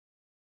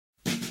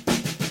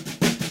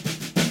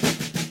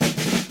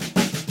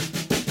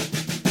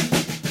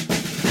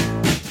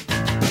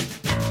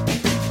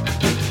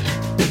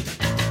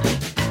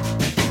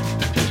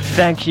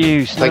Thank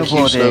you,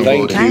 snowboarding.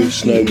 Thank you,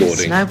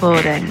 snowboarding.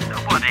 Snowboarding.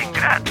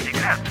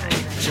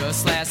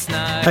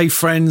 Snowboarding. Hey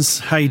friends,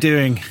 how you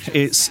doing?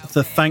 It's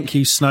the Thank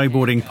You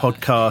Snowboarding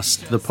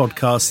podcast, the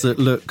podcast that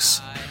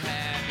looks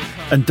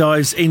and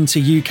dives into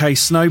UK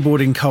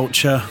snowboarding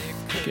culture,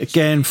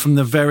 again from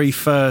the very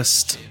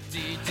first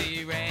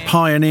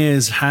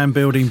pioneers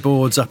hand-building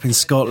boards up in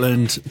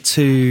Scotland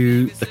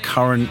to the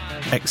current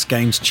X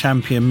Games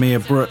champion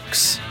Mia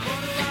Brooks,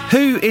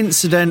 who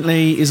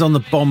incidentally is on the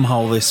bomb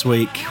hole this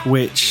week,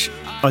 which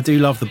I do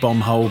love the bomb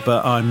hole,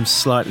 but I'm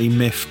slightly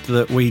miffed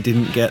that we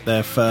didn't get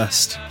there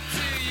first.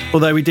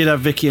 Although we did have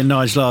Vicky and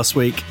Nige last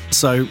week,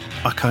 so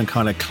I can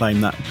kind of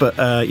claim that.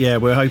 But yeah,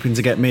 we're hoping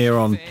to get Mia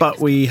on, but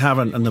we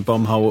haven't, and the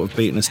bomb hole have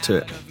beaten us to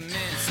it.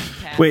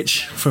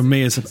 Which, from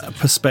me as a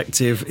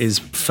perspective, is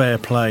fair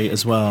play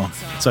as well.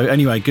 So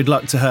anyway, good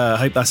luck to her. I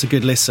hope that's a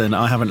good listen.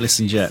 I haven't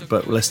listened yet,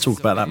 but let's talk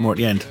about that more at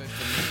the end.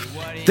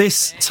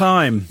 This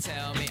time,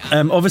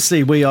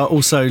 obviously, we are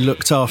also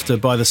looked after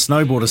by the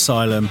Snowboard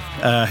Asylum,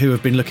 who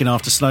have been looking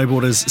after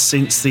snowboarders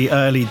since the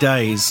early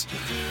days.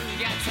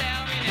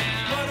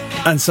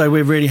 And so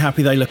we're really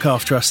happy they look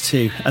after us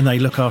too, and they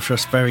look after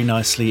us very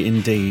nicely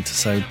indeed.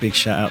 So big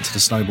shout out to the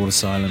Snowboard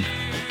Asylum.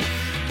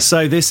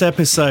 So this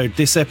episode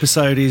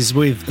is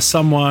with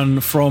someone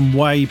from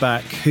way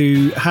back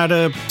who had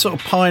a sort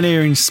of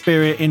pioneering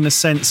spirit in the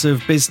sense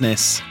of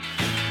business.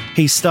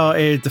 He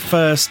started the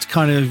first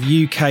kind of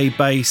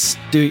UK-based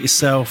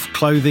do-it-yourself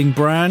clothing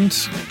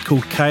brand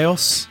called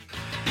Chaos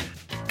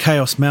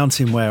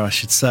Mountain Wear, I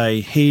should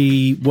say.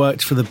 He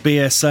worked for the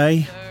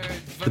BSA,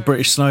 the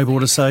British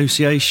Snowboard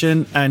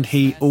Association, and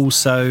he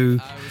also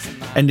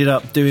ended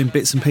up doing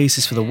bits and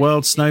pieces for the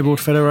World Snowboard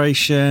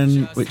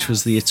Federation, which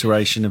was the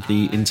iteration of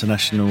the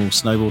International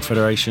Snowboard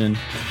Federation.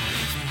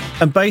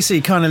 And basically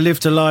kind of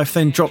lived a life,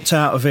 then dropped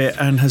out of it,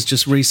 and has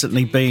just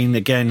recently been,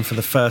 again, for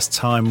the first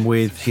time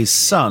with his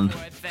son.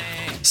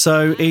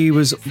 So he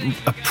was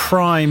a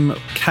prime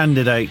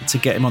candidate to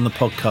get him on the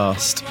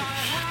podcast.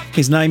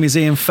 His name is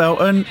Ian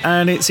Felton,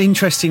 and it's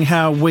interesting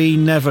how we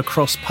never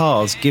crossed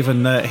paths,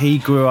 given that he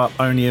grew up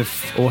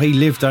he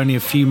lived only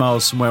a few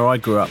miles from where I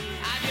grew up.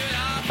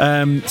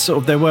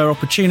 There were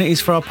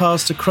opportunities for our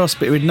paths to cross,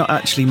 but we'd not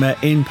actually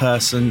met in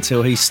person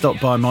until he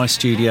stopped by my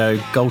studio,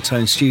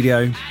 Goldtone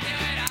Studio,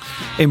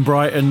 in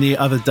Brighton the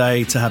other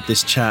day to have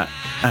this chat,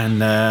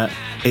 and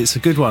it's a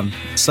good one.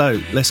 So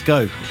let's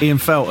go. Ian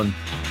Felton.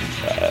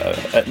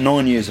 At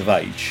 9 years of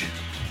age,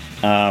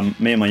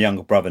 me and my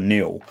younger brother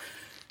Neil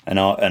and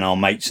our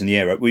mates in the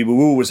area, we were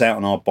always out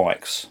on our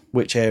bikes.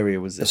 Which area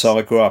was this? So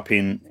I grew up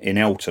in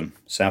Eltham,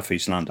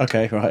 southeast London.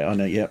 Okay, right, I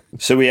know. Yeah.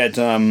 So we had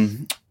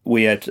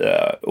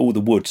all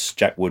the woods,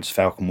 Jack Woods,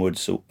 Falcon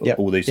Woods,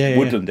 all these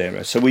woodland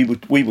areas. So we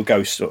would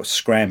go sort of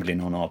scrambling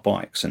on our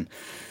bikes, and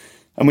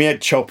we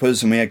had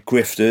choppers and we had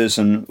grifters,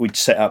 and we'd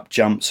set up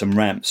jumps and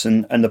ramps,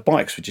 and the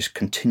bikes would just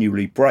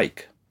continually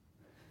break.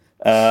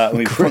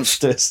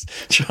 Grifters,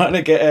 trying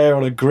to get air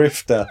on a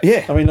grifter.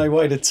 Yeah, I mean they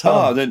weighed a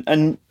ton.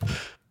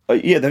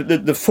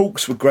 The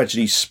forks would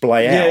gradually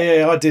splay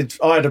out. Yeah,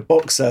 I had a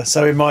boxer.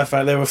 So in my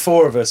family there were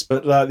four of us,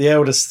 but like the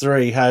eldest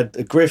three had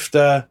a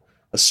grifter,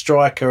 a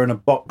striker, and a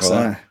boxer.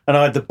 Right. And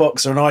I had the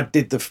boxer, and I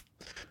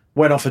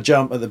went off a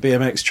jump at the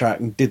BMX track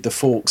and did the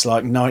forks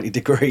like 90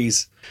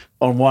 degrees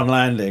on one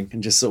landing,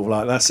 and just sort of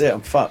like, that's it,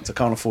 I'm fucked, I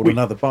can't afford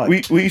another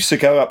bike. We used to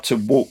go up to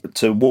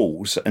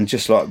walls and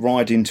just like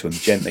ride into them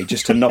gently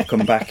just to knock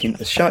them back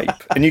into shape.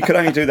 And you could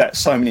only do that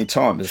so many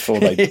times before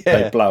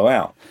they blow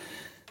out.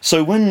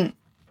 So when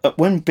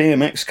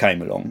BMX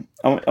came along,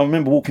 I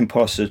remember walking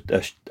past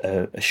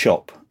a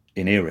shop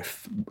in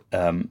Erith,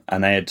 and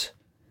they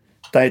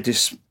had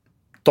this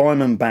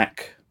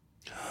Diamondback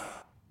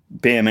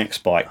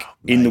BMX bike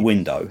in the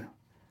window,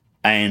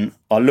 and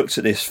I looked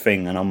at this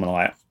thing and I'm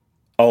like,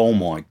 oh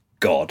my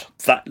god,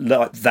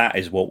 that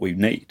is what we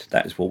need,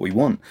 that is what we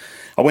want.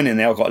 I went in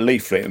there, I got a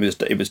leaflet, it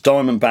was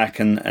Diamondback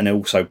and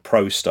also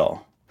Pro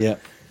Star. Yeah.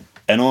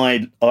 And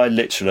I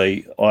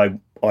literally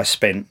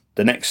spent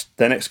the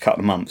next couple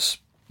of months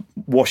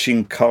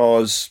washing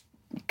cars,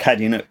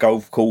 caddying at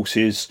golf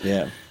courses,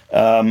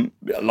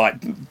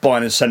 like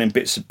buying and selling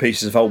bits and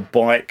pieces of old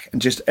bike,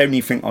 and just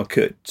anything I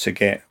could to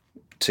get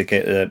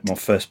my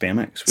first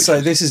BMX.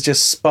 This has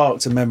just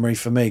sparked a memory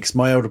for me, because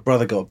my older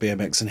brother got a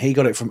BMX and he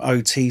got it from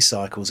OT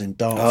Cycles in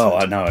Dartford. Oh,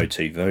 I know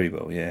OT very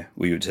well. Yeah,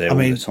 we were there all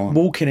the time.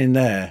 Walking in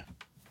there,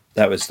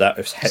 that was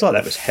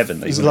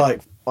heavenly. It was like,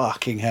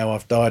 fucking hell,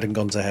 I've died and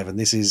gone to heaven.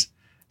 This is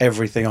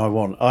everything I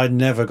want. I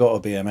never got a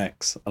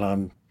BMX, and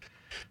I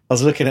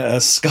was looking at a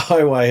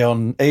Skyway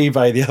on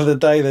eBay the other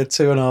day. They're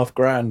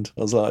 $2,500. I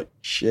was like,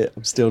 shit,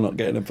 I'm still not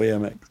getting a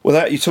BMX.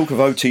 Well, you talk of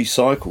OT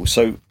Cycles,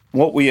 so.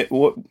 We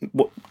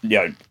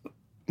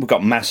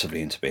got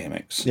massively into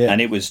BMX, and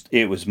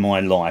it was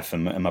my life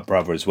and my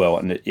brother as well.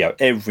 And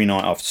every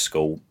night after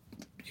school,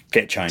 you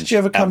get changed. Did you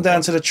ever come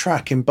down to the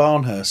track in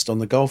Barnhurst on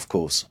the golf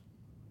course?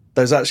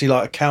 There's actually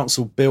like a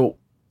council built,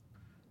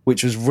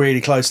 which was really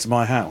close to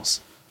my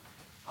house.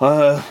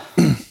 I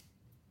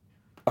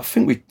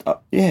think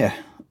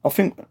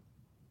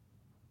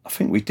I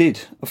think we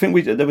did.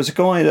 There was a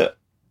guy that,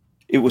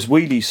 it was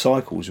Wheelie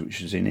Cycles,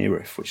 which was in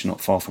Erith, which is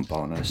not far from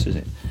Barnhurst, is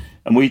it?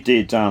 And we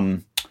did.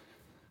 Can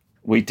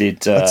we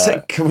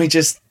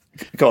just?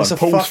 It's a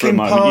fucking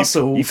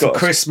parcel for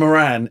Chris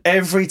Moran.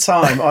 Every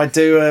time I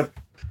do a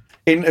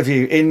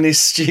interview in this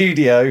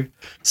studio,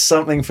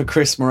 something for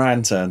Chris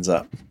Moran turns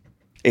up.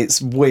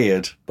 It's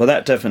weird. Well,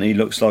 that definitely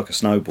looks like a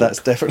snowboard.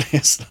 That's definitely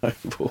a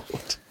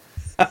snowboard.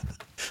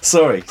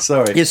 Sorry.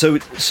 Yeah.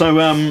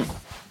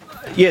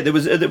 Yeah,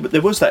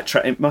 there was that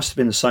track. It must have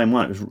been the same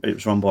one. It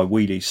was run by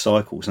Wheelie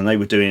Cycles, and they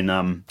were doing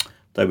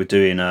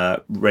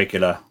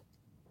regular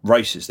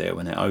races there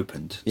when it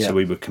opened. Yeah. So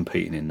we were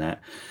competing in that.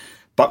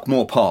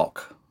 Buckmore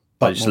Park.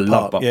 I just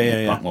love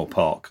Buckmore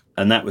Park,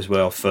 and that was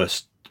where I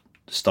first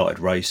started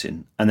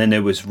racing. And then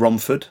there was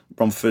Romford.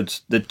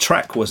 The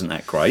track wasn't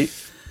that great,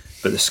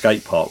 but the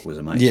skate park was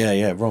amazing.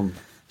 Yeah, Rom.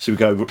 So we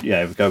go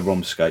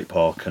Rom skate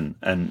park,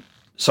 and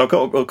so I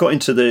got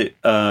into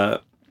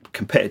the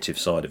competitive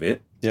side of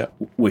it. Yeah,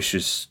 which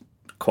is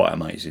quite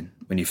amazing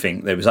when you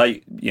think there was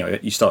 8.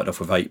 You started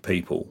off with 8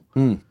 people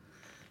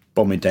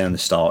bombing down the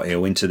start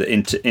hill into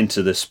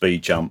the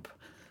speed jump,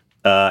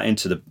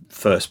 into the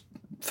first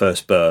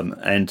berm,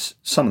 and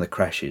some of the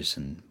crashes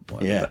and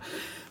whatever. Yeah.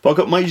 But I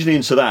got majorly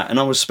into that,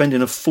 and I was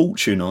spending a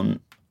fortune on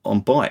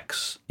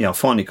bikes. I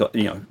finally got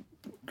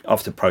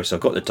after the process, I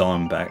got the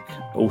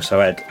Diamondback. Also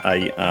had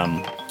a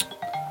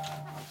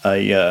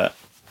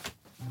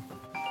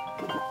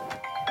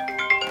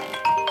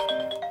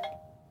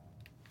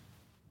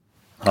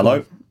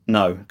hello?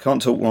 No,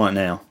 can't talk right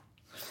now.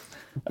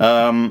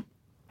 I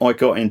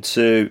got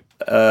into...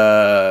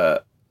 I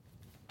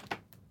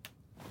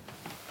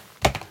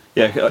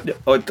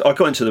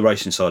got into the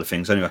racing side of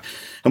things anyway.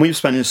 And we were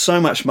spending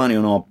so much money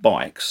on our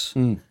bikes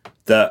and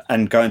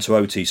going to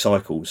OT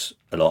cycles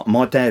a lot.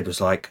 My dad was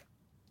like,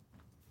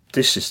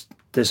 there's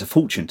a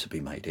fortune to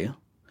be made here.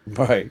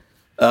 Right.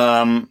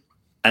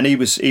 And he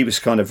was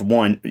kind of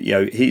what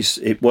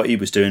he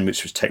was doing,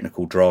 which was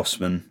technical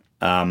draftsman.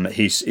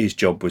 His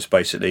job was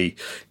basically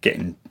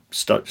getting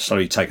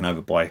slowly taken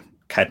over by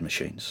CAD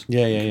machines.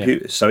 Yeah.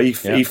 So he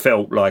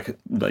felt like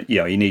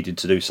he needed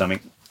to do something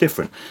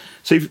different.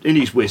 So in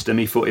his wisdom,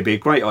 he thought it'd be a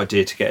great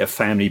idea to get a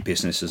family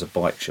business as a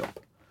bike shop.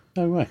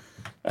 Oh, right.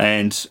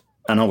 And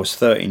I was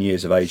 13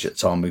 years of age at the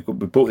time. We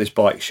bought this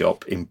bike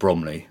shop in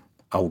Bromley,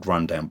 old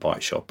rundown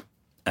bike shop.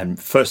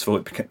 And first of all,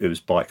 it was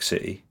Bike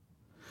City.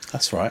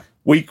 That's right.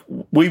 We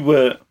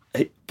were,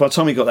 by the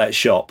time we got that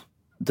shop,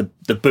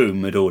 the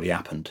boom had already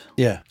happened.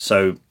 Yeah.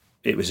 So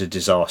it was a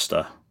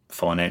disaster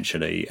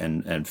financially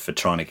and for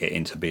trying to get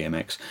into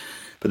BMX.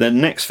 But then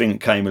the next thing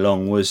that came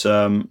along was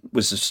the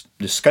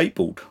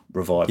skateboard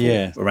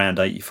revival around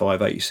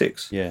 85,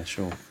 86. Yeah,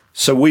 sure.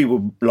 So we were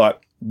like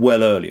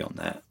well early on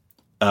that.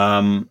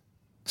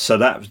 So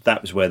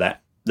that was where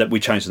that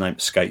we changed the name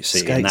to Skate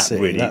City, and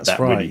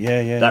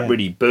that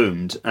really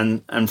boomed.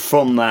 And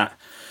from that,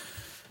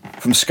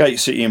 from Skate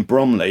City in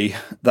Bromley,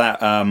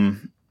 that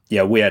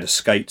we had a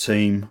skate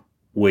team.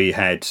 We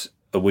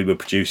were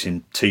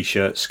producing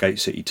T-shirts, Skate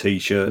City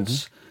T-shirts.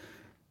 Mm-hmm.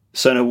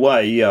 So in a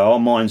way, our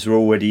minds were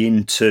already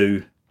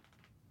into,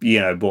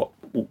 what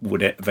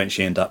would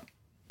eventually end up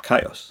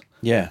chaos.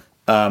 Yeah.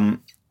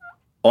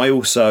 We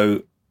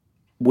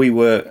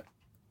were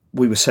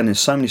selling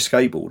so many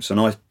skateboards, and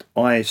I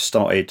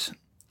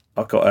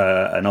got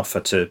an offer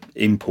to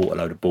import a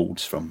load of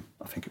boards from,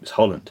 I think it was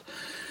Holland,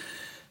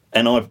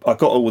 and I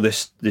got all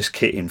this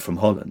kit in from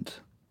Holland,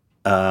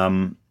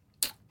 and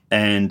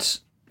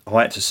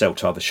I had to sell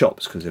to other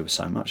shops because there was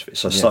so much of it.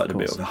 So I started a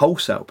bit of a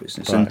wholesale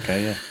business.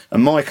 Right,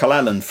 and Michael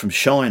Allen from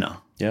Shiner,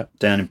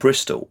 down in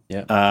Bristol,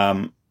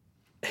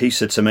 he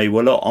said to me,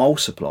 "Well, look, I'll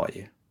supply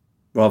you."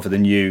 Rather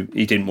than you,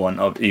 he didn't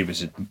want. He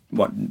was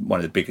one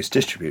of the biggest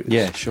distributors.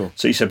 Yeah, sure.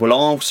 So he said, "Well,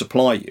 I'll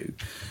supply you,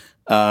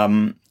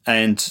 and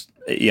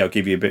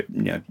give you a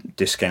bit,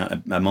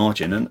 discount, a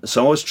margin." And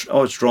so I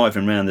was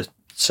driving around the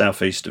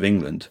southeast of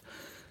England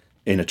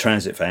in a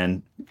transit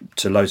van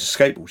to loads of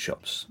skateboard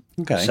shops,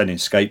 selling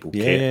skateboard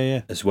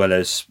kit, as well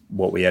as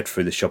what we had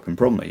through the shop in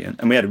Bromley,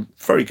 and we had a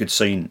very good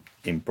scene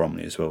in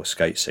Bromley as well, a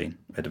skate scene.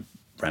 We had a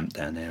ramp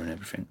down there and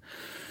everything.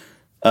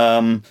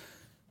 But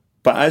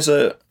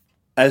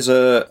as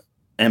a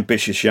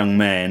ambitious young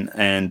man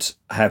and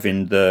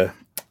having this,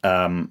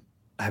 I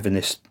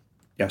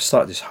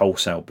started this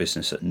wholesale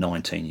business at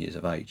 19 years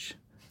of age,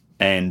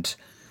 and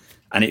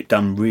it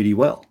done really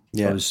well.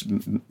 Yeah. I was,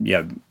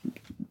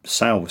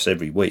 sales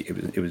every week.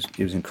 It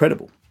was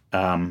incredible.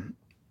 My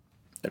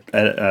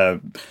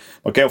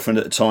girlfriend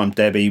at the time,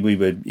 Debbie, we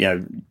were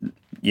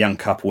young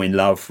couple in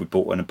love. We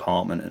bought an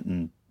apartment,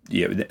 and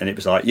it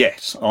was like,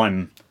 yes,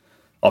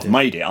 I've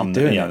made it. I'm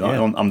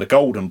I'm the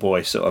golden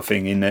boy sort of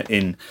thing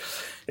in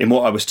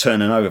what I was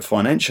turning over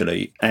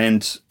financially,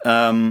 and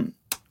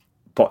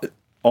but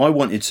I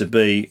wanted to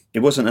be. It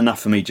wasn't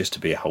enough for me just to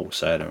be a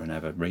wholesaler and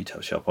have a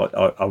retail shop.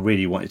 I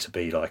really wanted to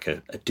be like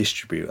a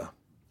distributor.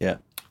 Yeah.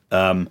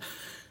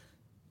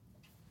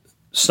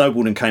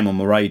 Snowboarding came on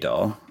my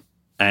radar,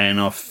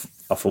 and I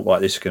thought, right,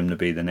 this is going to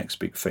be the next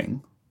big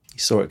thing. You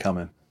saw it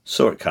coming.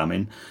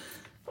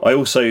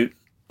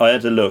 I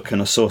had a look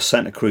and I saw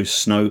Santa Cruz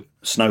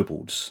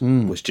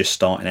snowboards was just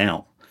starting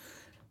out,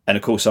 and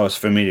of course I was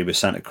familiar with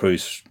Santa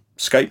Cruz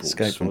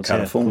skateboards from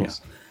California,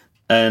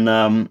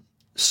 and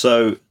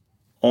so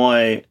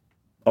I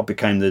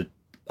became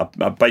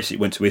I basically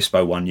went to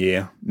ISPO one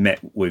year, met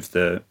with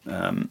the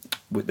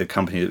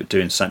company that were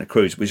doing Santa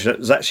Cruz, which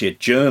was actually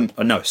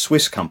a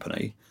Swiss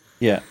company.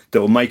 Yeah,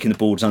 that were making the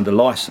boards under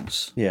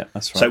license. Yeah,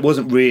 that's right. So it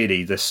wasn't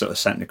really the sort of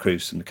Santa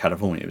Cruz from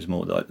California. It was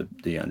more like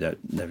they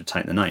never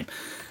taken the name.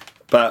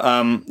 But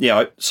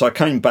so I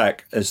came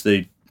back as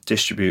the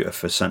distributor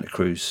for Santa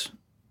Cruz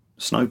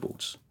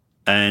snowboards,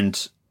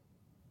 and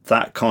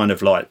that kind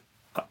of like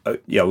I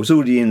was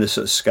already in the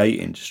sort of skate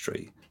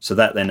industry. So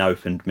that then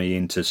opened me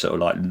into sort of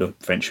like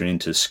venturing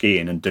into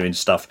skiing and doing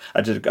stuff. I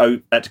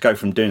had to go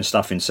from doing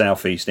stuff in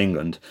southeast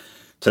England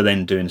to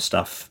then doing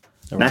stuff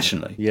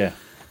nationally. Yeah.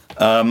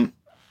 But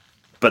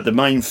the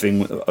main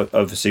thing,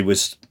 obviously,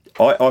 was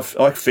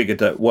I figured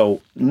that,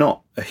 well,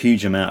 not a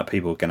huge amount of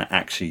people are going to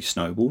actually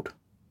snowboard.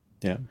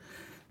 Yeah.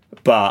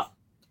 But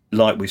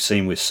like we've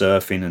seen with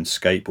surfing and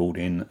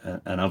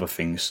skateboarding and other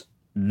things,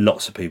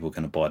 lots of people are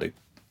going to buy the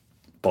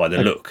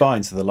look. Buy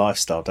into the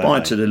lifestyle, don't they? Buy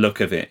into the look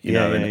of it, you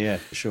know. Yeah,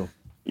 for sure.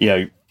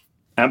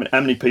 How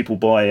many people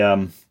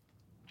how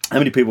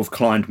many people have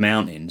climbed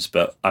mountains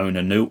but own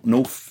a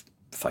North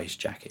Face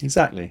jacket?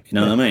 Exactly. You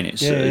know what I mean?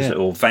 It's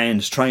or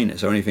Vans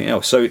trainers or anything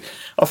else. So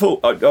I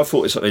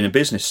thought it's in a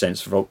business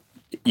sense for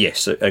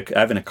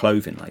having a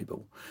clothing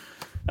label,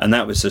 and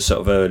that was the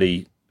sort of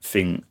early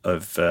thing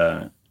of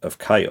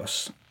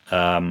Chaos.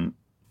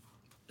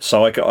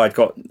 So I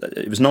got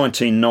it was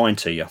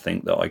 1990, I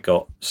think, that I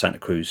got Santa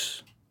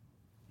Cruz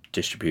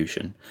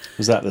distribution.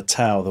 Was that the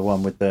towel, the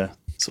one with the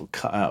sort of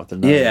cut out of the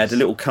nose? Yeah, it had a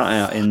little cut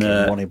out in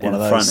the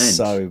front end.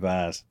 So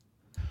bad.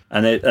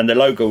 And the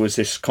logo was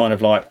this kind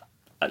of like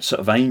a sort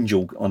of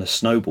angel on a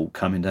snowball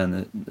coming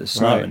down the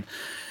snow. Right.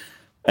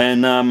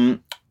 And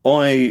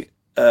I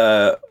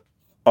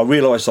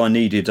realised I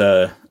needed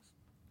to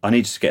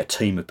get a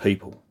team of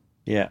people.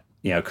 Yeah.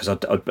 Because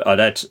I'd had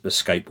a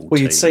skateboard team.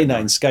 Well, you'd seen that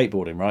in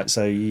skateboarding, right?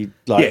 So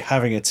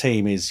having a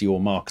team is your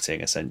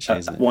marketing, essentially,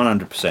 isn't it?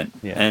 100%.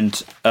 Yeah.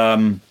 And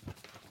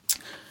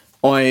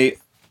I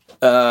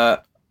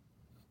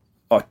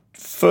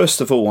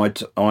first of all, I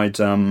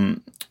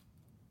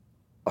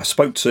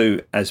spoke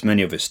to, as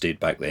many of us did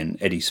back then,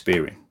 Eddie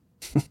Spearing.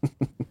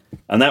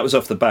 And that was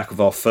off the back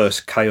of our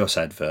first Chaos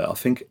advert. I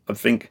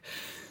think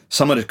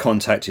someone had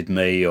contacted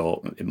me,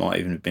 or it might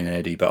even have been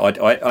Eddie, but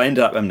I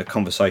ended up having a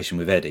conversation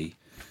with Eddie.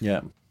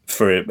 Yeah.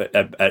 For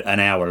an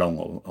hour long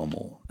or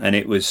more, and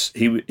it was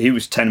he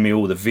was telling me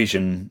all the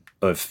vision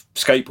of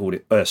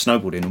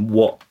snowboarding and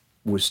what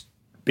was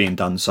being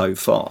done so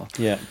far.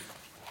 Yeah.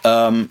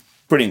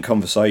 Brilliant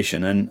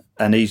conversation,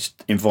 and he's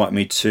invited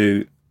me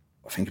to,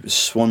 I think it was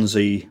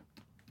Swansea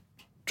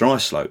Dry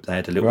Slope. They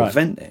had a little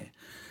event there,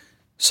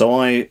 so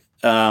I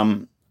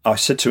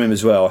said to him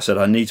as well. I said,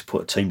 I need to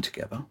put a team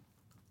together,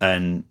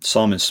 and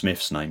Simon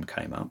Smith's name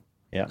came up.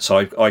 Yeah.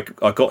 So I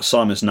got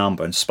Simon's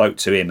number and spoke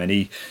to him, and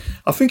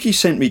I think he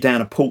sent me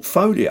down a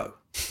portfolio.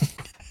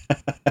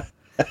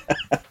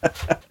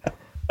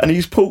 And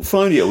his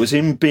portfolio was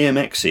him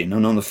BMXing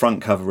and on the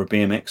front cover of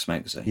BMX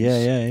magazines.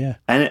 Yeah.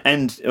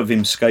 And of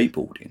him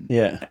skateboarding.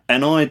 Yeah.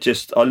 And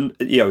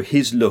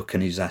his look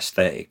and his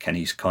aesthetic, and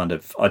he's kind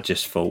of, I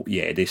just thought,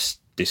 this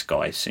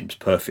guy seems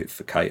perfect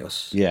for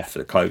Chaos. Yeah. For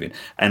the clothing,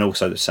 and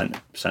also the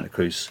Santa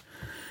Cruz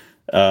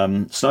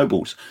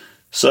snowballs.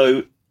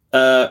 So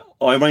I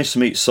arranged to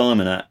meet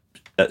Simon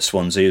at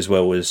Swansea, as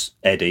well as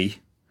Eddie.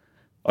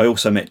 I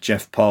also met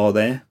Jeff Parr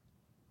there.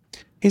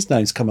 His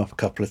name's come up a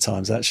couple of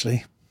times,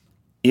 actually.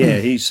 Yeah,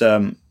 he's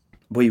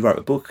he wrote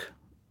a book.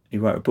 He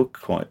wrote a book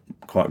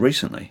quite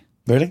recently.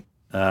 Really?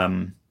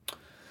 Yeah,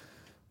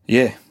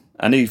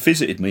 and he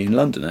visited me in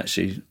London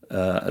actually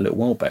a little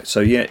while back. So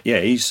yeah,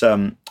 he's.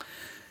 In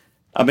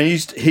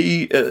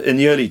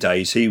the early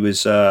days he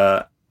was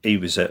at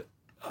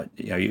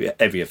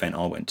every event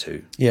I went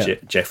to. Yeah.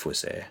 Jeff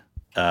was there.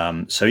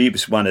 So he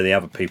was one of the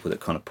other people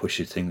that kind of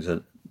pushed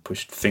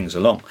things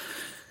along.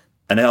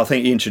 And then I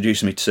think he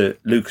introduced me to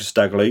Lucas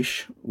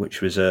Dalglish, which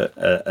was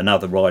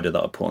another rider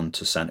that I put on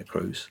to Santa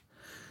Cruz.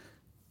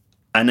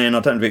 And then I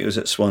don't think it was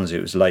at Swansea,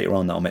 it was later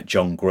on that I met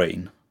John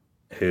Green,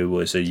 who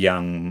was a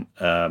young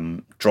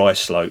dry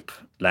slope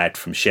lad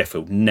from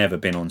Sheffield, never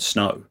been on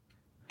snow.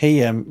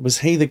 Was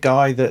he the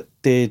guy that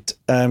did,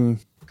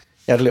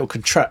 he had a little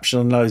contraption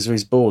on the nose of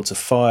his board to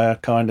fire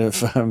kind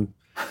of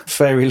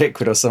fairy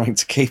liquid or something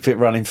to keep it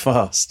running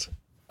fast?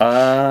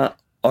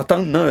 I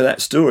don't know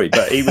that story,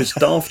 but he was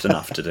daft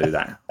enough to do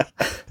that.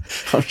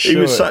 I'm sure. He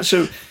was such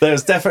a. There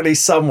was definitely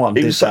someone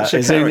did that.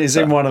 It's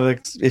in one of the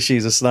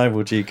issues of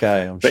Snowboard UK.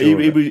 I'm sure. But he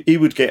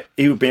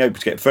would be able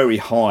to get very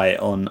high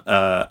on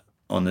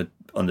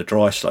the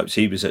dry slopes.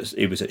 He was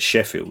at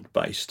Sheffield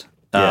based,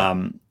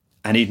 and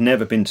he'd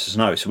never been to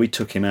snow, so we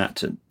took him out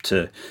to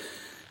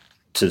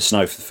the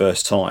snow for the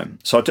first time.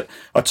 So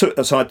I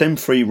had them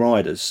three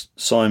riders: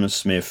 Simon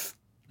Smith,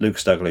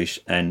 Lucas Dalglish,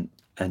 and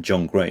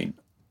John Green.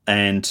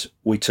 and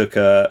we took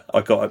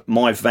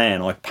my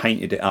van. I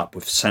painted it up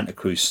with Santa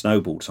Cruz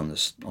snowboards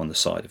on the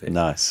side of it.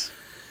 Nice.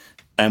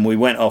 And we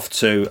went off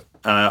to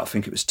I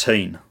think it was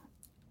Teen,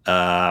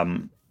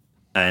 and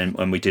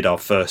when we did our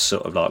first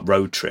sort of like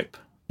road trip.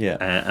 Yeah.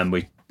 And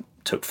we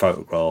took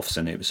photographs,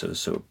 and it was a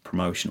sort of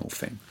promotional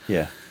thing.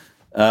 Yeah.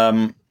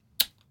 And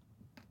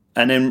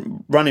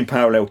then running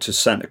parallel to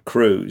Santa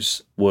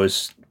Cruz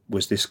was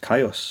this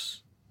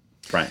Chaos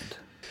brand.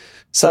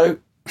 So,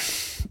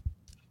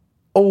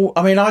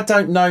 I mean, I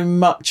don't know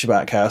much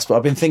about Chaos, but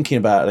I've been thinking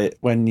about it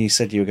when you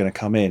said you were going to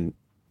come in.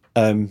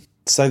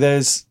 So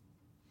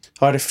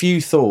I had a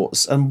few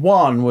thoughts, and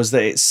one was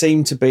that it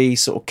seemed to be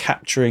sort of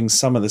capturing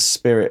some of the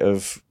spirit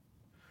of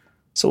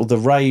sort of the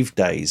rave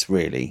days,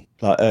 really,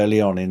 like early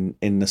on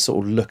in the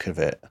sort of look of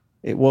it.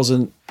 It was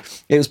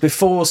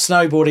before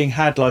snowboarding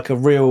had like a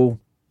real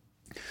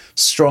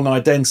strong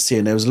identity,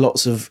 and there was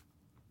lots of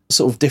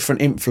sort of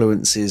different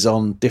influences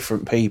on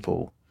different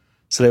people.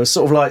 So there was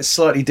sort of like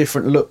slightly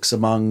different looks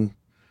among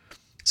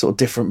sort of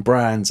different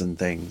brands and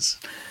things.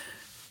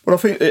 Well, I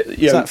think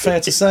is that fair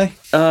to say?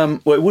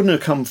 Well, it wouldn't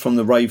have come from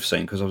the rave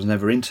scene because I was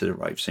never into the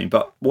rave scene.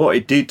 But what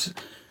it did,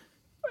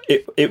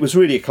 it was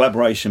really a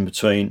collaboration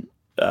between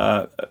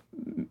my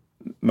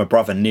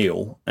brother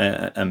Neil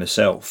and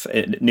myself.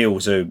 Neil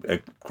was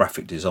a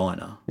graphic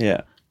designer.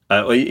 Yeah.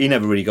 He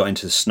never really got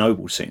into the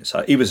snowboard scene,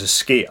 so he was a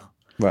skier.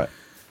 Right.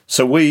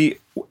 So I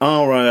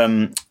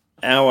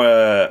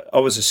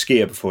was a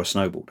skier before a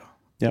snowboarder.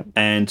 Yep.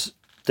 And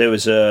there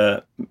was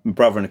a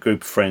brother and a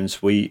group of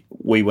friends. We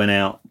went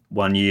out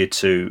one year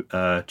to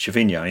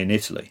Cervinia in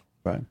Italy.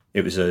 Right.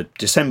 It was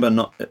December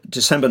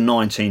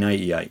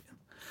 1988,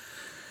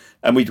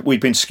 and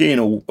we'd been skiing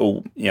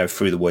all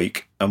through the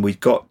week, and we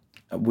got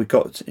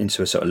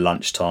into a sort of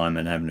lunchtime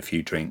and having a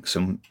few drinks,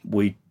 and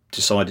we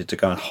decided to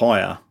go and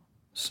hire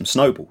some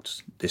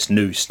snowboards, this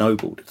new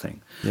snowboard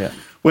thing. Yeah.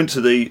 Went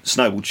to the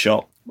snowboard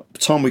shop. By the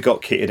time we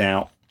got kitted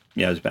out,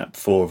 it was about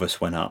 4 of us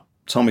went up. By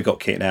the time we got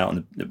kitted out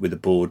with the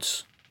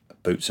boards,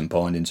 boots and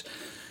bindings,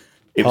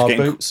 it was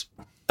boots.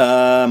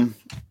 I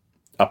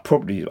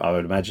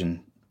would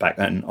imagine back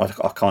then. I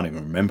can't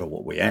even remember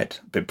what we had,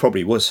 but it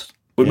probably was.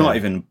 We might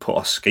even put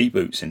our ski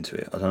boots into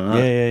it. I don't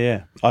know.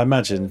 Yeah. I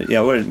imagine.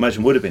 Yeah, I would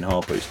imagine would have been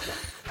hard boots.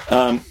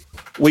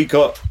 We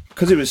got,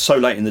 because it was so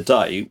late in the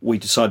day, we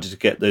decided to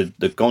get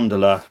the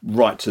gondola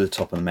right to the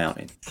top of the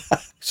mountain,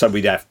 so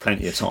we'd have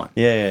plenty of time.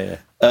 Yeah.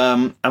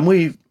 And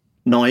we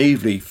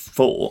naively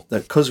thought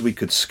that because we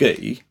could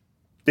ski,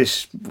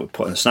 this would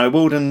put on a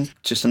snowboard and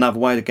just another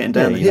way of getting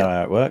down the hill. You know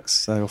how it works,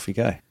 so off you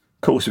go.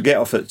 Of course, we get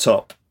off at the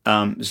top.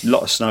 There's a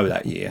lot of snow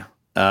that year,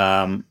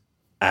 and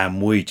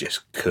we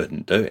just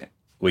couldn't do it.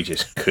 We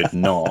just could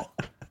not.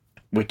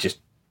 We just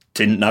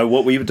didn't know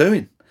what we were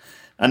doing,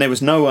 and there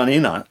was no one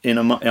in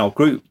our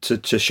group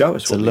to show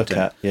us what we were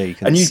doing. At. Yeah, you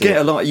can. And you'd see get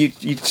a lot.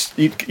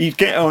 You'd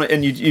get on it,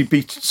 and you'd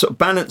be sort of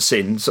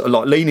balancing, sort of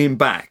like leaning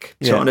back,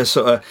 trying to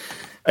sort of.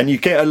 And you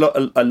get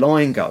a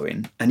line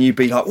going, and you'd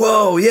be like,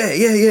 "Whoa,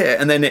 yeah,"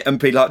 and then and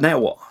be like, "Now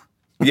what?"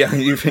 Yeah,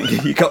 you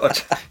think you got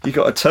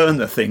to turn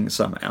the thing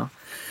somehow.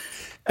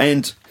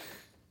 And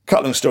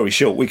cut long story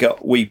short, we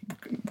got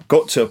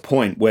to a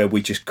point where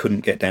we just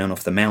couldn't get down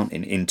off the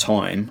mountain in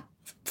time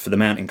for the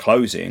mountain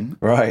closing.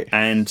 Right.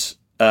 And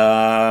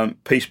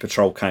Peace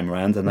Patrol came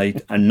around,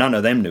 and none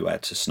of them knew how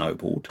to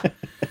snowboard.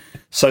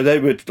 So they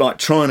were like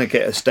trying to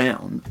get us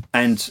down,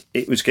 and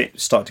it was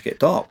starting to get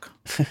dark.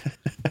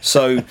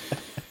 So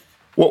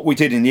what we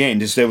did in the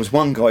end is there was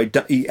one guy,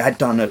 he had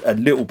done a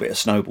little bit of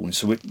snowboarding.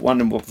 So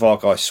one of our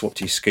guys swapped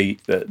his his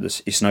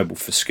snowboard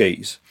for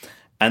skis,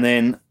 and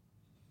then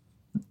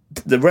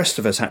the rest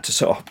of us had to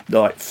sort of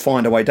like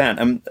find a way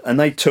down, and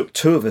they took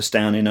 2 of us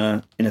down in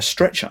a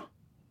stretcher.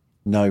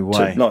 No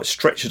way. Like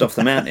stretchered off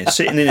the mountain,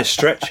 sitting in a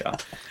stretcher.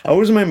 I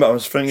always remember I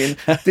was thinking,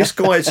 this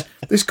guy's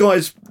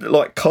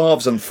like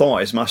calves and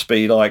thighs must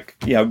be like,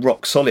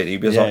 rock solid. He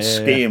was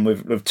skiing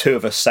with 2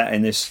 of us sat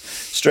in this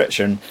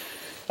stretcher, and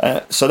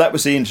so that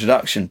was the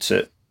introduction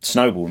to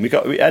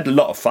snowboarding. We had a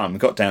lot of fun. We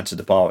got down to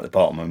the bar at the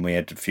bottom, and we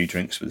had a few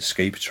drinks with the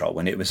ski patrol,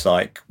 and it was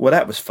like, well,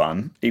 that was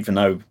fun, even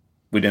though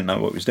we didn't know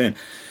what we was doing.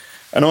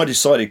 And I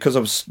decided, because I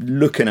was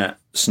looking at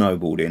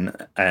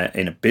snowboarding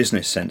in a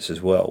business sense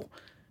as well.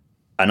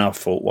 And I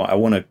thought, well, I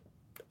want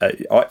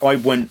to. I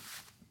went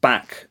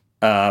back.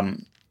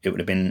 It would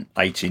have been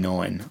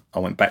 '89. I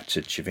went back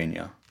to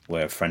Cervinia,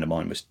 where a friend of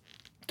mine was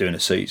doing a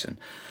season.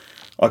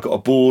 I got a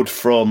board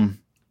from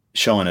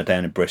Shiner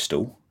down in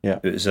Bristol. Yeah,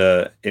 it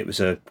was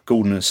a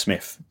Gordon and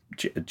Smith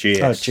GS.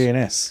 Oh,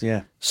 GNS,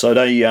 yeah. So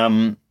they,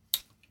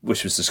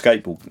 which was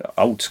the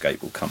old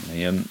skateboard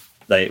company, and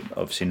they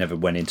obviously never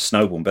went into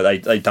snowboarding,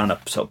 but they done a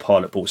sort of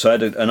pilot board. So I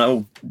had an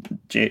old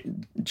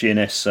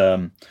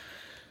GNS.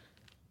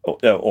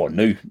 Or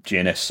new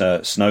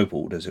GNS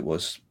snowboard as it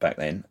was back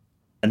then,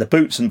 and the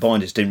boots and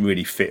binders didn't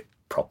really fit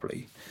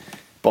properly,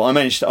 but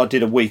I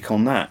did a week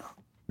on that.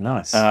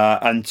 Nice.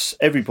 And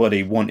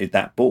everybody wanted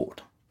that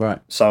board, right?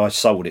 So I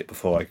sold it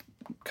before I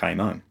came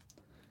home,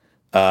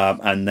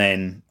 and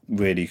then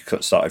really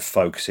started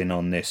focusing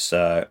on this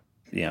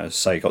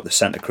say got the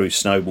Santa Cruz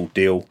snowball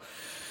deal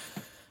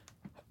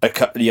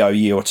a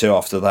year or two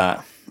after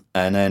that,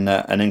 and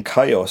then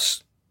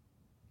Chaos.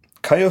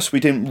 We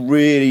didn't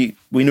really.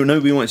 We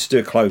knew we wanted to do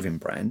a clothing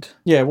brand.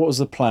 Yeah, what was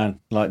the plan?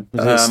 Like,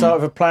 was it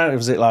start with a plan, or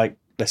was it like,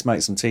 let's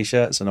make some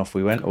t-shirts and off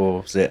we went,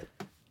 or was it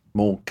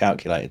more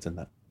calculated than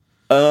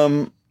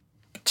that?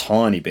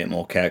 Tiny bit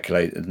more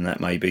calculated than that,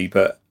 maybe,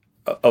 but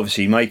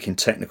obviously making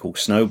technical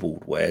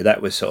snowboard wear,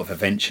 that was sort of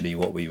eventually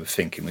what we were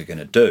thinking we were going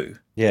to do.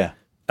 Yeah.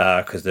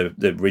 Because the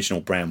original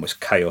brand was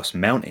Chaos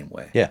Mountain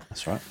Wear. Yeah,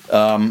 that's right.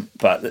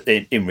 But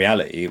in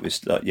reality, it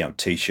was like,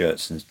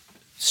 t-shirts and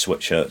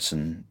sweatshirts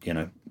and,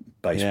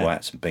 baseball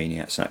hats and beanie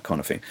hats and that kind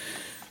of thing.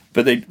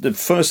 But the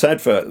first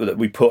advert that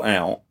we put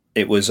out,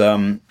 it was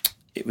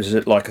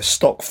like a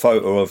stock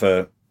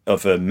photo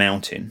of a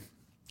mountain.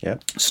 Yeah,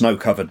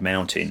 snow-covered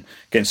mountain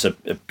against a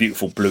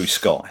beautiful blue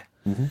sky,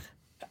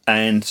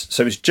 and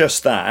so it's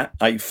just that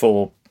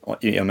A4.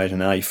 You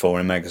imagine an A4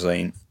 in a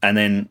magazine, and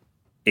then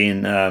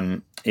in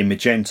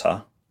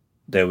magenta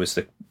there was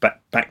the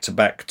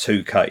back-to-back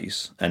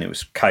 2Ks, and it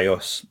was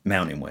Chaos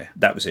Mountain Wear.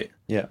 That was it.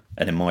 Yeah,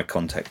 and then my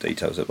contact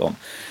details at the bottom.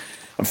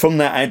 And from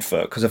that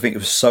advert, because I think it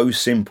was so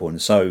simple and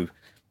so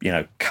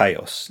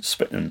chaos,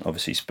 and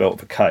obviously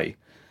spelt with a K.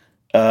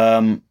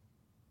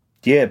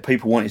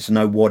 People wanted to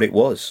know what it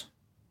was.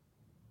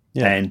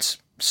 Yeah. And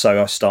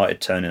so I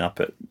started turning up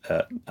at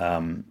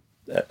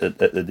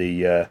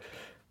the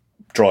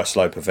dry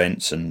slope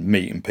events and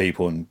meeting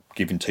people and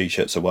giving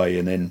t-shirts away,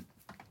 and then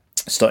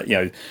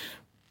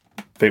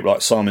people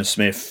like Simon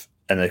Smith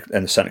and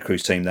the Santa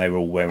Cruz team, they were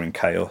all wearing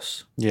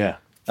Chaos. Yeah.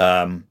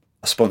 I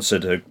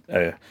sponsored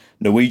a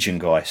Norwegian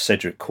guy,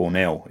 Cedric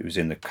Cornell, who was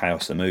in the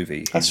Chaos the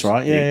movie. That's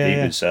right.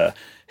 Yeah.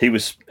 He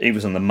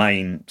was on the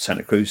main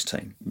Santa Cruz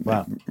team.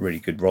 Wow. Really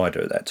good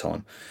rider at that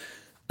time.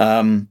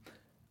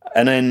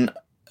 And then,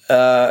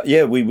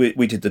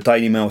 we did the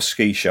Daily Mail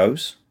ski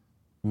shows.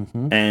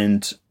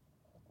 And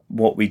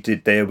what we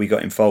did there, we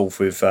got involved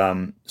with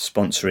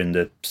sponsoring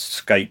the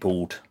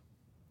skateboard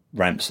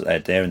ramps that they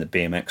had there and the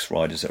BMX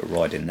riders that were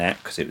riding that,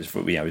 because it was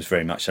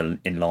very much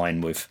in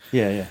line with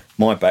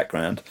my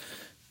background.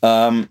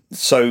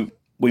 So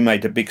we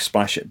made a big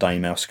splash at Daily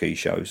Mail ski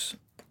shows.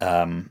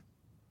 I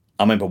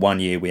remember one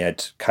year we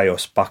had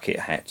Chaos bucket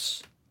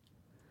hats,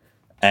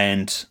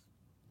 and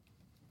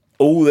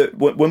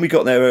when we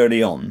got there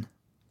early on,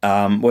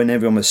 when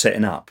everyone was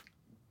setting up,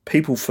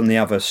 people from the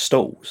other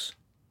stalls,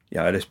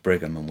 this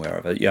Brigham and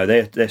wherever,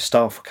 their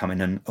staff were coming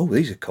and, oh,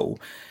 these are cool,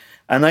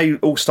 and they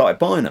all started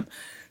buying them.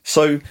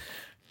 So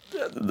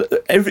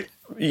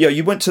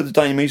you went to the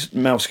Daily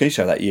Mail ski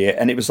show that year,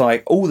 and it was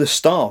like all the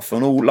staff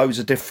and all loads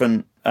of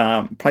different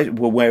places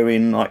were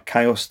wearing like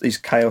these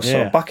chaos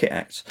sort of bucket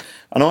hats,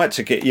 and I had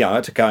to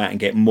go out and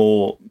get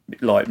more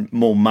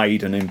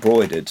made and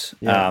embroidered,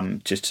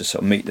 just to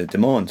sort of meet the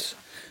demands.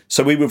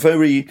 So we were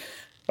very,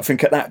 I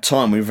think at that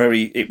time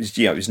it was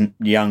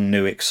young,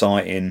 new,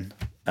 exciting.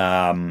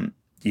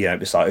 It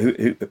was like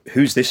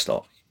who's this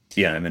lot,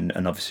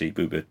 and obviously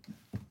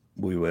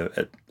we were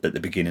at the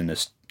beginning of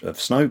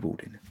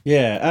snowboarding.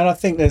 Yeah, and I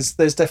think there's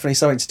definitely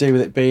something to do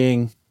with it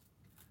being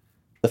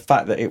the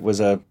fact that it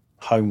was a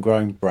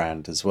homegrown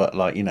brand as well.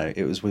 Like,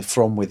 it was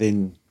from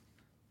within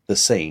the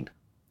scene.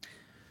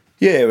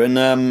 Yeah,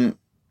 and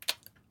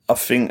I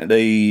think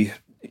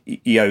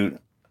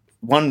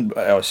one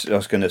I was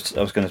going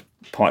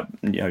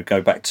to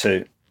go back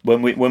to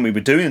when we were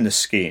doing the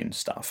skiing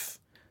stuff,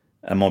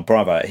 and my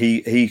brother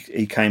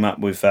he came up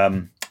with.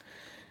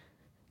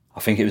 I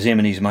think it was him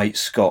and his mate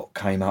Scott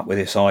came up with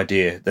this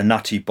idea, the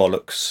Nutty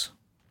Bollocks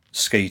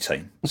ski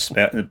team,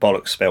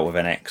 bollocks spelled with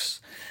an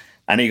X,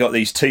 and he got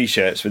these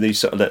T-shirts with these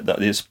sort of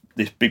this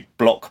big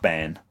block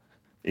band.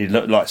 It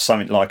looked like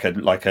something like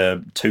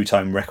a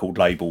two-tone record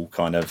label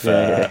kind of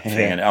thing,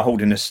 and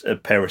holding a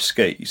pair of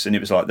skis, and it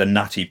was like the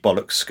Nutty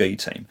Bollocks ski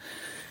team.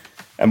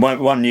 And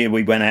one year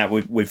we went out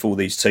with all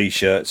these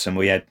T-shirts, and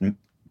we had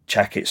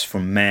jackets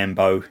from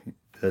Mambo,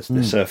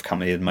 the surf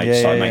company had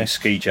started making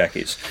ski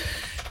jackets.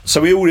 So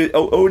we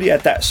already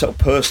had that sort of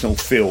personal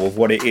feel of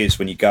what it is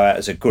when you go out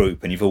as a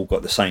group and you've all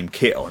got the same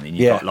kit on, and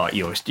you've got like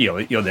you're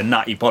the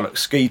Nutty Bollocks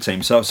ski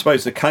team. So I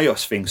suppose the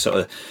Chaos thing sort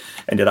of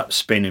ended up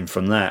spinning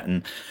from that.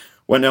 And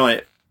when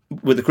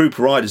with the group of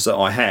riders that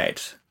I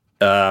had,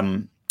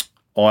 Simon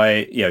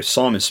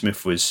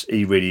Smith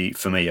really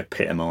for me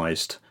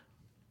epitomised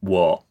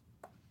what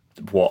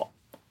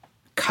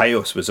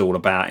Chaos was all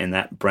about in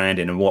that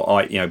branding, and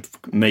what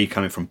me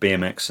coming from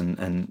BMX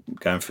and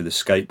going through the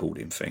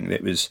skateboarding thing,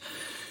 it was.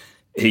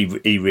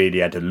 He really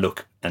had a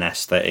look, an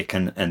aesthetic,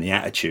 and the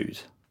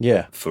attitude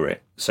for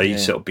it. So he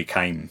sort of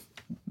became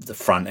the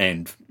front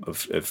end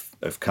of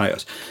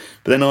Chaos.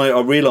 But then I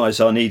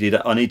realised I needed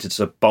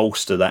to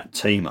bolster that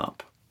team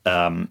up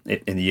in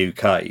the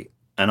UK,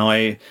 and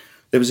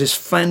there was this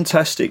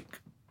fantastic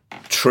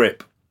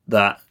trip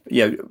that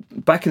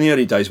back in the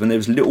early days when there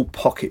was little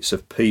pockets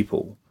of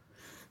people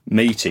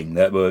meeting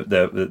that were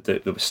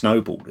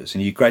snowboarders,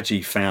 and you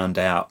gradually found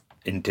out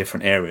in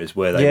different areas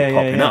where they were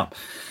popping up.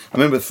 I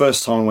remember the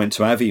first time I went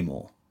to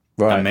Aviemore,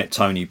 and met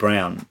Tony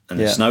Brown and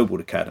the Snowboard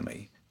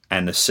Academy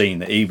and the scene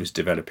that he was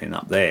developing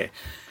up there.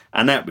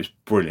 And that was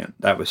brilliant.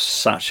 That was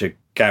such a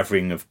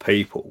gathering of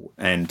people.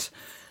 And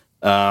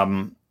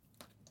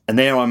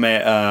there I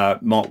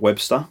met Mark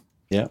Webster.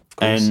 Yeah, of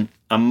course.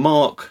 And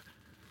Mark,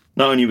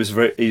 not only was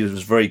he was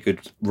a very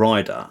good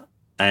rider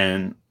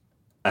and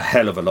a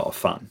hell of a lot of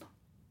fun.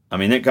 I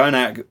mean, going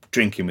out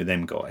drinking with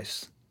them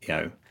guys,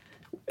 it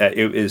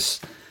was,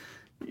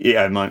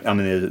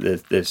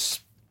 there's,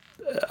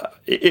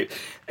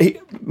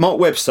 Mark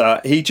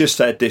Webster, he just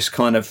had this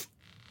kind of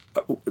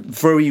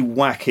very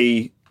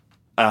wacky,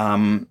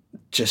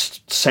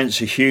 just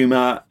sense of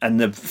humour, and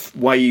the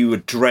way he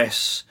would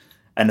dress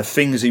and the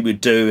things he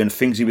would do and the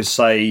things he would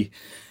say.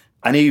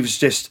 And he was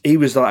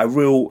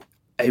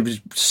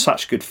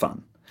such good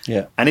fun.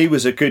 Yeah. And he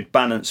was a good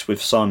balance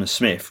with Simon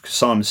Smith, because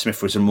Simon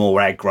Smith was a more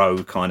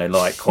aggro, kind of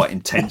like quite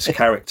intense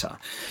character.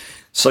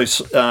 So,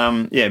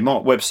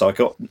 Mark Webster, I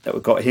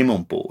got him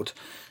on board.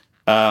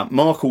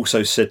 Mark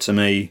also said to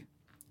me,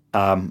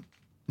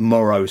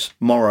 Morrow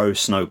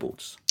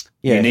Snowboards.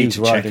 Yeah, you need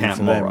to check out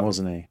Morrow, them,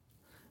 wasn't he?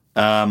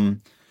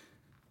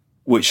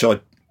 Which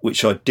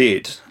I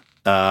did.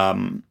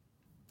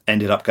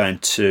 Ended up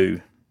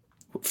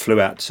flew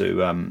out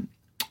to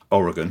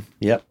Oregon.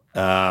 Yep.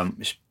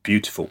 It's a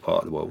beautiful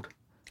part of the world.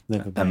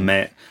 Never been. And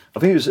met, I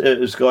think it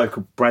was a guy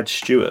called Brad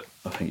Stewart,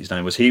 I think his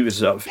name was. He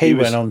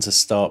went on to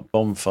start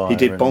Bonfire. He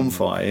did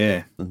Bonfire,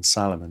 yeah. And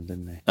Salomon,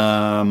 didn't he?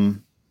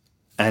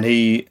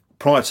 And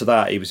prior to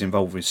that, he was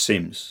involved with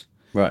Sims.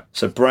 Right.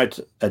 So Brad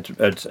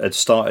had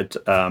started,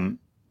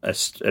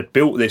 had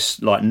built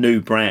this like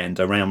new brand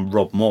around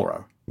Rob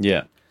Morrow.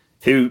 Yeah.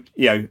 Who,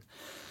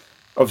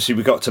 obviously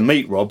we got to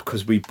meet Rob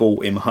because we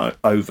brought him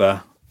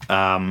over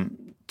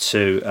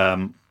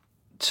to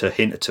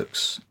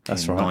Hintertux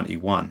in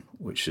 '91,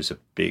 which is a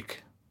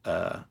big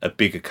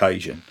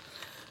occasion.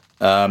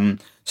 So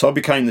I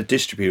became the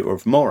distributor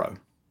of Morrow,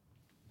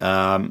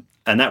 and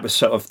that was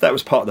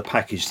part of the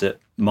package that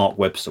Mark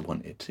Webster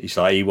wanted. He's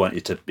like he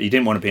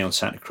didn't want to be on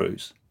Santa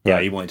Cruz. Yeah,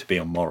 he wanted to be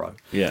on Morrow.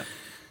 Yeah.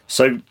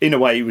 So in a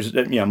way, he was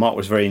Mark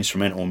was very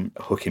instrumental in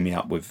hooking me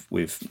up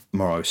with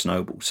Morrow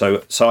Snowball.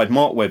 So I had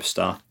Mark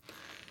Webster,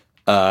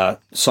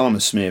 Simon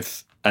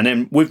Smith, and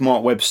then with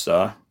Mark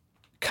Webster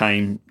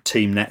came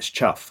Team Nats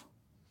Chuff.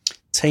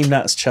 Team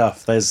Nats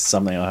Chuff, there's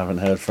something I haven't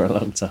heard for a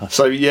long time.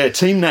 So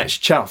Team Nats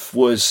Chuff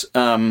was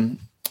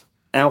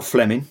Al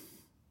Fleming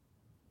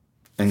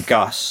and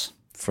Gus,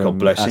 God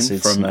bless him,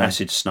 from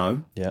Acid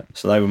Snow. Yeah.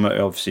 So they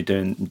were obviously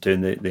doing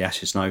the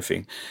Acid Snow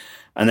thing.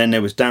 And then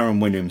there was Darren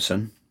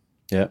Williamson.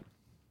 Yeah.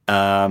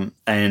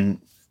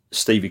 And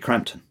Stevie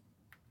Crampton.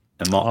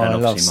 And I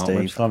love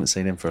Steve. I haven't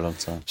seen him for a long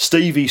time.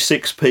 Stevie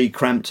 6P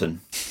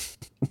Crampton.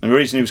 And the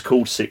reason he was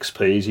called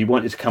 6P is he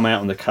wanted to come out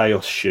on the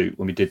Chaos shoot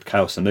when we did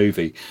Chaos the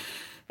movie.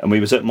 And we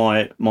was at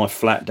my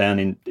flat down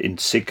in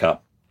Sidcup,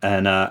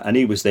 and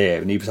he was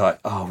there, and he was like,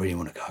 "Oh, I really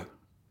want to go."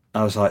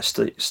 I was like,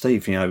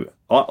 "Steve,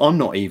 I'm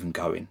not even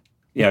going."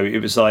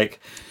 It was like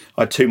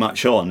I had too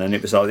much on, and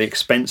it was like the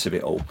expense of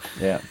it all.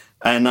 Yeah.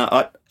 And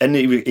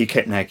he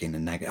kept nagging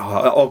and nagging.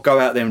 I'll go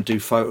out there and do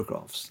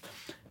photographs.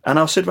 And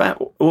I said,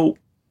 "Well,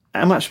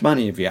 how much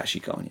money have you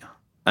actually got on you?"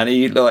 And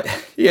he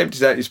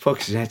emptied out his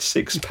pockets and had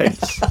 6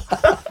 pence.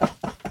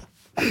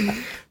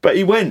 But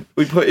he went.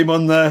 We put him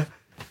on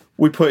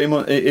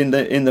in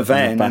the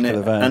van,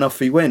 and off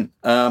he went.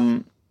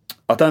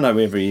 I don't know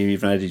whether he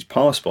even had his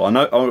passport.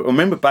 I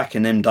remember back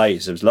in them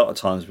days, there was a lot of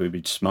times we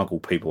would smuggle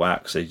people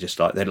out because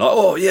they're like,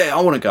 "Oh yeah,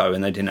 I want to go,"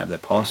 and they didn't have their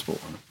passport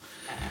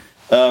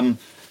on.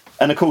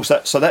 And of course,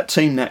 that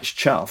Team Nats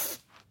Chuff,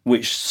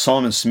 which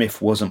Simon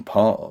Smith wasn't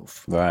part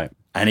of, right?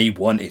 And he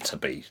wanted to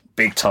be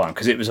big time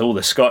because it was all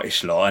the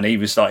Scottish lot, and he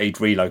was like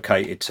he'd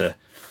relocated to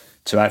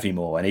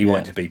Aviemore, and he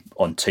wanted to be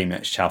on Team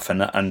Nats Chuff,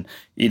 and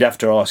you'd have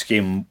to ask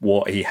him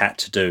what he had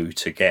to do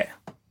to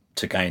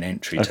gain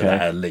entry to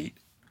that elite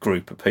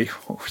group of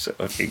people, sort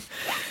of thing.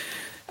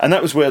 And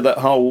that was where that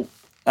whole.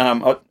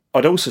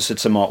 I'd also said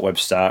to Mark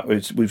Webster, we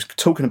was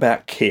talking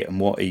about kit and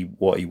what he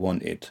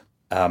wanted.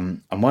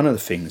 And one of the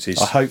things is,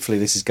 hopefully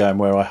this is going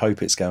where I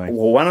hope it's going.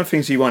 Well, one of the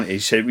things he wanted, he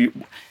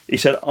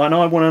said, and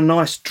I want a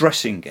nice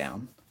dressing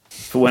gown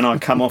for when I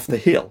come off the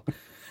hill,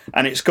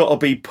 and it's got to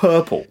be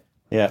purple.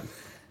 Yeah.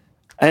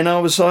 And I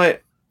was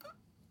like,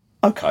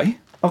 okay,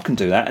 I can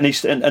do that. And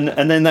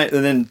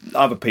then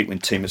other people in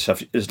the team and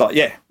stuff is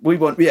like, we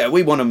want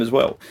them as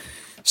well.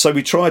 So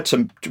we tried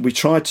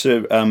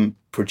to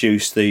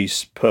produce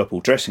these purple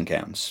dressing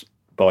gowns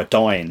by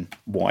dyeing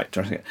white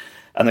dressing,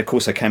 and of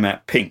course they came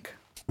out pink.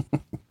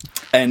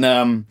 And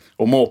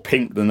or more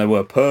pink than they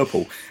were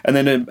purple, and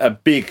then a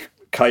big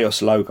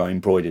Chaos logo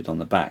embroidered on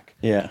the back.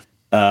 Yeah.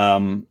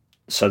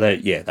 So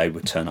they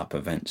would turn up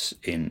events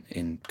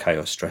in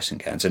Chaos dressing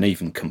gowns and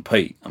even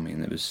compete. I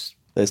mean,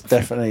 there's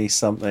definitely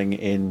something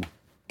in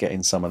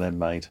getting some of them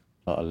made,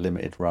 like a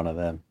limited run of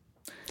them.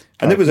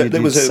 And there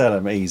was sell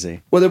them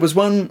easy. Well, there was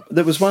one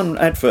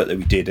advert that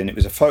we did, and it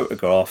was a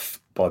photograph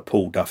by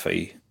Paul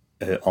Duffy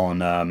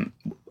on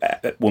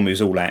when we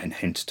was all out in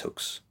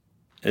Hintertux.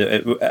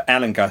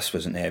 Alan Gus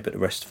wasn't there, but the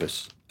rest of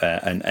us,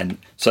 and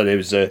so there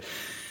was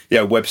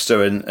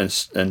Webster and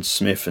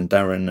Smith and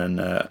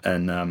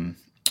Darren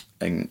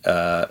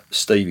and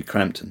Stevie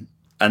Crampton,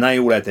 and they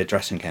all had their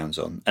dressing gowns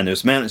on, and there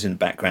was mountains in the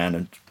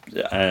background,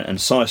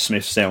 and Si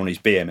Smith's there on his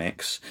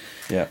BMX,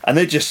 and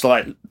they're just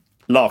like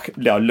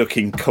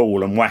looking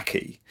cool and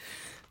wacky,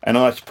 and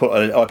I put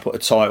a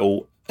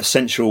title: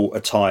 Essential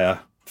Attire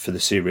for the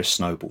Serious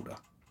Snowboarder.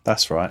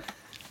 That's right.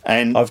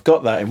 And I've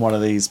got that in one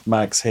of these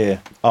mags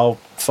here. I'll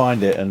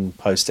find it and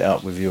post it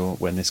up with you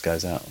when this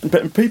goes out.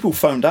 But people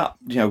phoned up,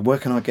 where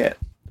can I get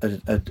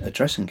a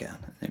dressing gown?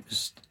 And it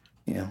was,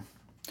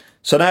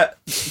 that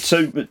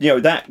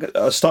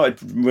I started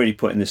really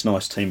putting this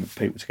nice team of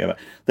people together.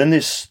 Then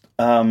this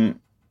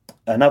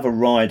another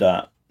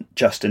rider,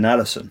 Justin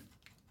Allison,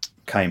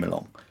 came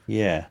along.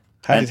 Yeah.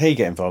 How did he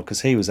get involved?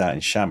 Because he was out in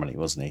Chamonix,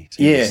 wasn't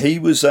he? He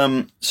was.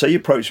 So he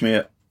approached me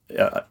at,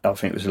 I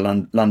think it was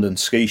a London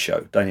ski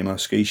show, Daniel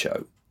Miles ski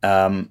show.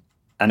 And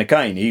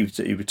again, he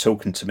was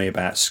talking to me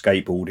about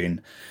skateboarding.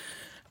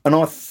 And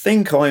I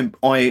think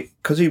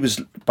because he was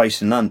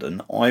based in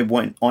London, I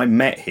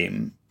met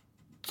him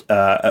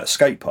at a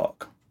skate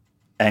park,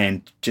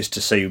 and just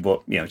to see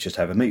what, just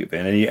have a meet with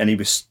him. And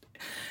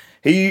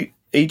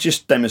he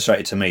just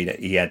demonstrated to me that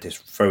he had this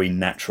very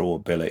natural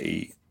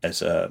ability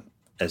as a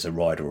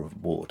rider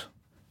of wood.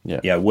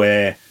 Yeah.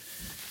 Where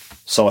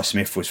Si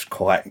Smith was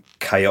quite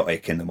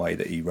chaotic in the way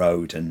that he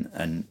rode,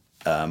 and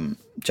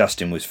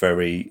Justin was a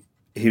very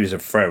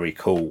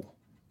cool,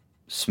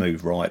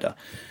 smooth rider.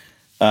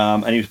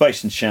 And he was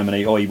based in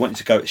Chamonix, or he wanted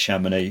to go to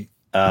Chamonix.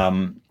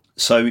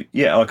 So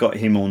I got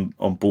him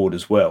on board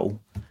as well.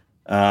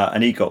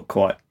 And he got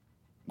quite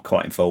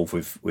involved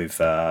with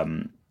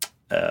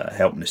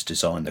helping us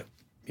design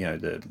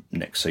the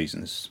next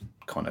season's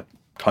kind of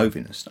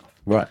clothing and stuff.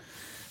 Right.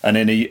 And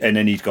then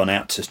he'd gone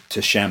out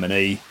to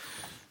Chamonix.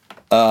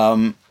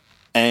 And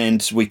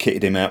we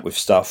kitted him out with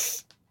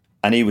stuff,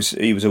 and he was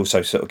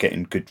also sort of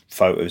getting good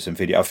photos and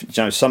video.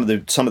 Some of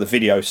the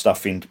video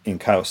stuff in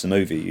Chaos the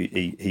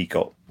movie he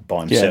got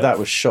by himself. Yeah, that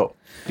was shot.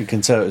 You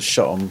can tell it was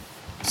shot on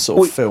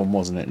sort of film,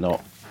 wasn't it?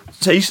 Not.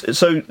 So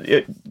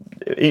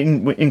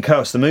in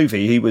Chaos the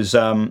movie, he was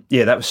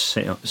that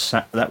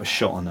was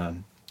shot on a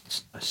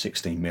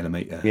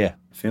 16mm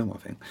film, I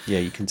think. Yeah,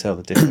 you can tell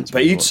the difference.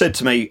 But he'd said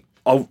to me,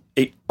 I'd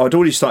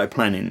already started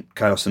planning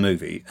Chaos the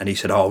movie, and he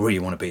said, I really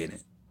want to be in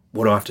it.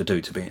 What do I have to do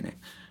to be in it?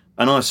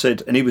 And I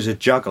said, and he was a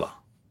juggler.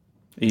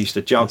 He used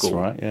to juggle. That's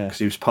right, yeah. Because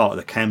he was part of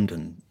the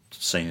Camden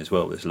scene as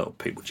well. There's a lot of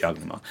people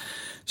juggling.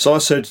 So I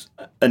said,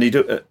 and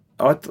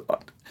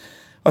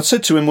I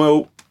said to him,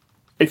 well,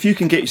 if you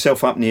can get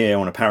yourself up in the air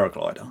on a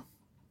paraglider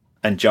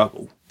and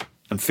juggle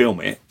and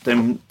film it,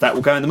 then that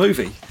will go in the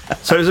movie.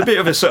 So it was a bit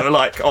of a sort of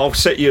like, I'll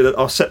set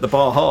the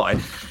bar high.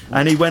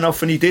 And he went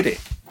off and he did it.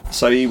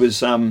 So he was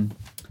something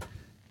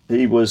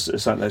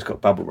that's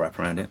got bubble wrap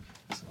around it.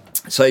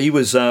 So he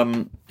was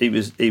doing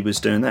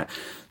that.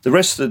 The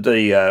rest of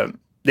the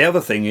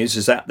other thing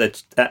is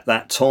that at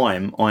that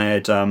time I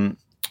had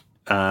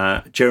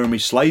Jeremy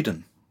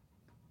Sladen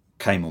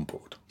came on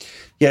board.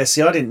 Yeah,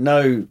 see, I didn't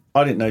know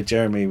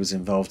Jeremy was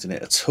involved in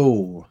it at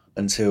all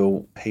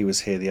until he was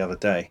here the other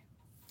day,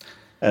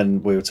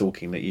 and we were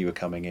talking that you were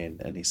coming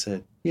in, and he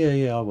said,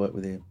 "Yeah, I worked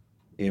with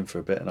Ian for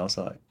a bit," and I was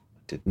like,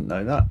 "Didn't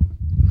know that."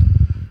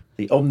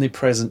 The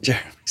omnipresent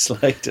Jeremy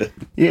Sladen.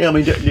 Yeah, I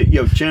mean,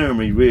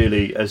 Jeremy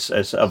really,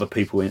 as other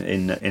people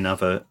in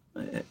other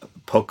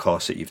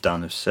podcasts that you've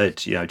done have said,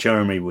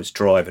 Jeremy was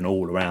driving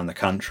all around the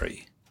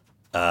country.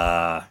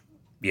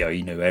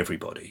 He knew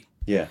everybody.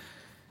 Yeah.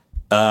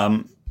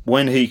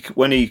 When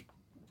he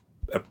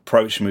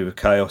approached me with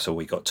Chaos, or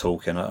we got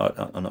talking,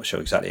 I'm not sure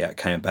exactly how it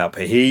came about,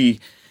 but he's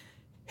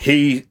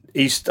I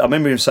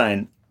remember him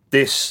saying,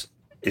 "This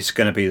is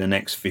going to be the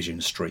next Vision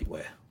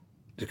streetwear."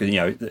 Because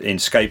in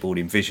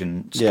skateboarding,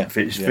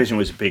 Vision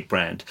was a big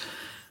brand,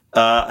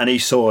 and he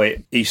saw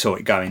it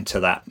going to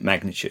that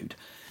magnitude,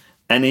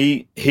 and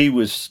he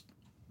was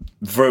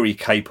very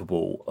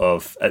capable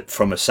of,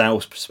 from a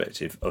sales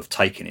perspective, of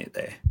taking it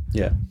there.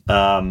 Yeah.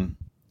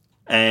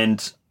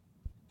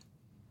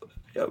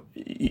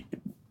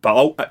 But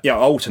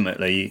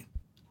ultimately,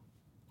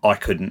 I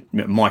couldn't.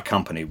 My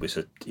company was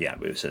a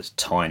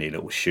tiny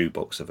little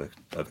shoebox of a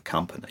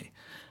company,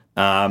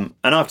 and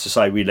I have to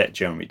say we let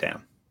Jeremy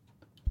down.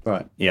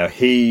 Right.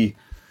 He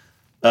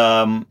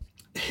I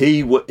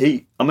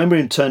remember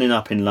him turning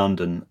up in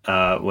London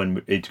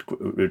when we'd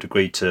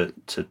agreed to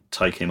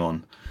take him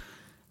on,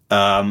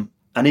 and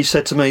he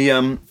said to me,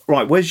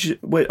 "Right,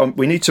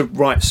 we need to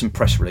write some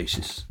press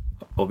releases,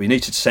 or we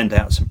need to send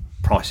out some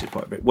prices.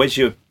 Where's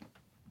your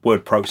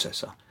word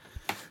processor?"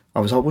 I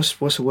was like,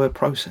 "What's a word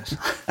processor?"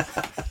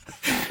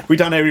 We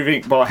done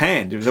everything by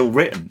hand. It was all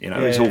written, it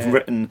was all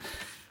written,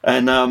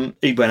 and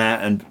he went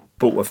out and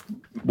bought a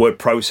word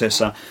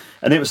processor.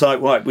 And it was like,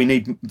 right, we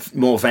need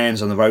more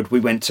vans on the road. We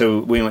went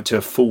to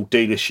a full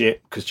dealership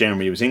because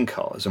Jeremy was in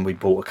cars, and we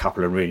bought a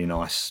couple of really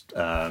nice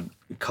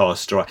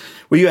cars to drive.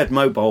 Well, you had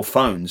mobile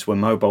phones when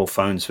mobile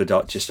phones were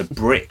like just a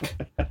brick,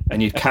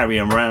 and you'd carry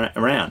them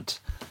around.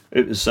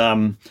 It was,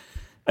 and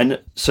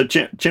so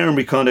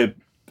Jeremy kind of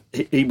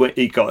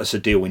he got us a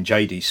deal in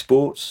JD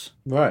Sports.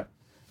 Right.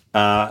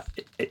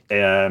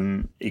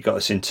 He got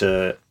us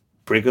into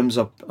Brigham's.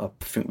 I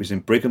think it was in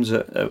Brigham's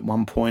at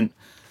one point,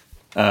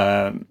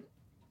 and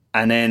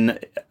then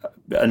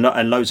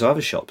and loads of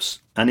other shops.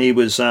 And he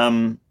was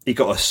he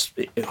got us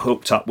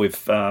hooked up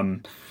with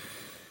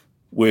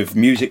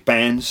music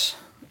bands.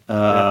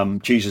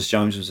 Jesus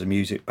Jones was a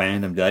music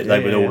band, and they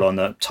were all on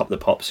the Top of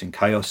the Pops and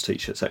Chaos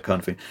t-shirts, that kind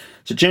of thing.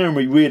 So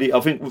Jeremy really, I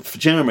think for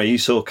Jeremy, he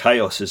saw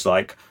Chaos as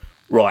like,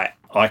 right,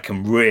 I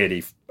can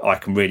really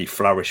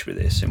flourish with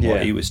this and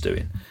what he was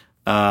doing.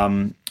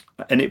 And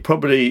he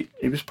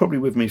was probably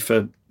with me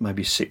for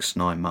maybe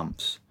 6-9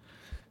 months,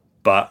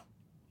 but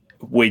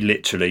we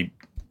literally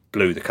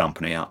blew the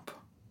company up,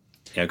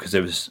 because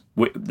there was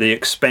the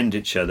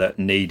expenditure that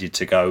needed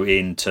to go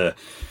into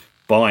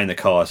buying the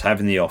cars,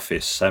 having the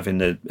office, having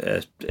the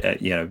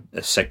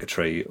a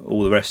secretary,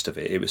 all the rest of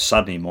it. It was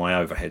suddenly my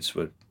overheads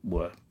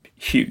were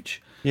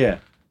huge. Yeah.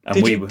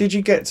 And did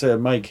you get to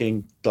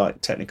making like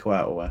technical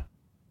outerwear?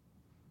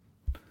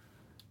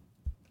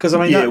 Because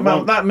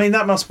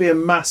that must be a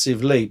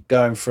massive leap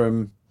going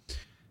from,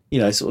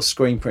 sort of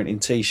screen printing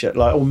t-shirt,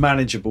 like all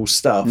manageable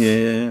stuff.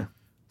 Yeah.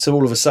 So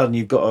all of a sudden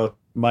you've got to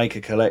make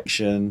a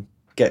collection,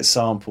 get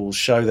samples,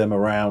 show them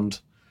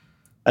around,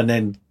 and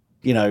then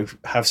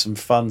have some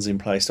funds in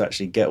place to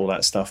actually get all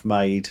that stuff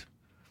made,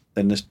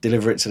 then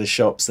deliver it to the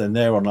shops. Then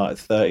they're on like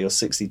 30 or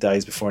 60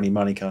 days before any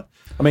money comes.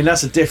 I mean,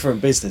 that's a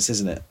different business,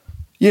 isn't it?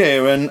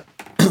 Yeah, and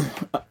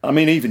I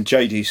mean, even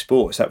JD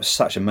Sports, that was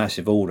such a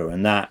massive order,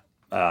 and that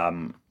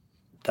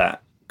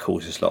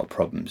causes a lot of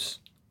problems.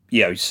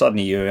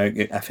 Suddenly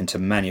you're having to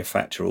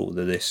manufacture all of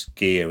this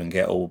gear and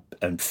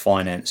and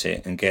finance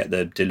it and get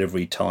the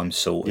delivery time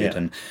sorted.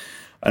 Yeah.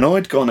 And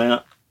I'd gone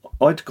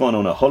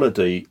on a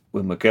holiday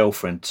with my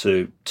girlfriend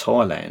to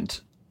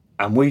Thailand,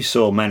 and we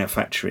saw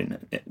manufacturing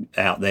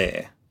out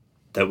there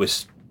that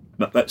was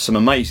some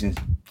amazing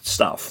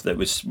stuff that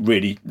was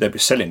really, they were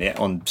selling it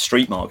on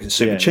street markets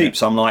super cheap.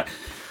 So I'm like,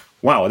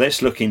 wow,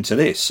 let's look into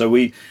this. So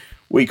we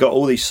got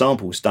all these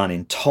samples done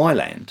in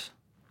Thailand.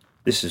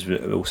 This is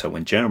also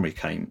when Jeremy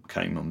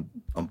came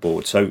on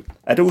board. So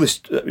had all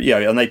this,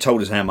 and they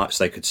told us how much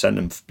they could sell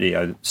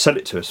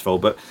it to us for.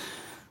 But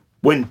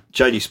when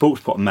JD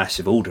Sports put a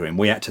massive order in,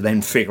 we had to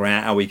then figure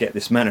out how we get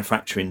this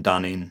manufacturing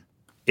done in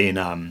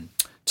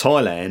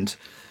Thailand,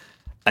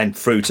 and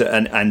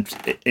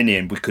and in the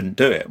end we couldn't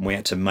do it, and we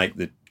had to make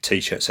the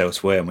t-shirts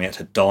elsewhere, and we had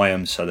to dye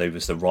them so they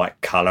was the right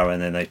colour, and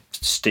then the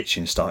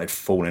stitching started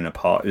falling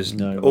apart. It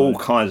was all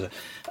kinds of,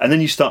 and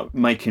then you start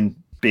making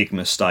big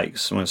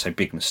mistakes. When I say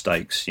big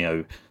mistakes,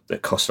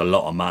 that cost a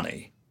lot of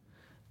money,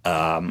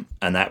 and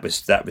that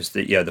was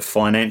the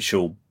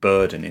financial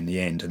burden in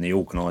the end, and the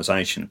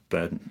organisation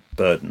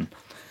burden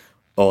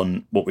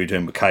on what we were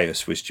doing with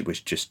Chaos was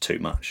just too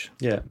much.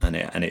 Yeah, and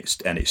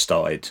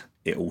it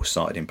all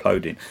started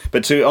imploding.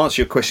 But to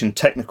answer your question,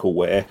 technical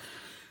wear,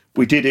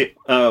 we did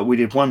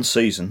one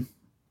season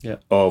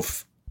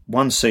of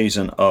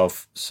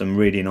some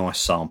really nice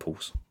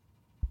samples,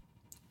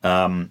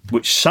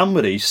 which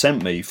somebody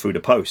sent me through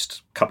the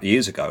post a couple of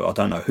years ago. I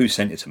don't know who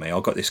sent it to me. I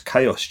got this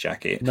Chaos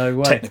jacket,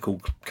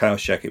 technical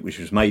Chaos jacket, which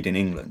was made in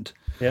England.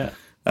 Yeah.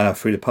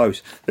 Through the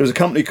post. There was a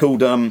company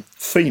called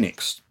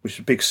Phoenix, which was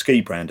a big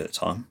ski brand at the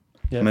time.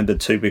 Yeah. I remember the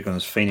two big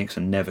ones, Phoenix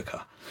and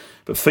Nevica.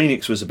 But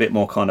Phoenix was a bit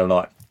more kind of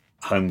like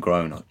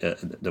homegrown,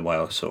 the way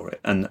I saw it.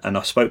 And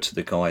I spoke to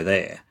the guy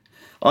there.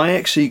 I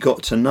actually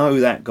got to know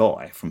that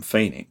guy from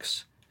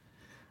Phoenix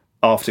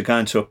after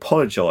going to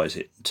apologise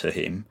to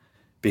him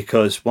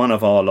because one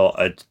of our lot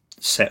had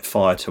set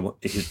fire to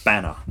his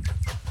banner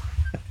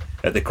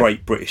at the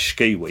Great British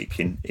Ski Week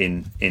in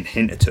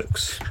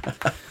Hintertux,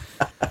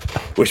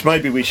 which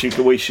maybe we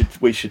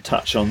should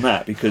touch on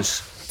that,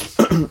 because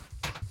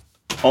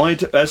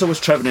as I was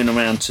travelling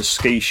around to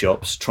ski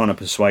shops trying to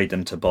persuade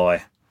them to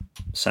buy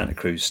Santa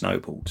Cruz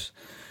snowboards,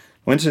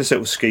 I went to this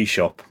little ski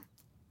shop,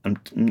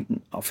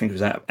 and I think it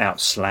was out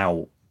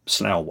Slough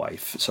Way,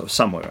 sort of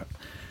somewhere,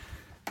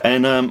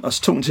 and I was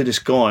talking to this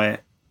guy.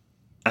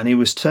 And he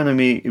was telling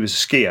me, he was a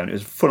skier, and it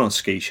was a full-on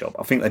ski shop.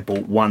 I think they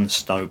bought one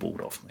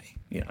snowboard off me,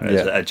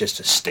 just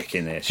to stick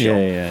in their shop.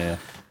 Yeah.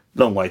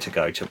 Long way to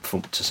go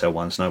to sell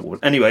one snowboard.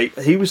 Anyway,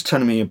 he was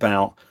telling me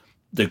about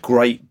the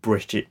Great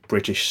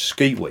British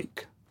Ski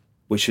Week,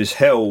 which was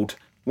held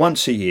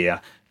once a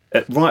year,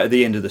 right at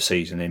the end of the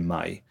season in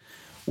May,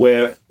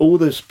 where all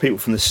those people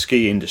from the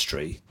ski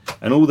industry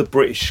and all the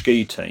British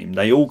ski team,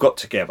 they all got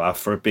together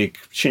for a big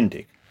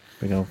shindig.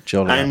 Big old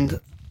jolly. And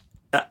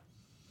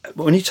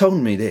when he told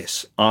me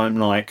this, I'm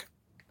like,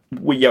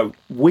 we were,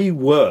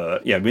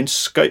 with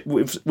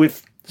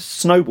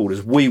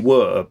snowboarders, we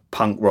were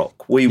punk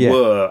rock, we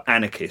were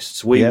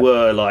anarchists, we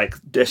were like,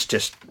 that's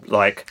just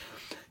like,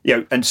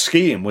 and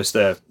skiing was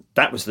that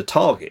was the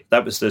target,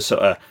 that was the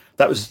sort of,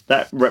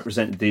 that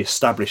represented the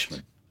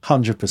establishment.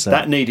 100%.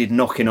 That needed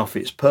knocking off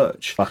its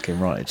perch. Fucking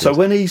right. So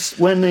when this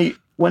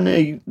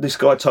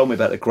guy told me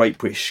about the Great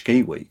British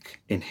Ski Week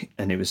and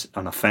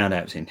I found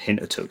out it was in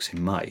Hintertux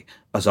in May,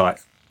 I was like,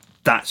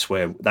 that's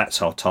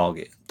our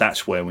target.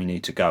 That's where we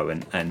need to go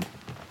and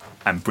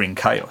bring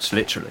chaos,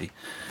 literally.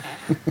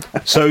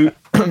 So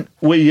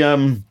we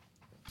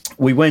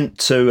went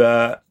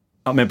to.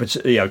 I remember,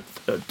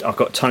 I've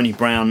got Tony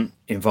Brown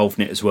involved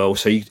in it as well.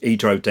 So he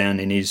drove down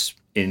in his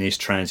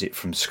transit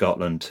from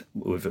Scotland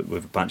with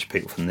a bunch of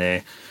people from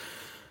there.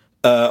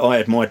 I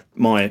had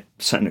my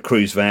Santa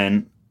Cruz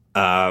van.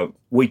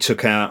 We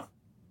took out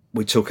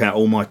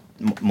all my.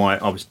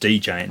 I was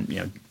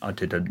DJing. I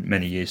did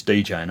many years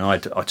DJing.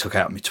 I took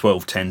out my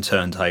 1210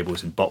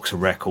 turntables and box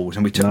of records,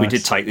 and we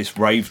did take this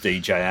rave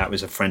DJ out. It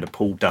was a friend of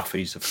Paul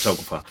Duffy's, the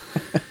photographer,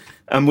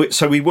 and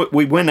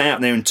we went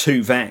out there in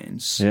two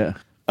vans. Yeah.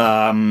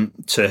 To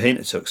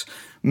Hintertux.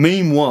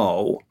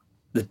 Meanwhile,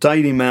 the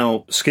Daily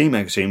Mail ski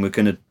magazine were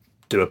going to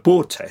do a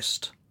board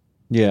test.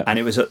 Yeah. And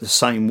it was at the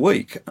same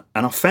week.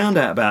 And I found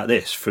out about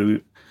this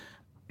through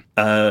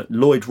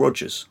Lloyd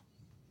Rogers,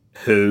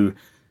 who,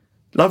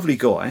 lovely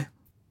guy,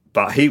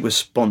 but he was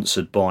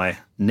sponsored by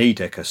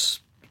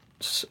Niedecker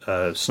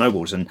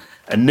Snowboards. And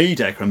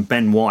Niedecker and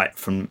Ben White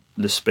from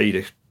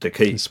L'Esprit de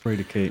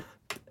Keep.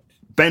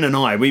 Ben and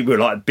I, we were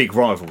like big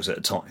rivals at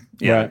the time.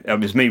 Right. It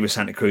was me with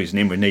Santa Cruz and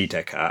him with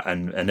Niedecker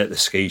and at the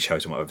ski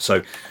shows and whatever.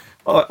 So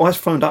I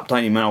phoned up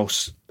Daily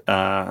Mail's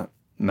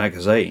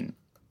magazine.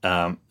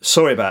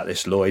 Sorry about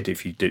this, Lloyd,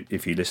 if you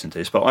listen to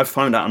this, but I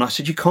phoned out and I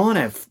said, you can't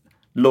have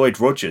Lloyd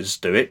Rogers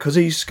do it because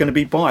he's going to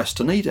be biased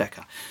to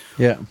Niedecker.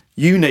 Yeah.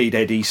 You need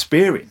Eddie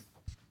Spearing.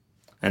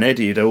 And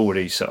Eddie had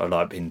already sort of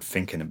like been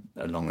thinking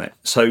along that.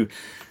 So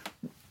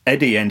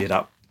Eddie ended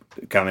up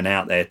going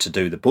out there to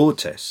do the board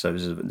test. So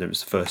there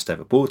was the first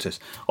ever board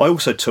test. I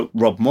also took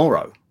Rob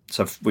Morrow.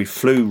 So we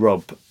flew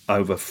Rob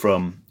over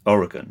from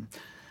Oregon,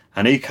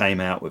 and he came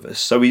out with us.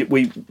 So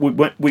we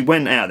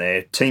went out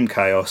there, Team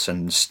Chaos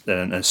and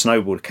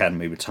Snowboard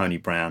Academy with Tony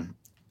Brown,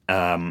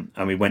 and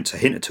we went to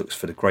Hintertux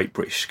for the Great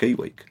British Ski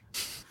Week.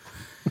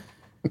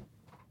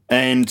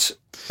 And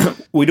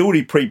we'd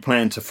already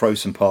pre-planned to throw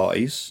some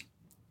parties,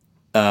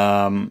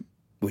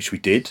 which we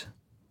did,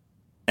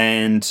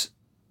 and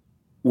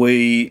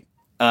we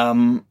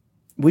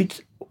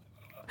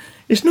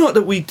it's not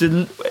that we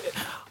did,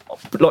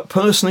 like,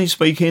 personally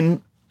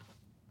speaking,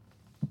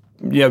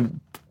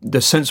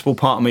 the sensible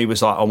part of me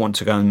was like, I want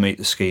to go and meet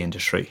the ski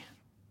industry.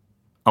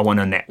 I want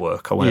to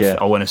network. I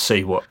want to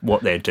see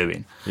what they're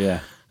doing. Yeah.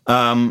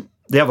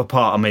 The other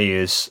part of me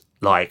is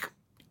like,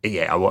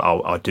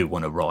 I do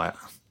want to riot.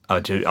 I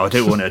do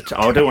want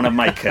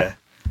to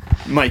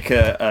make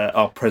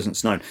our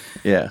presence known.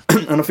 Yeah.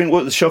 And I think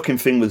what the shocking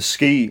thing with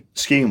skiing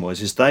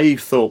is they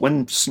thought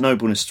when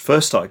snowboarding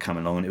first started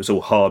coming along and it was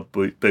all hard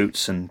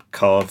boots and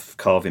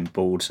carving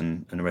boards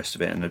and the rest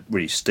of it and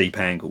really steep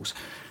angles,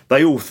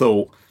 they all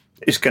thought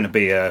it's going to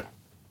be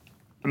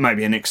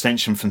maybe an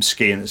extension from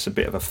skiing that's a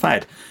bit of a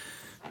fad.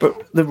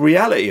 But the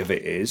reality of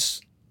it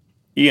is,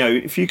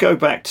 if you go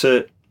back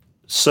to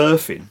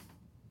surfing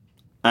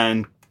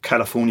and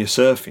California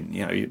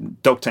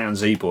surfing, Dogtown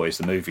Z-Boys,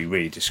 the movie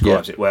really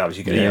describes it well. As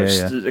you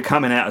can,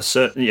 coming out of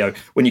certain,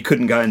 when you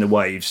couldn't go in the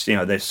waves,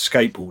 there's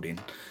skateboarding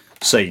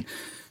scene.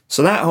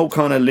 So that whole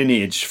kind of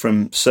lineage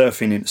from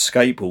surfing into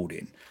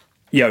skateboarding,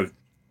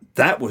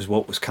 that was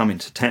what was coming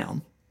to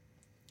town.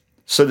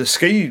 So the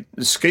ski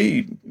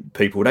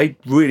people, they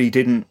really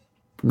didn't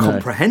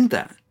comprehend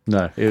that.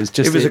 No, it was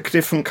a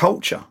different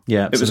culture.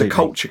 Yeah, absolutely. It was a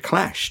culture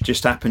clash.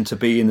 Just happened to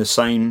be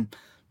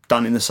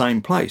done in the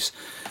same place.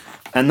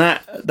 And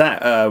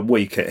that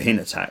week at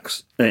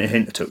Hintertux,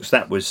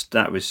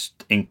 that was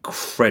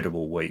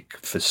incredible week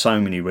for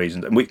so many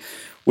reasons. And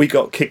we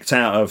got kicked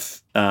out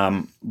of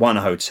one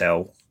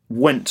hotel,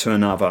 went to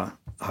another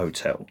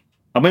hotel.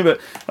 I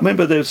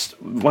remember there's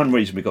one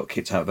reason we got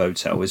kicked out of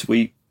hotel was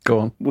we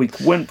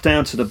went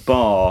down to the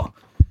bar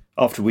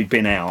after we'd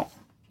been out.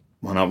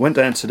 When I went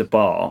down to the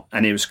bar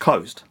and it was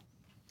closed,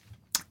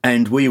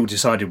 and we all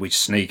decided we'd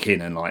sneak in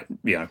and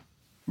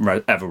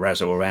have a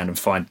razzle around and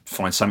find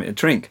something to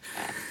drink.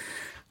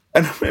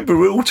 And I remember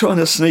we were all trying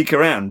to sneak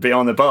around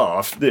behind the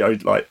bar,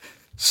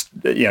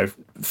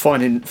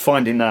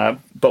 finding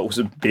bottles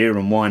of beer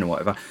and wine or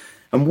whatever.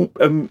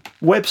 And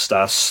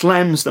Webster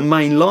slams the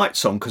main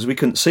lights on because we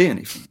couldn't see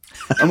anything,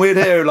 and we're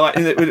there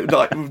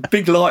with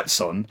big lights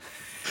on.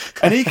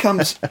 And he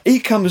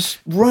comes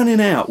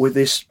running out with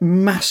this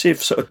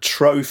massive sort of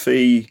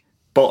trophy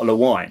bottle of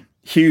wine.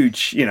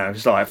 Huge,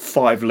 it's like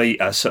 5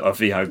 litre sort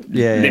of,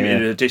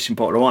 limited edition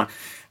bottle of wine.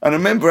 And I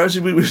remember as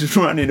we was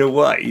running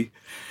away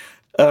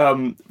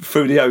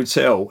through the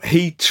hotel,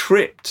 he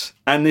tripped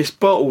and this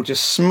bottle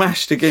just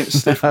smashed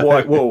against this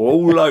white wall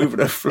all over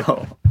the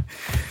floor.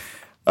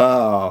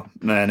 Oh,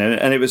 man.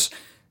 And it was,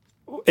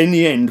 in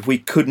the end, we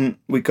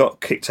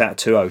got kicked out of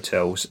 2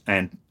 hotels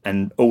and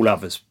all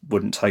others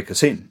wouldn't take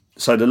us in.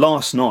 So the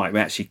last night we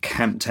actually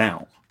camped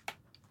out.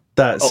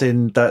 That's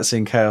in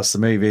Chaos the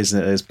movie,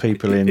 isn't it? There's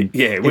people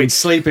in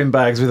sleeping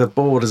bags with a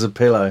board as a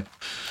pillow.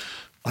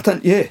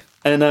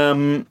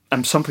 And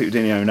some people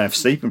didn't even have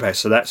sleeping bags,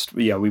 so that's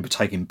we were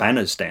taking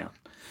banners down,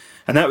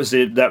 and that was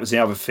the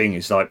other thing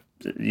is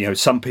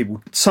some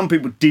people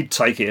did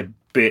take it a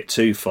bit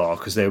too far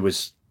because there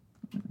was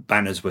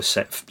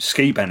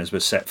ski banners were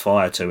set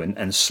fire to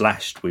and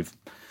slashed with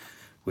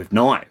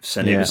knives,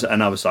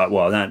 and I was like,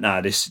 well,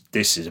 no, this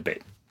is a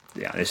bit,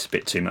 this is a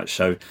bit too much.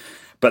 So,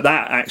 but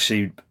that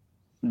actually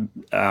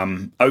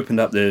opened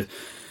up the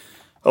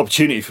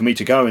opportunity for me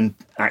to go and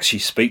actually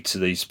speak to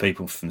these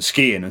people from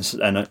skiing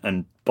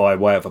and by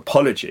way of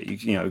apology,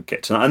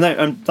 get to know.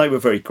 And they were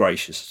very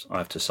gracious, I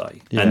have to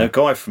say. Yeah. And a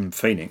guy from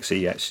Phoenix,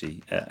 he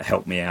actually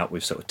helped me out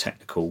with sort of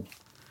technical.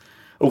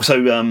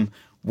 Also,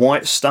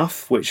 White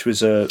Stuff, which was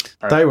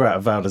they were out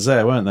of Val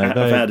d'Isere, weren't they? Out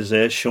of Val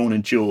d'Isere, Sean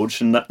and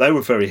George, and they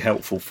were very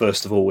helpful.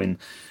 First of all, in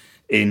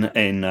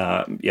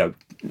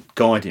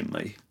guiding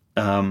me.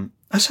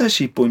 That's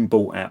actually been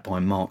bought out by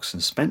Marks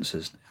and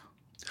Spencer's now.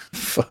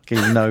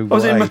 Fucking no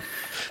way. I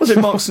was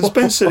in Marks and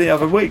Spencer the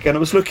other week, and I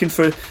was looking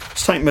to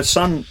take my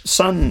son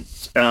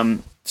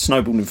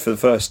snowboarding for the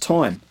first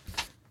time,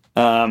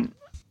 and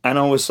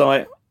I was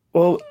like,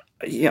 well,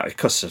 it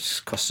costs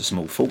a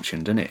small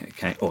fortune, doesn't it? It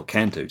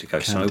can do to go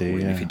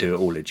snowboarding if you do it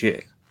all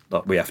legit,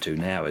 like we have to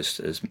now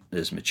as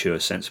mature,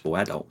 sensible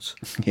adults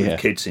with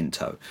kids in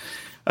tow.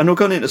 And I've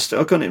gone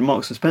into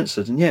Marks and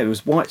Spencer's, and it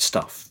was White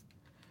Stuff,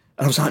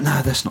 and I was like,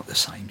 no, that's not the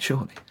same,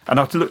 surely. And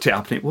I looked it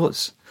up, and it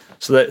was.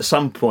 So that at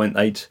some point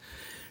so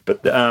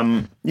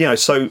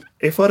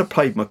if I'd have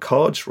played my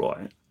cards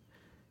right,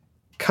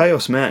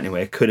 Chaos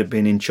Mountaineer could have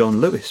been in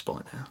John Lewis by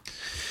now.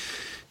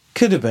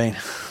 Could have been,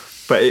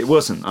 but it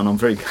wasn't, and I'm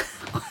very.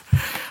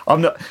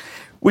 I'm not.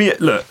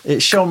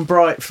 It shone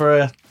bright for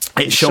a.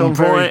 It shone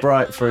very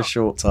bright for a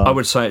short time. I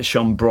would say it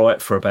shone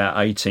bright for about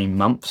 18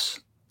 months,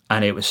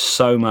 and it was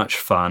so much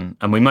fun.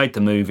 And we made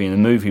the movie, and the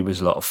movie was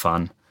a lot of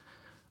fun.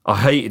 I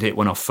hated it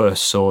when I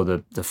first saw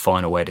the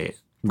final edit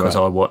because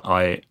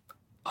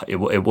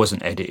it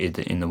wasn't edited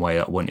in the way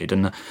I wanted,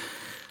 and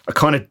I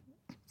kind of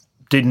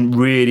didn't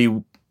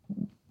really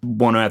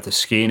want to have the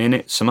skiing in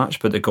it so much.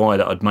 But the guy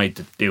that I'd made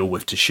the deal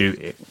with to shoot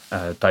it,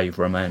 Dave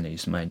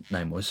Romani's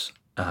name was,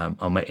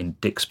 I met in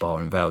Dick's Bar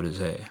in Val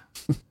d'Isere.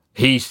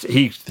 He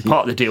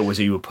part of the deal was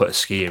he would put a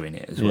skier in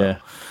it as well. Yeah.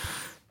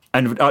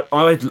 And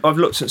I've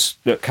looked at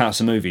Chaos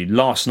the movie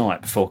last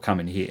night before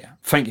coming here.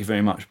 Thank you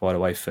very much, by the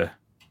way, for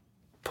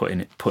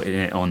putting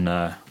it on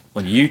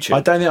YouTube.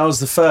 I don't think I was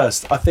the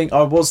first. I think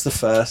I was the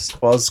first.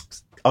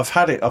 I've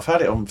had it on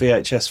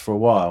VHS for a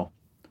while.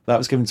 That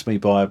was given to me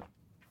by a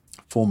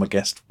former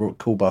guest,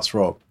 Cool Bus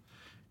Rob,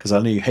 because I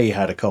knew he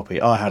had a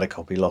copy. I had a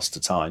copy, lost to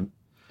time.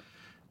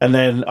 And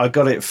then I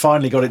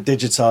finally got it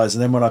digitized,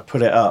 and then when I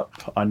put it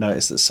up, I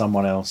noticed that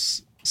someone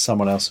else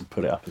had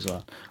put it up as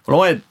well.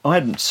 Well, I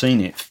hadn't seen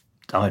it.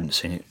 I hadn't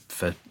seen it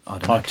for, I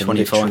don't know, I can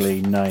 25,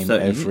 literally name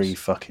every years.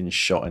 fucking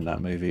shot in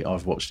that movie.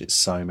 I've watched it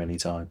so many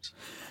times.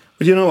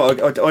 But you know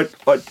what? I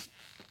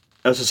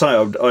as I say, I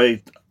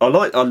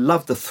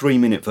love the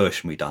 3-minute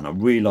version we done. I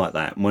really like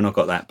that. And when I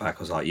got that back, I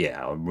was like,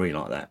 yeah, I really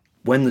like that.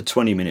 When the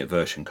 20-minute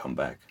version come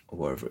back, or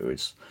wherever it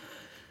is,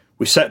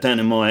 we sat down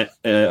in I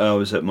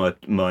was at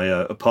my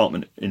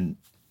apartment in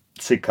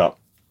Sidcup,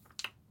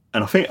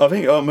 and I think I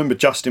remember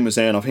Justin was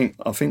there, and I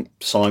think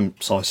Si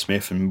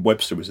Smith and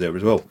Webster was there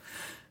as well.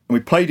 And we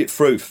played it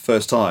through for the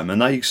first time,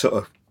 and they sort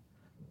of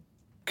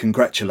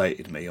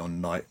congratulated me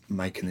on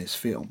making this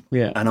film.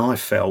 Yeah. And I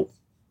felt,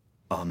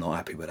 I'm not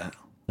happy with that.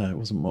 No, it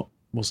wasn't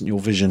your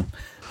vision.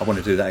 I want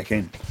to do that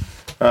again.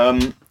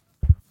 Looking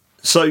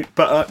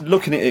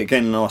at it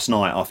again last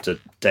night after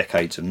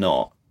decades of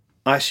not,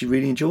 I actually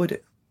really enjoyed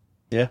it.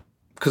 Yeah.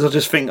 Because I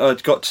just think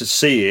I'd got to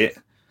see it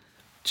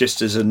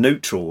just as a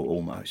neutral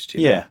almost.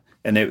 You know?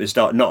 And it was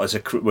not as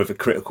with a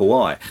critical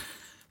eye.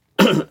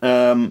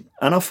 And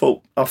I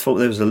thought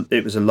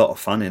it was a lot of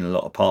fun in a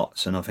lot of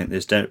parts, and I think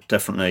there's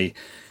definitely,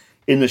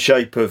 in the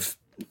shape of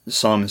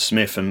Simon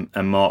Smith and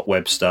Mark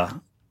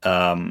Webster,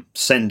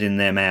 sending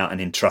them out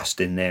and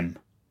entrusting them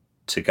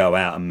to go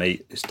out and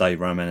meet this Dave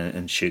Roman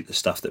and shoot the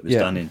stuff that was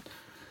done in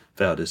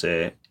Val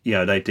d'Isere.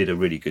 They did a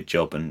really good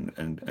job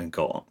and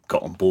got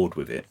on board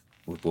with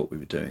what we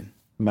were doing.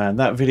 Man,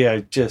 that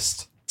video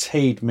just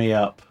teed me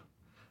up.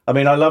 I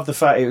mean, I love the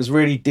fact it was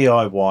really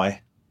DIY.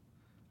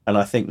 And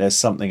I think there's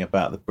something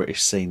about the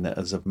British scene that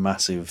has a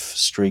massive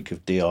streak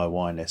of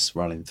DIY-ness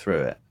running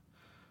through it.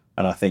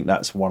 And I think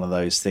that's one of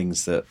those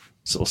things that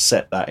sort of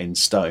set that in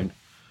stone.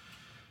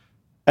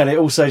 And it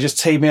also just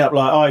teed me up.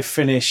 Like, I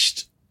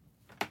finished...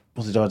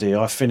 What did I do?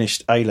 I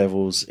finished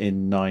A-levels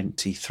in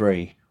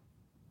 93.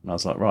 And I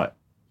was like, right,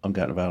 I'm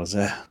going to Val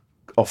d'Isere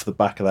off the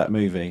back of that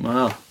movie.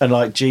 Wow. And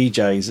like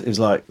GJ's, it was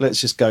like, let's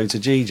just go to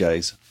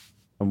GJ's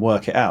and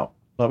work it out.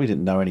 Like, we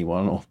didn't know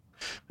anyone or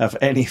have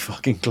any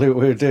fucking clue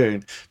what we were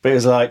doing, but it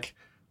was like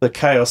the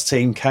Chaos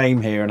team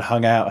came here and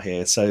hung out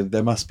here, so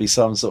there must be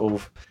some sort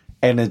of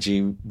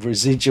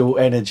residual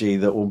energy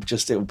that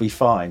it'll be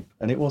fine,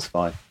 and it was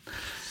fine.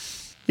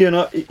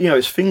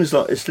 It's things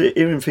like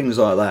hearing things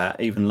like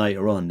that even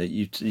later on that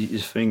you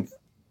just think,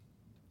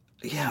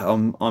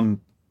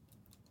 I'm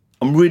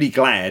really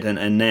glad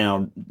and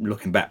now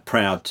looking back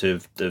proud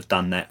to have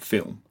done that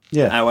film.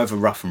 Yeah. However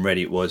rough and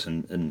ready it was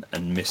and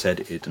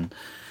misedited. And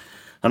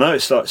I know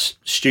it's like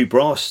Stu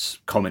Brass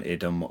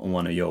commented on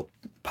one of your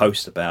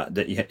post about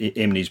that.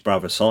 Him and his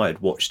brother Syed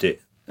watched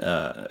it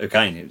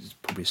again. It was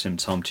probably the same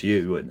time to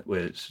you,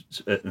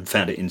 and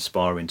found it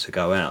inspiring to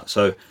go out.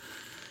 So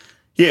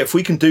yeah, if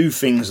we can do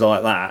things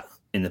like that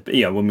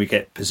when we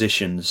get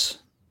positions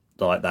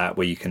like that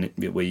where you can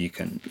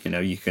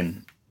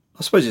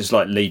I suppose it's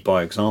like lead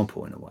by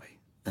example in a way,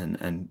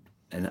 and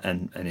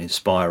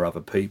inspire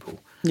other people.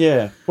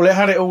 Yeah, well, it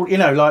had it all.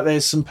 Like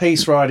there's some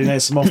piece riding,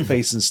 there's some off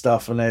piece and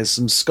stuff, and there's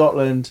some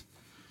Scotland,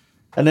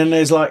 and then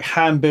there's like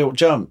hand built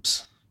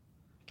jumps.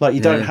 Like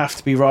you don't have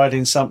to be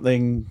riding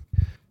something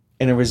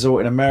in a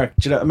resort in America.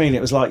 Do you know what I mean?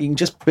 It was like you can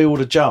just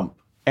build a jump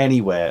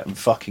anywhere and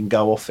fucking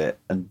go off it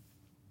and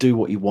do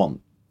what you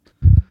want.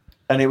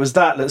 And it was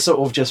that sort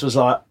of just was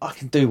like, I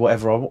can do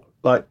whatever I want.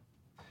 Like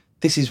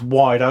this is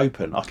wide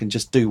open. I can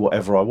just do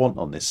whatever I want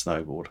on this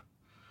snowboard.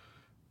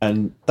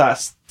 And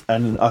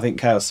I think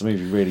Chaos the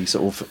movie really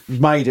sort of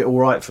made it all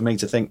right for me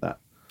to think that.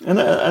 And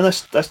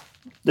that's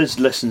there's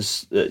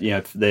lessons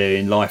there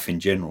in life in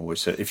general.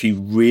 Is that if you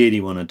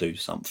really want to do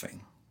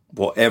something,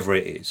 whatever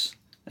it is,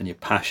 and you're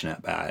passionate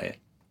about it,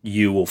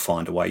 you will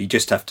find a way. You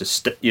just have to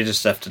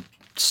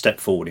step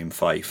forward in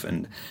faith,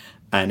 and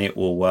it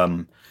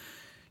will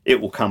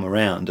come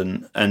around.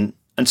 And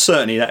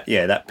certainly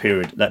that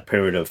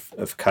period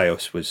of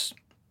Chaos was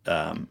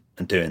and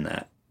doing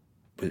that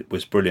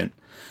was brilliant.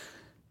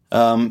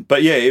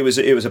 But yeah, it was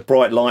a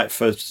bright light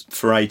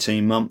for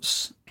 18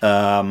 months.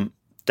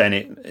 Then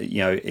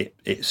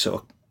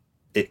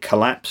it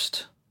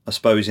collapsed, I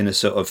suppose, in a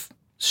sort of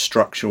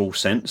structural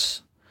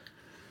sense.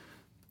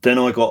 Then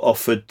I got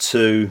offered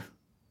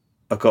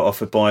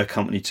by a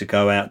company to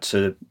go out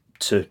to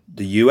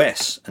the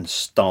US and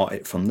start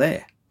it from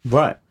there.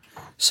 Right.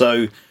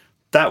 So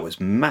that was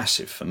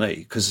massive for me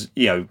because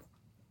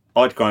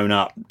I'd grown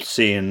up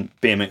seeing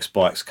BMX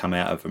bikes come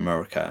out of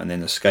America and then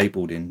the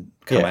skateboarding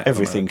come out.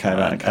 Everything of America came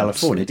out of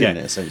California, didn't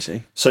it?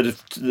 Essentially. So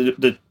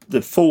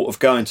the thought of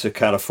going to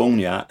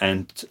California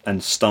and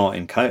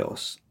starting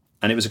Chaos,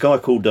 and it was a guy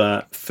called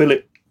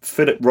Philip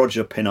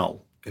Roger Pinol,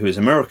 who is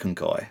an American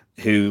guy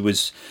who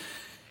was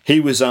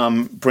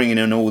bringing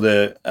in all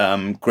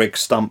the Greg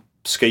Stump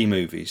ski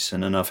movies,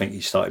 and then I think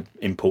he started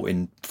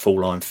importing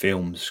Full Line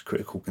Films,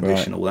 Critical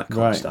Condition, all that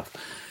kind of stuff.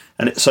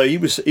 And so he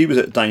was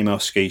at Daily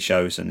ski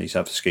shows and these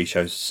other ski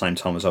shows at the same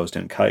time as I was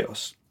doing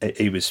Chaos.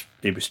 He was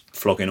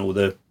flogging all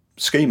the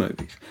ski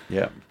movies.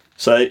 Yeah.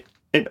 So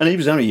and he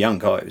was only a young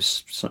guy. He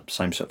was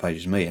same sort of age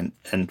as me,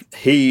 and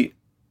he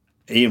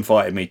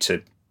invited me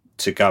to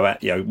go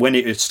out. When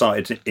it had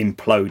started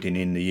imploding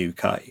in the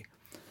UK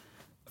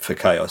for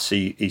Chaos,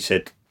 he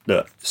said,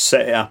 look,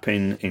 set it up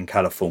in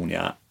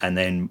California, and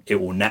then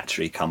it will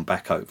naturally come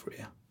back over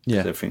here. Yeah,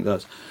 everything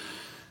does.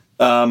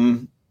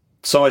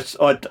 So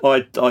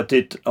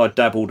I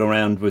dabbled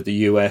around with the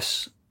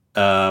US.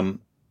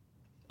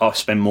 I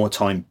spent more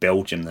time in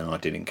Belgium than I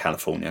did in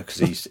California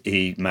because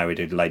he married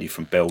a lady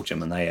from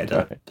Belgium, and they had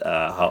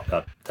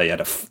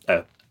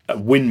a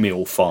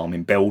windmill farm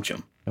in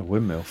Belgium. A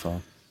windmill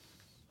farm.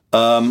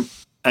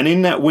 And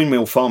in that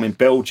windmill farm in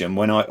Belgium,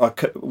 when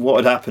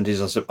what had happened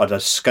is I'd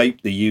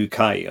escaped the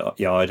UK.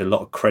 I had a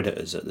lot of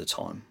creditors at the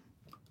time.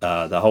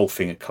 The whole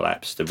thing had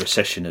collapsed. The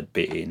recession had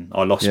bit in.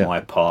 I lost my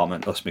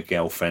apartment, lost my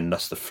girlfriend,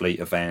 lost the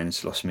fleet of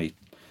vans, lost me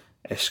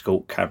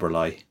Escort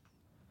Cabriolet.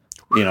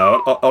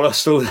 I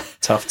lost all the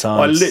tough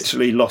times. I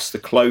literally lost the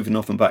clothing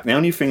off and back. The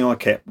only thing I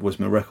kept was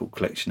my record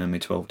collection and my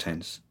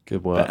 1210s.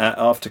 Good work. But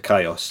after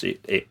Chaos,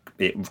 it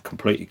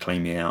completely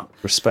cleaned me out.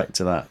 Respect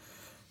to that.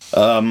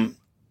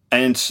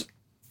 And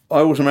I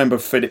always remember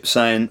Philip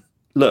saying,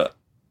 look,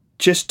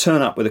 just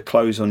turn up with the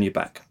clothes on your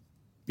back.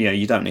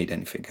 You don't need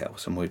anything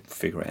else, and we'll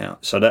figure it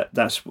out. So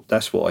that's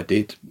what I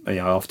did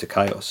after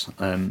Chaos.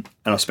 And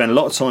I spent a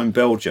lot of time in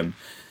Belgium.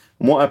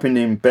 And what happened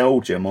in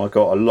Belgium, I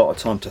got a lot of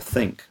time to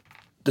think.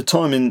 The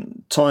time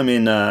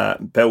in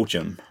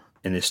Belgium,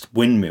 in this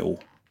little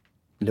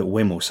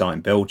windmill site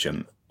in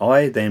Belgium,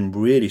 I then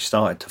really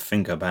started to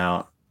think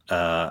about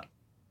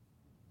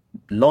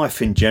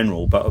life in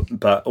general,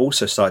 but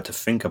also started to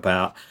think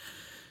about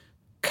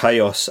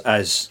Chaos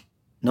as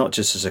not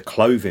just as a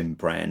clothing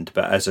brand,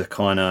 but as a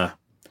kind of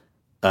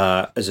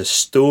as a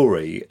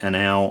story, and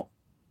how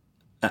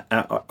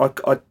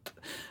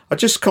I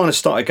just kind of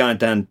started going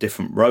down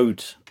different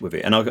roads with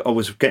it, and I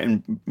was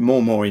getting more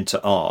and more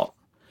into art.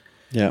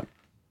 Yeah,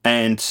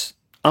 and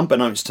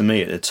unbeknownst to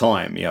me at the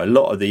time, a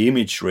lot of the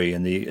imagery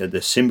and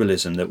the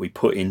symbolism that we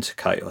put into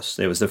Chaos.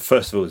 There was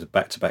first of all was a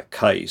back-to-back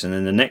Ks, and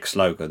then the next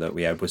logo that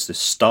we had was the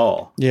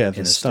star. Yeah,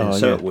 the star,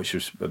 circle, which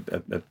was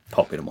a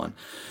popular one.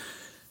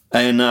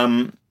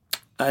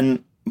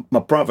 And my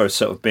brother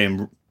sort of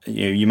being,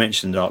 you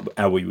mentioned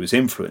how he was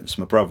influenced.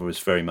 My brother was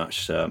very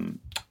much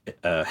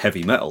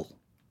heavy metal,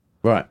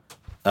 right?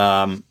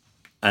 And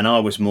I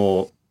was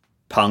more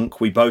punk.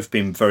 We both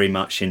been very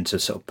much into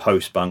sort of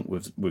post-punk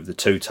with the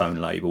Two-Tone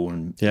label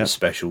and the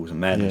Specials and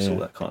Madness, all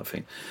that kind of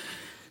thing.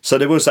 So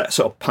there was that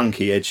sort of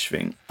punky edge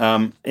thing.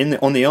 On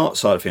the art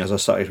side of things, I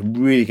started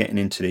really getting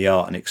into the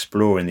art and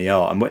exploring the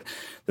art. And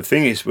the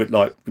thing is, when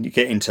you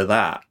get into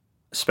that,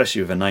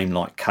 especially with a name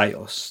like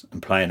Chaos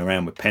and playing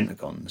around with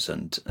pentagons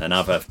and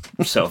other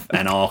sort of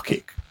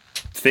anarchic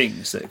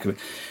things that could,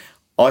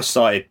 I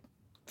started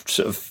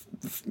sort of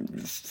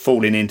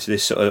falling into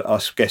this sort of, I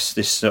guess,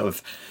 this sort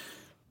of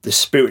the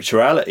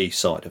spirituality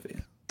side of it,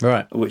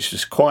 right, which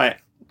was quite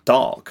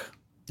dark.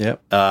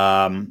 Yep.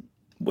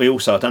 We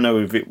also, I don't know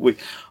if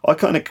I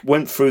kind of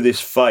went through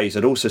this phase.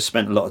 I'd also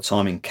spent a lot of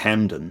time in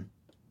Camden,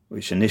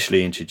 which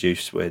initially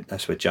introduced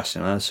that's where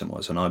Justin Anderson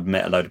was, and I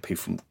met a load of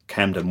people from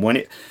Camden.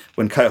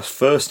 When Chaos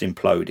first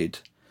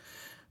imploded,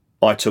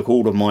 I took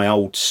all of my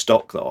old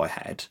stock that I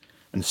had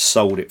and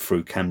sold it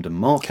through Camden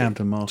Market.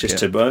 Just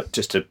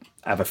to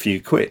have a few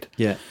quid.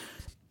 Yeah.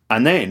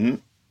 And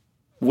then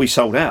we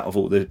sold out of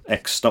all the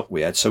ex stock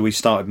we had, so we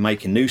started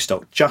making new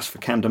stock just for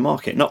Camden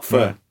Market, not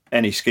for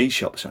any ski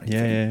shops or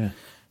anything. Yeah.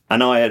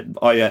 And I had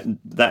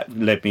that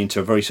led me into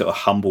a very sort of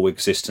humble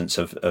existence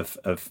of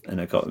and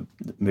I got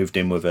moved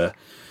in with a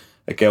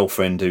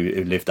girlfriend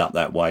who lived up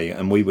that way,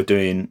 and we were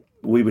doing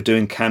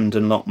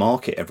Camden Lock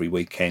Market every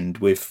weekend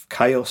with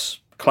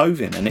Chaos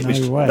clothing, and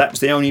that was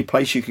the only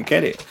place you could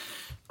get it.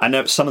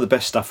 And some of the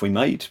best stuff we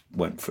made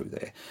went through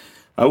there.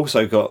 I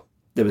also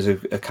there was a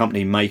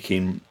company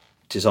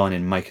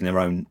designing, making their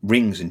own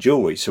rings and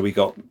jewellery, so we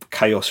got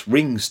Chaos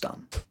rings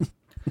done.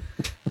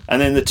 And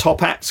then the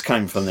top hats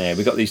came from there.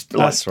 We got these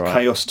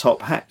Chaos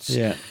top hats.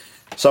 Yeah.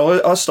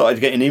 So I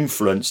started getting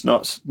influence,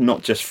 not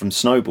just from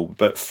Snowboard,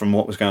 but from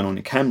what was going on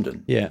in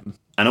Camden. Yeah.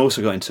 And I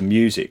also got into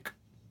music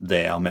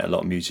there. I met a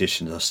lot of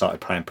musicians. I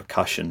started playing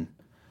percussion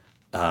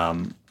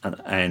and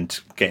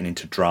getting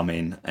into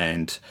drumming.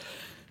 And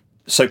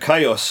so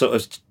Chaos sort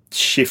of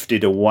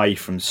shifted away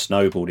from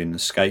snowboarding and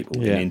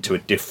skateboarding into a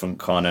different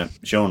kind of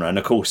genre. And,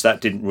 of course,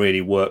 that didn't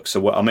really work so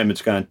well. I remember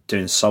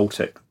doing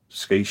Soltec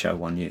ski show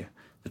one year.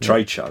 The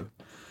trade show.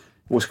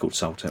 It was called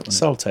Soltec, wasn't it?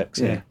 Soltex,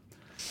 yeah.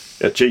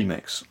 At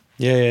GMEX.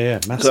 Yeah.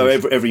 Massive. So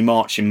every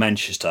March in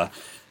Manchester.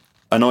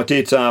 And I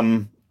did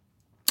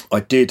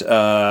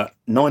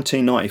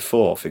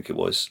 1994, I think it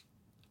was.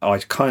 I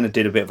kind of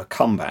did a bit of a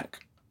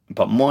comeback.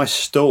 But my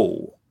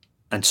stall,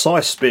 and Cy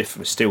Spiff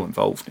was still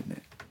involved in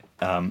it.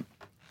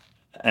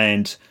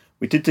 And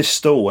we did this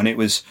stall, and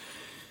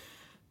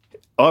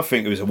I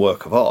think it was a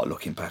work of art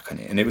looking back on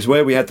it. And it was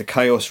where we had the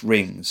Chaos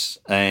rings,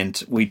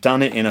 and we'd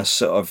done it in a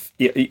sort of,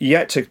 you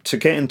had to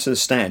get into the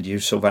stand, you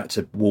sort of had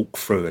to walk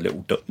through a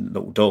little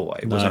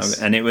doorway.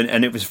 Nice. And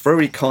it was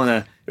very kind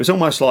of, it was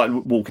almost like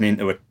walking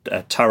into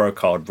a tarot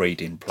card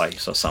reading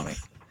place or something.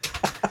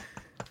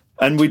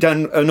 And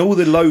and all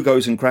the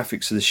logos and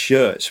graphics of the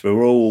shirts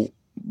were all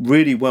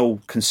really well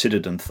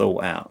considered and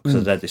thought out,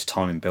 because I'd had this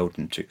time in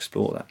Belgium to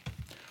explore that.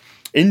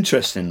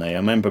 Interestingly, I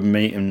remember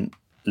meeting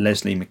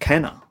Leslie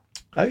McKenna.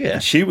 Oh yeah,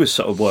 and she was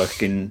sort of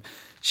working.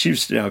 She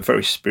was, a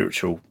very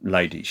spiritual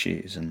lady. She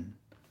is, and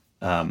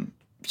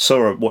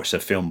watched her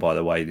film, by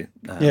the way.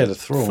 The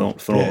Thrawn.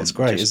 Yeah, it's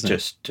great, isn't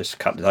it? Just a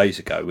couple of days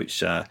ago,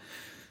 which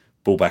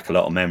brought back a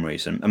lot of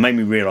memories and made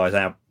me realise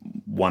how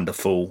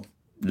wonderful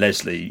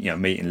Leslie.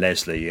 Meeting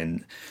Leslie,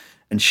 and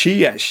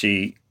she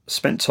actually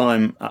spent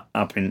time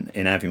up in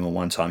Aviemore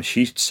one time.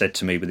 She said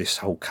to me, with this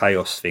whole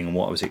Chaos thing and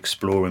what I was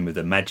exploring with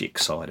the magic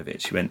side of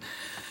it, she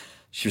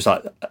was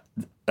like,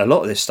 a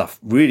lot of this stuff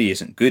really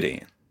isn't good,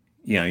 Ian.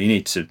 You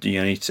need to,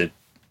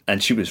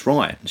 and she was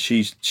right.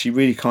 She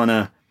really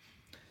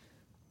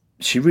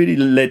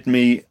led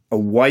me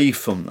away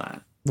from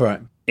that,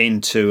 right,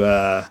 into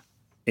a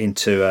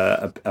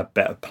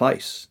better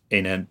place.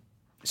 It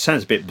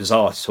sounds a bit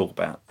bizarre to talk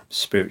about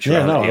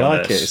spirituality. Yeah, no, I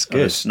like it. It's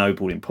good. On a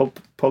snowboarding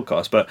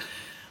podcast, but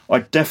I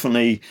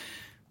definitely,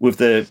 with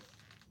the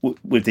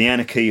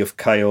anarchy of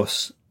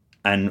Chaos,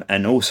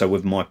 and also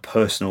with my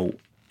personal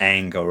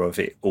anger of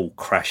it all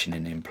crashing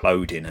and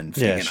imploding, and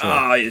thinking,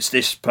 it's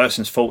this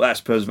person's fault,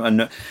 that's person.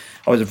 And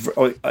I was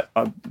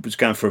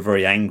going through a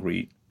very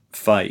angry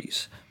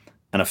phase,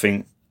 and I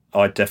think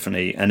I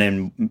definitely, and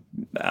then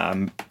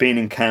being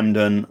in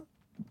Camden,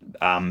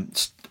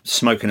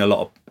 smoking a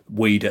lot of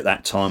weed at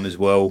that time as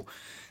well,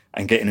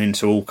 and getting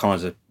into all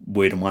kinds of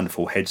weird and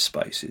wonderful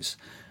headspaces.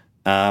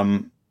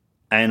 And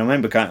I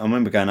remember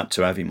going up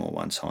to Aviemore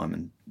one time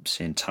and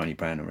seeing Tony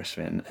Brown and the rest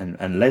of it,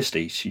 and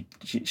Leslie, she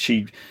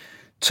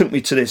took me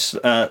to this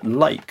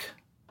lake,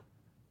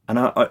 and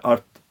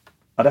I'd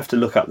have to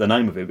look up the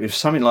name of it. It was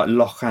something like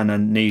Loch Anna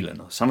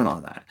Nealon or something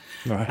like that.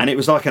 Right. And it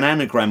was like an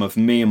anagram of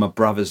me and my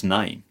brother's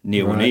name,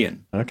 Neil and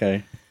Ian.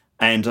 Okay.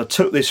 And I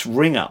took this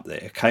ring up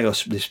there,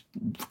 this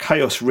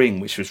Chaos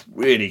ring, which was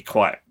really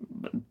quite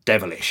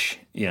devilish,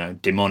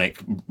 demonic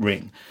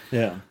ring.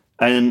 Yeah.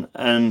 And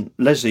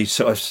Leslie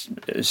sort of,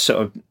 she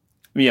sort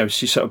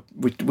of,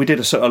 we did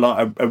a sort of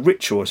like a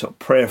ritual, a sort of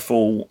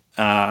prayerful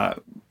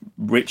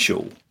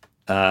ritual,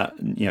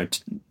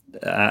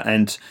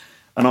 and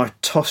I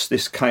tossed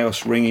this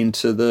Chaos ring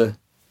into the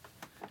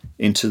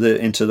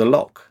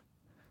lock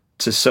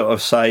to sort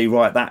of say,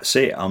 right, that's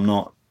it. I'm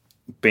not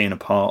being a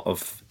part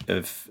of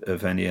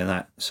any of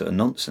that sort of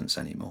nonsense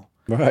anymore.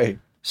 Right.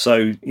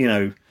 So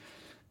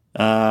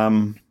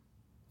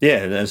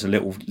yeah, there's a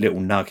little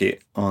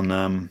nugget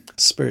on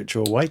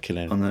spiritual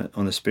awakening.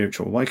 On the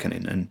spiritual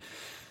awakening,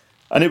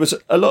 and it was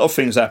a lot of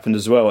things happened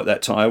as well at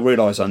that time. I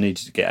realised I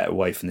needed to get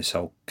away from this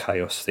whole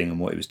chaos thing and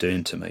what it was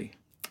doing to me.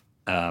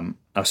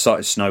 I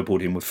started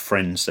snowboarding with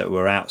friends that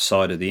were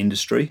outside of the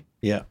industry.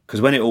 Yeah.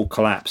 Because when it all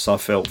collapsed, I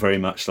felt very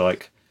much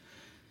like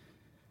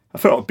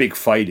a big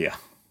failure.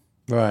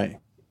 Right.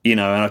 You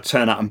know, and I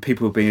turn up and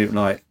people would be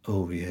like,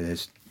 "Oh yeah,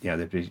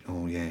 they'd be,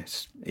 oh yeah,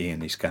 it's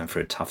Ian, he's going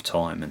through a tough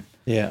time," and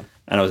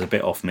I was a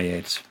bit off my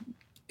head,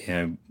 you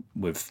know,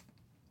 with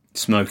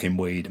smoking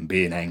weed and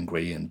being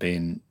angry and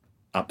being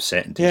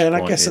upset and disappointed. Yeah,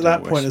 and I guess at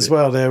that point as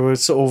well, there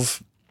was sort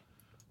of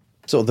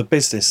the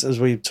business, as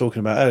we were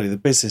talking about earlier, the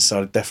business side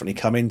had definitely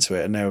come into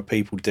it, and there were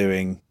people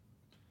doing,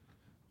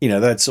 you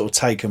know, they'd sort of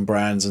taken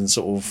brands and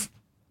sort of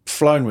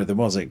flown with them,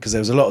 wasn't it? Because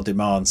there was a lot of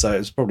demand, so it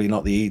was probably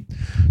not the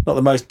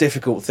most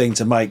difficult thing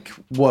to make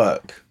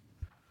work.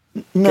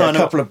 Get a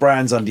couple of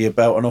brands under your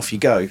belt and off you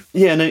go.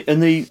 Yeah,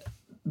 and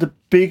the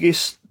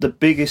biggest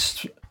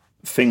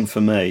thing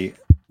for me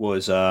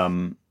was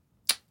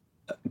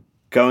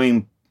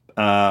going.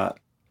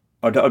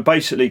 I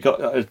basically got.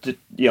 I did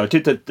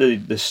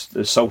the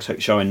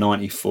Soltec show in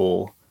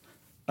 '94,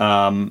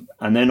 and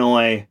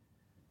then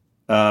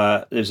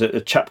there's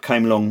a chap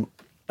came along,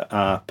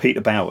 Peter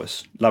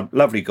Bowers,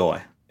 lovely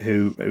guy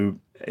who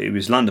he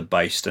was London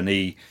based, and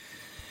he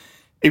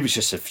was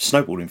just a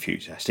snowboard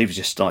enthusiast. He was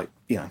just like,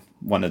 you know,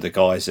 one of the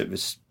guys that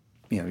was,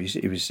 you know,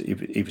 he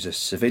was a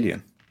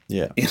civilian.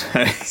 Yeah, you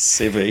know,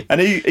 civvy.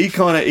 And he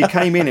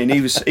came in and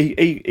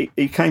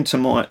he came to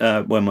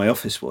my where my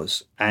office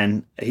was,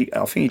 and I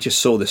think he just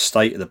saw the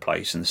state of the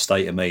place and the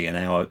state of me and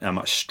how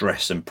much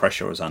stress and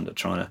pressure I was under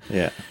trying to.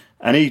 Yeah.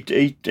 And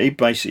he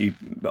basically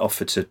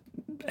offered to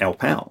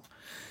help out,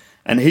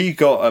 and he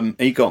got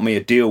me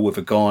a deal with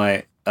a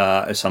guy,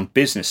 some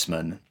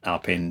businessman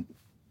up in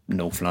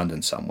North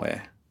London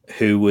somewhere,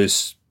 who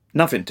was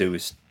nothing to do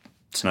with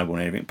snowboarding or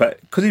anything, but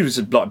because he was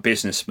like a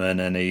businessman,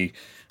 and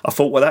I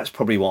thought, well, that's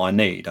probably what I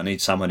need. I need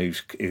someone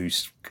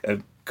who's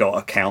got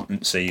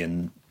accountancy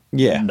and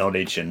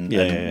knowledge and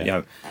you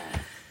know.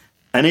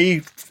 And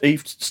he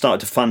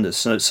started to fund us.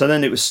 So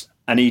then it was,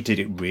 and he did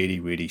it really,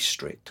 really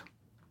strict.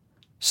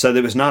 So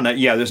there was none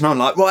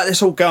like, right,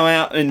 let's all go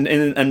out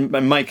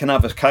and make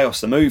another Chaos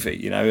the movie,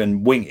 you know,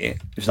 and wing it.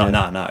 It was like,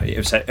 no. It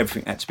was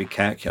everything had to be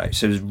calculated.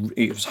 So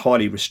it was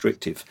highly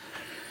restrictive.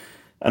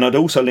 And I'd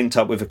also linked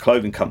up with a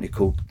clothing company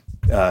called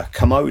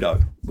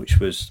Komodo, which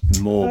was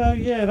more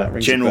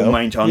general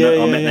range. I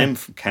met them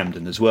from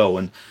Camden as well,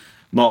 and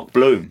Mark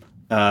Bloom,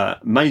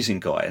 amazing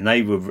guy, and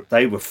they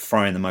were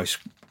throwing the most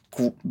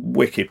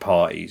wicked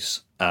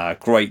parties,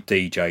 great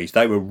DJs.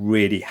 They were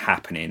really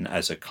happening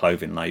as a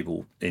clothing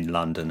label in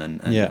London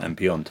and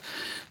beyond.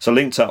 So I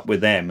linked up with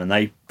them, and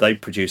they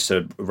produced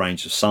a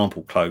range of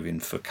sample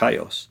clothing for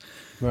Chaos.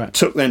 Right.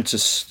 Took them to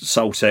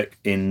Soltec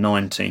in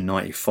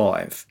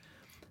 1995,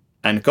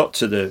 and got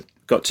to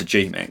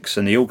GMEX,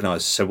 and the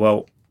organiser said,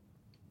 "Well,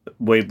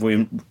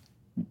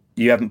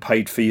 you haven't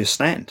paid for your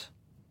stand."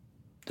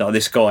 Like,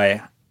 this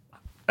guy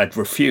had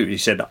refused. He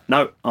said,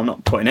 "No, I'm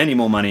not putting any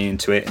more money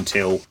into it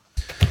until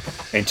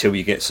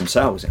you get some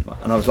sales in."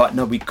 And I was like,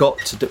 "No, we've got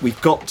to do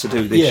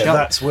this show." Yeah,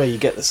 that's where you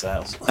get the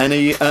sales. And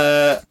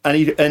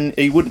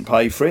he wouldn't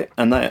pay for it,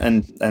 and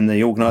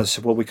the organiser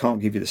said, "Well, we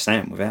can't give you the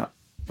stand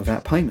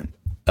without payment."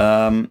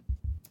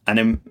 And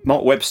then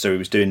Mark Webster, who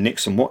was doing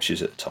Nixon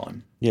watches at the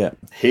time,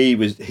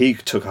 he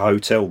took a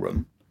hotel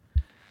room.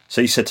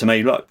 So he said to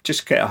me, "Look,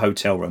 just get a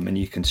hotel room and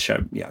you can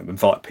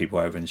invite people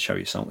over and show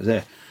you something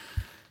there."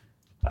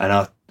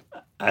 And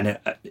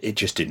it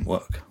just didn't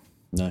work.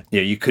 No.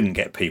 Yeah, you couldn't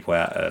get people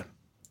out.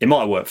 It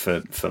might have worked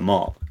for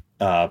Mark,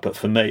 but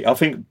for me, I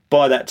think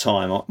by that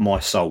time my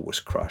soul was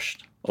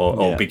crushed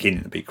or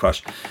beginning to be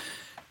crushed.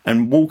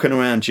 And walking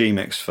around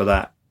GMEX for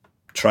that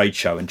trade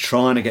show and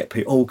trying to get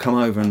people all come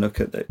over and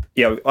look at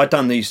I'd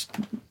done these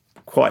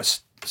quite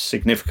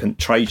significant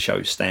trade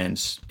show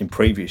stands in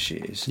previous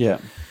years,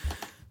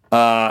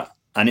 and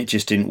it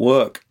just didn't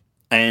work.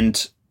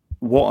 And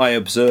what I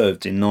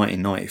observed in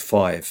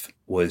 1995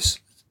 was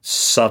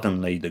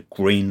suddenly the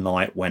green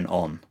light went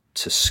on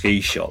to ski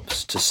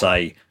shops to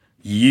say,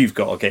 you've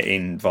got to get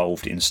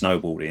involved in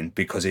snowboarding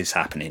because it's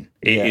happening.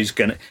 It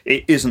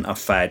isn't a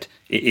fad.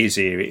 It is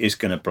here. It is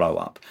going to blow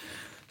up.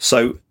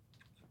 So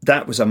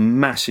that was a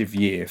massive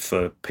year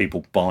for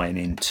people buying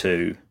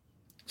into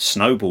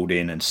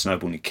snowboarding and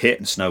snowboarding kit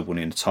and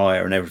snowboarding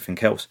attire and everything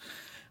else.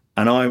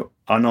 And I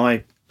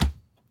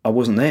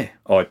wasn't there.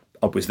 I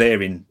was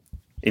there in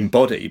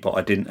body, but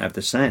I didn't have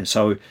the stand.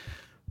 So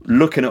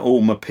looking at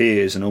all my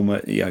peers and all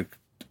my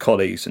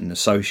colleagues and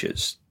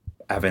associates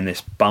having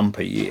this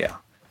bumper year,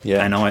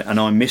 and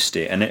I missed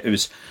it, and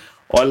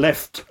I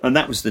left, and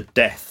that was the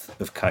death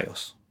of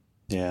Chaos.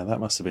 Yeah, that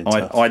must have been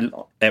tough.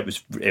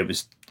 It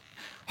was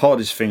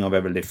hardest thing I've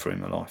ever lived through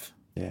in my life.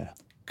 Yeah,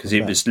 because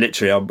it was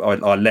literally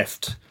I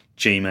left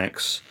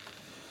GMEX,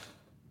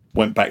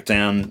 went back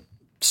down,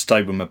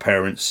 stayed with my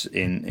parents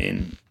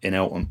in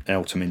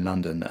Eltham in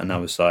London, and I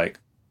was like,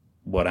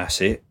 well, that's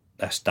it,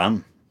 that's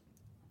done.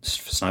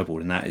 for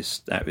snowboarding.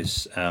 That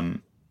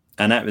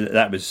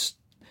was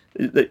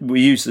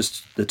we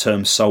use the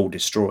term soul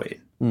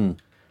destroying. Mm.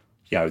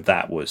 You know,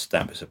 that was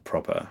a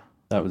proper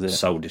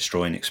soul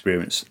destroying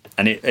experience,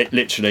 and it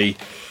literally.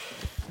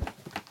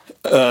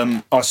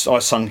 I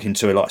sunk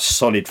into a like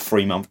solid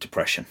 3-month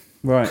depression.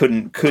 Right.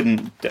 Couldn't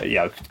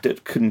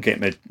get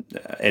my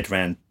head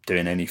around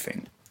doing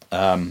anything.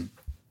 And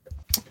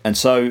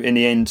so in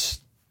the end,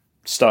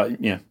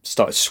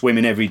 started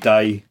swimming every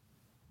day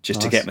just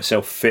to get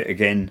myself fit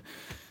again.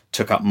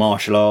 Took up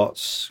martial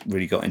arts,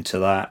 really got into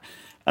that,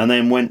 and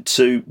then went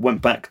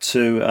back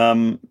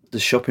to the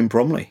shop in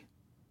Bromley,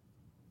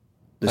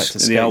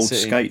 the old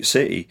skate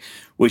city,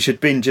 which had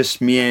been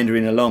just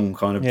meandering along,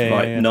 kind of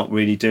not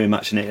really doing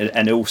much in it,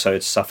 and also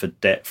had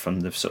suffered debt from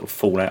the sort of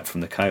fallout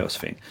from the chaos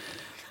thing.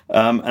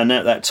 And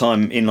at that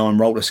time, inline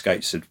roller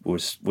skates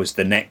was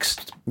the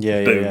next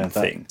boom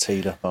thing.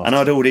 And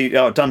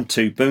I'd done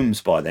 2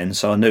 booms by then,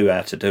 so I knew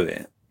how to do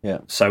it. Yeah.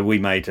 So we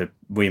made a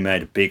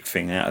big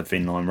thing out of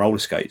inline roller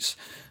skates,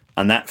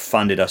 and that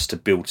funded us to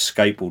build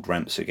skateboard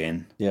ramps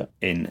again. Yeah.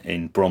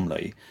 In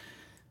Bromley.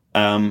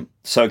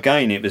 So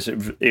again,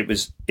 it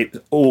was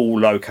all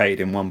located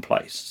in one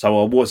place.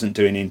 So I wasn't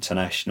doing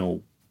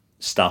international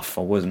stuff.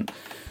 I wasn't.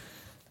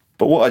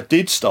 But what I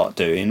did start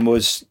doing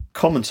was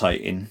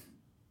commentating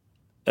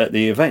at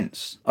the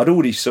events. I'd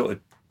already sort of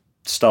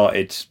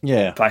started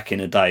back in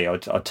the day.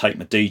 I'd take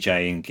my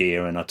DJing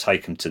gear and I'd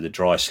take them to the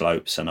dry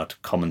slopes and I'd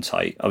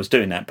commentate. I was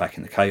doing that back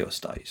in the chaos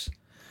days.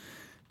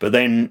 But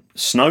then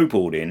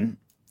snowboarding,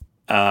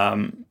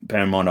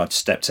 bear in mind I'd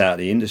stepped out of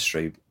the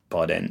industry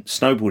by then,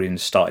 snowboarding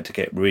started to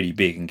get really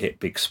big and get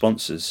big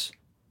sponsors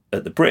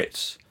at the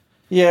Brits.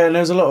 Yeah, and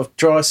there was a lot of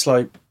dry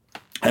slope.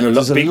 And a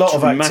lot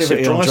of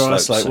activity on dry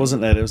slopes, slope,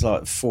 wasn't there? There was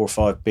like 4 or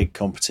 5 big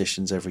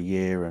competitions every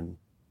year, and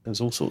there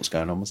was all sorts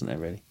going on, wasn't there?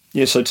 Really?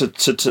 Yeah. So to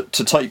take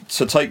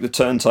the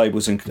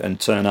turntables and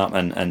turn up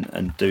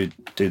and do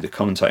the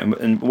commentating,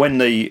 and when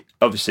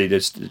obviously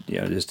there's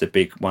the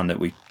big one that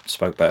we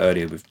spoke about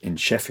earlier in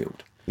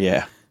Sheffield.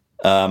 Yeah.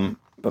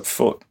 But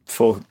before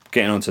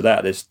getting onto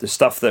that, there's the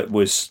stuff that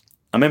was.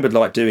 I remember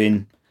like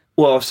doing.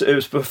 Well,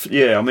 it was.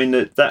 Yeah, I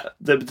mean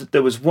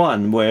there was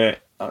one where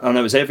I know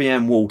it was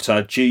Evian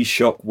water,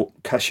 G-Shock,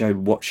 Casio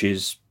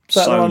watches. Is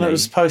that Sony. the one that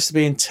was supposed to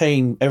be in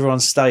Teen?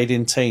 Everyone stayed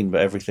in Teen, but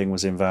everything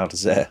was in Val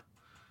d'Isère.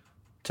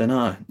 Don't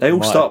know. They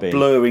all start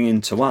blurring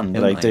into one.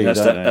 Yeah, don't they do.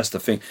 That's the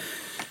thing.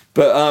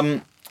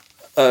 But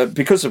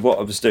because of what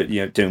I was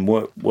doing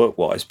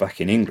work-wise back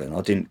in England,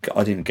 I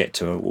didn't get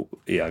to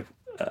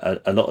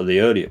a lot of the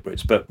earlier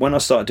Brits. But when I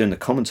started doing the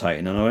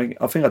commentating, and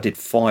I think I did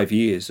 5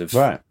 years of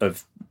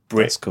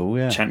Brit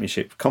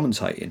Championship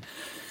commentating.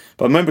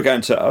 But I remember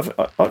going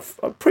to,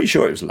 I'm pretty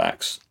sure it was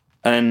Lax,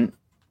 and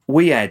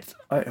we had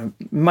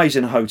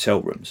amazing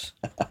hotel rooms.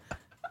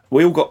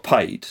 We all got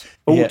paid,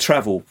 all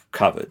travel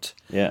covered.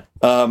 Yeah.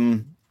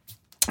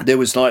 There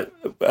was like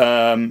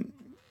there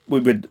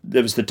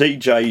was the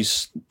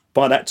DJs.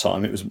 By that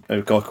time, it was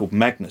a guy called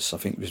Magnus. I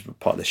think it was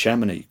part of the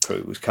Chamonix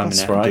crew. Was coming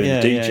out and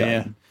doing the DJ.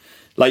 Yeah.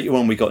 Later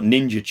on, we got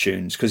Ninja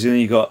Tunes because then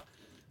you got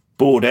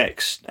Board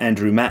X,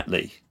 Andrew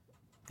Matley,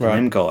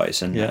 them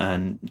guys,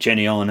 and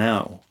Jenny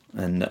Arnell,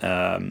 and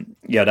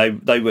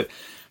they were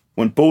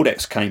when Board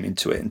X came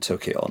into it and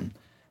took it on.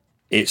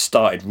 It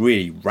started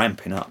really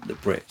ramping up the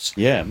Brits.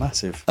 Yeah,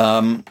 massive.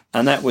 And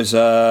that was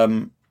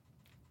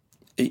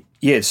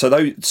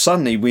So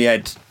suddenly we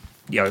had.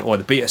 Or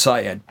the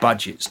BSA had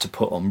budgets to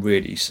put on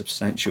really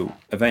substantial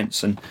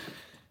events, and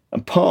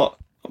part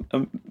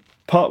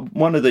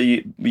one of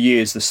the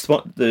years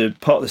the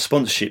part of the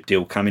sponsorship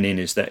deal coming in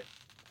is that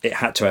it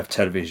had to have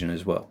television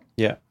as well.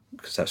 Yeah,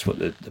 because that's what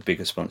the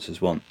bigger sponsors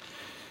want.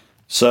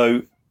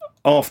 So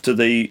after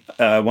the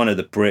one of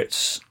the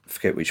Brits, I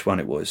forget which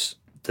one it was,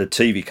 the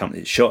TV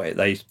company that shot it,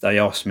 they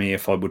asked me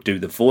if I would do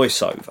the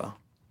voiceover.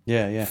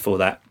 For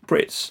that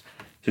Brits.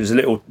 There was a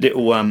little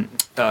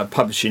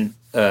publishing.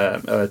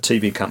 A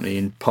TV company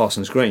in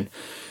Parsons Green.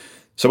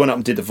 So I went up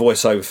and did the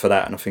voiceover for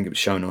that, and I think it was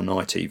shown on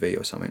ITV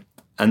or something.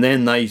 And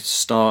then they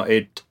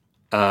started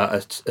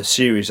a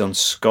series on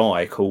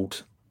Sky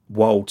called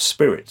Wild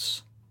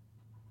Spirits.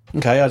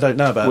 Okay, I don't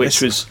know about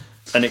which was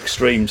an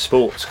extreme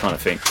sports kind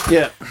of thing.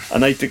 Yeah.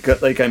 And they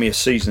gave me a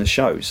season of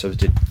shows, so I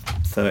did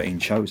 13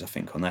 shows I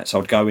think on that. So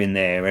I'd go in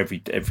there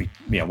every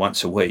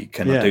once a week,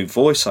 and I'd do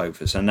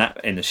voiceovers and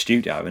that in the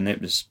studio, and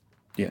it was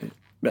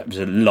that was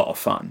a lot of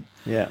fun.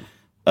 Yeah.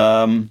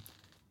 And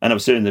I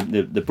was doing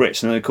the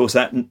Brits, and of course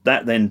that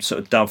then sort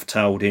of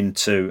dovetailed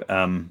into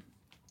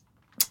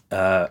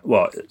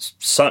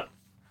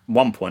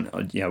one point,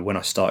 when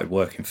I started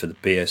working for the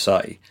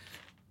BSA,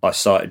 I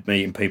started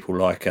meeting people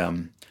like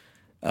Graham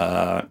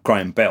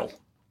Bell,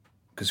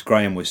 because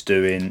Graham was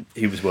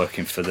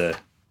working for the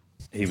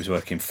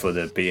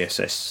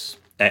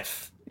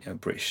BSSF,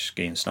 British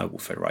Ski and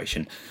Snowboard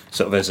Federation,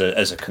 sort of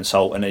as a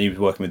consultant, and he was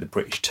working with the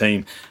British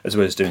team as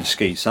well as doing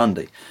Ski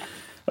Sunday.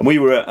 And we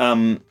were at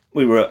I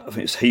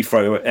think it's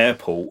Heathrow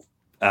Airport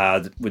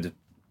with the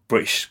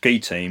British ski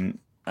team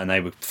and they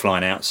were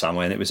flying out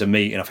somewhere, and it was a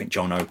meeting. I think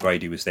John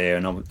O'Grady was there,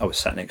 and I was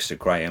sat next to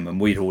Graham,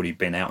 and we'd already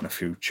been out on a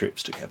few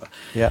trips together.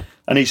 Yeah.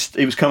 And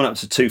he was coming up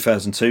to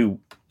 2002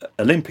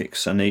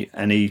 Olympics, and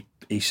he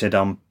said,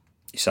 I'm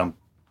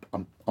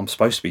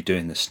supposed to be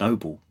doing the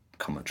snowball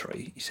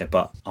commentary. He said,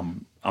 but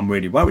I'm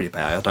really worried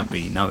about it. I don't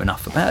really know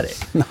enough about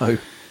it. No.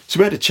 So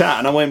we had a chat,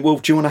 and I went, well,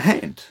 do you want a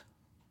hand?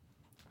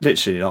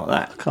 Literally like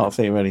that. I can't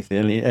think of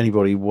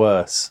anybody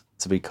worse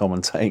to be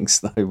commentating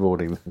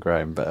snowboarding than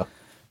Graham Bell.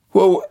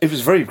 Well, it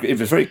was very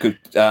good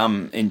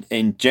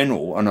in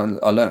general, and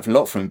I learned a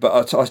lot from him.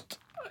 But I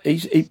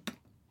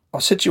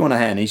said, do you want a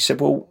hand? He said,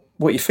 well,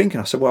 what are you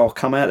thinking? I said, well, I'll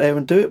come out there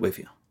and do it with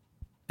you.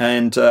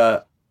 And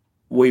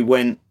we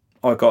went.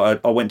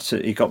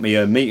 He got me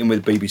a meeting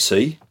with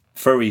BBC.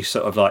 Very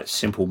sort of like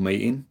simple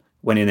meeting.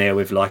 Went in there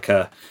with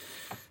a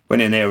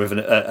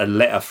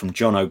letter from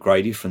John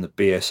O'Grady from the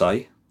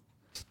BSA.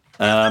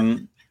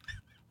 And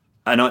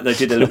they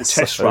did a little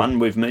test run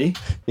with me.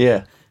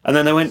 Yeah. And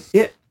then they went,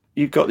 yeah,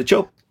 you've got the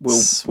job. We'll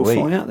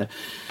fly out there.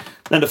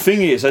 Now, the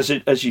thing is, as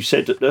you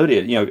said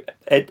earlier, you know,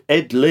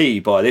 Ed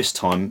Lee, by this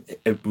time,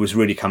 it was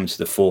really coming to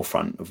the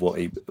forefront of what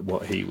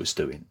he was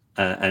doing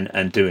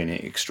and doing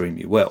it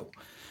extremely well.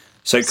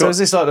 So is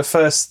this like the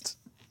first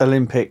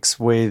Olympics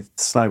with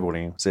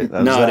snowboarding? Was it?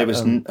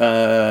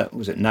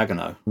 Was it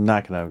Nagano?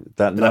 Nagano.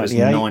 That was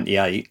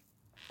 98.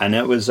 And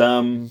it was...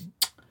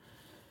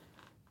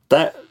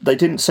 that they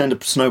didn't send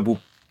a snowball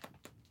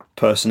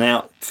person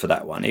out for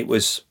that one. It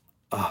was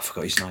I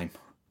forgot his name.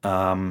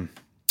 The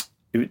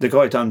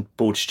guy who done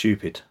Bored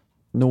Stupid.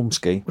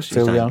 Normski.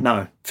 Phil Young.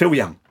 No, Phil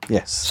Young.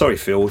 Yes. Sorry,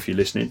 Phil, if you're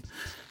listening.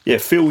 Yeah,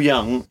 Phil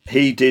Young.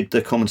 He did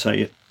the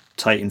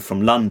commentating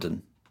from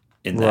London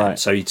in that, right.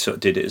 So he sort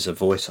of did it as a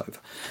voiceover.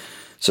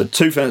 So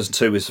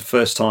 2002 was the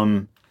first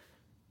time.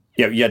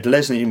 Yeah, you had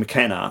Leslie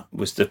McKenna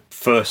was the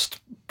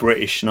first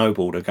British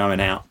snowboarder going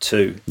out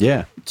to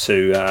the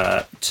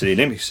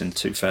Olympics in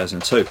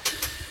 2002.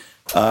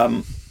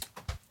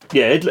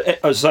 Ed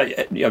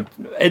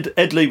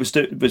Lee was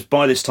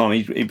by this time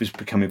he was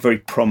becoming very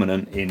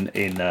prominent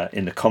in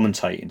the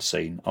commentating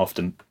scene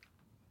after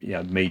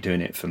me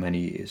doing it for many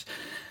years,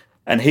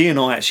 and he and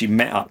I actually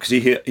met up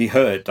because he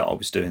heard that I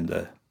was doing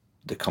the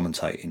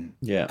commentating,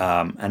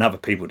 and other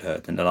people had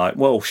heard, and they're like,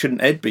 well,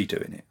 shouldn't Ed be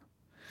doing it?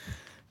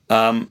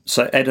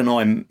 So Ed and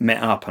I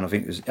met up, and I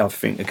think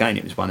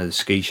it was one of the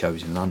ski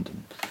shows in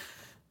London,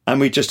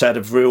 and we just had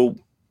it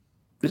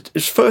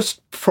was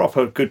first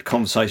proper good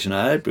conversation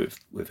I had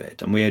with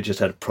Ed, and we had just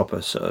had a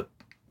proper sort of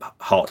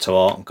heart to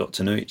heart and got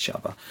to know each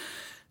other,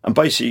 and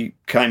basically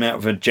came out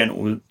with a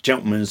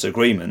gentleman's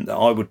agreement that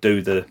I would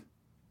do the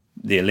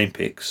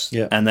Olympics,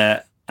 and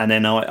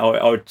then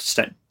I would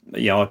step,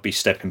 I'd be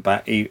stepping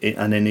back,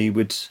 and then he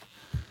would,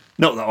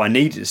 not that I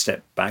needed to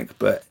step back,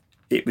 but.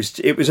 It was.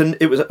 I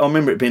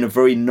remember it being a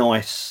very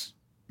nice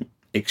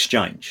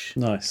exchange.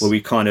 Nice. Where we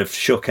kind of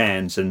shook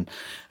hands, and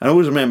I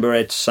always remember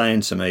Ed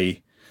saying to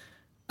me,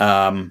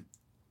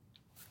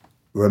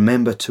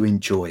 "Remember to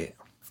enjoy it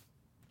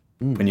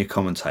when you're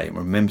commentating.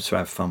 Remember to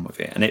have fun with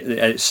it." And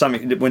it's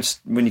something that when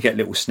you get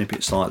little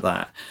snippets like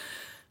that,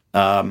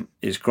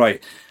 it's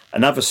great.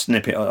 Another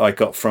snippet I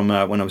got from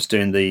when I was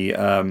doing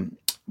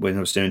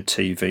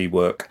TV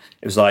work,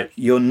 it was like,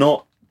 you're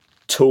not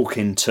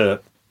talking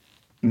to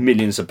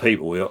millions of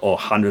people or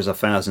hundreds of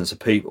thousands of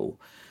people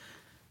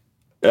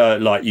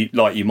like you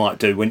might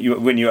do when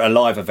you're at a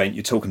live event.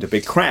 You're talking to a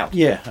big crowd.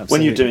 Yeah, absolutely.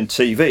 When you're doing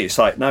TV, it's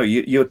like, no,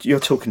 you're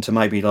talking to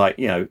maybe like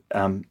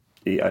a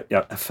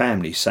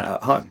family sat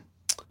at home,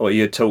 or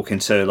you're talking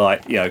to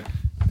like a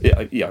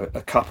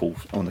couple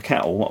on the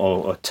cattle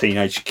or a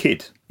teenage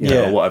kid,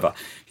 or whatever.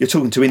 You're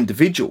talking to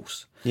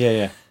individuals.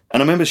 Yeah.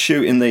 And I remember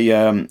shooting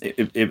the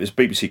it was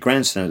BBC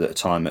Grandstand at the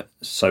time,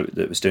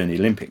 that was doing the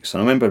Olympics.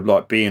 And I remember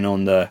like being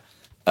on the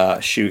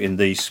shooting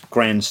these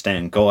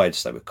grandstand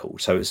guides, they were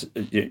called. So it was,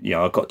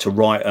 I got to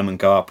write them and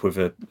go up with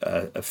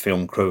a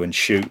film crew and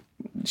shoot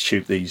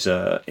these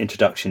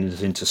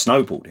introductions into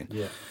snowboarding.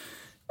 Yeah.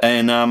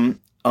 And I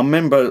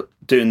remember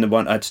doing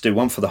I had to do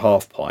one for the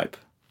half pipe,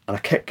 and I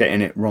kept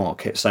getting it wrong. I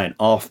kept saying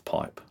half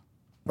pipe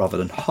rather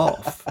than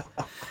half.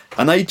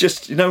 And they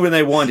just, when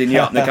they're winding you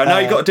up, and they go, "No,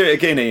 you got to do it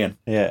again, Ian."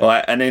 Yeah.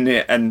 Right,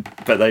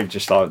 but they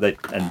just like they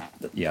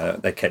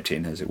kept it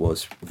in as it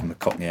was with a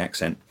Cockney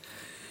accent.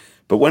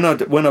 But when I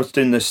was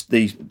doing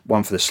the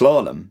one for the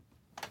slalom,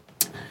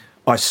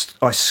 I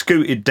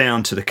scooted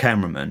down to the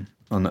cameraman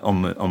on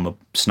the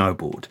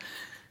snowboard,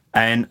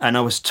 and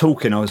I was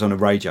talking. I was on a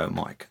radio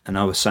mic, and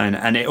I was saying,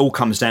 and it all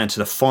comes down to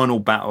the final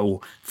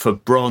battle for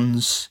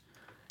bronze,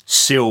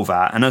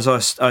 silver. And as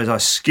I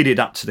skidded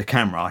up to the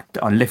camera,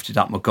 I lifted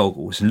up my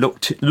goggles and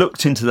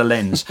looked into the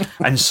lens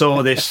and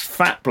saw this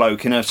fat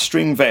bloke in a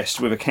string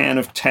vest with a can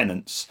of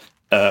Tennant's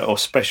or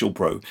Special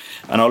Brew,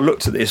 and I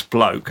looked at this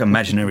bloke,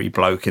 imaginary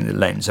bloke, in the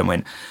lens and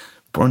went,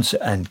 bronze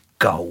and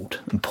gold,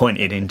 and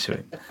pointed into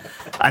him.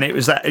 And it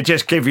was that, it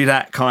just gave you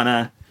that kind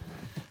of.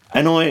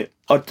 And I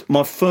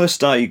my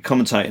first day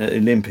commentating at the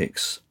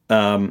Olympics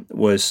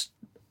was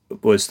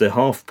the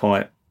half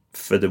pipe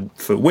for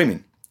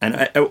women.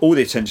 And all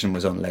the attention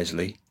was on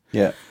Leslie.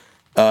 Yeah.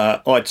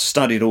 I'd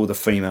studied all the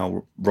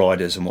female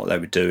riders and what they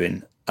were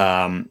doing,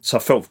 so I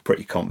felt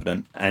pretty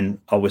confident, and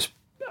I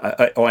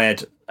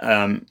had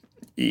I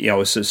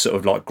was sort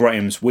of like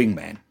Graham's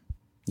wingman,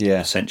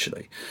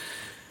 essentially.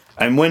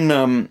 And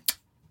when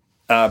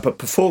but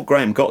before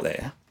Graham got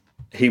there,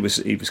 he was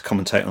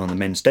commentating on the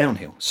men's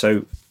downhill.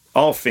 So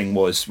our thing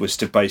was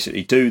to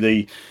basically do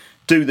the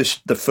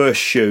first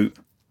shoot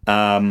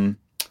that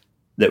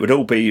would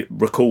all be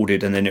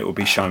recorded, and then it would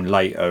be shown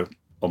later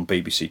on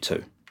BBC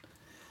Two.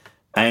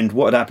 And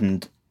what had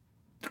happened,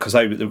 because the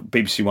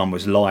BBC One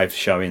was live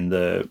showing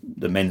the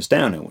men's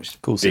downhill, which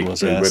of course it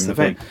was, the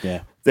thing.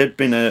 Yeah. There'd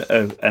been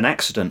an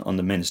accident on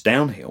the men's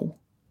downhill,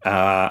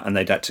 and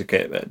they'd had to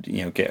get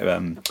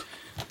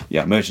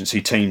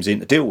emergency teams in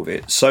to deal with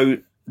it. So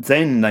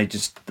then they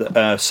just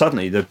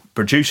suddenly, the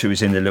producer who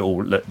was in the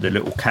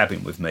little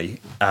cabin with me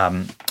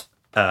at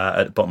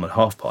the bottom of the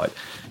half pipe,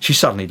 she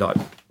suddenly like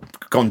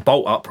gone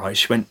bolt upright.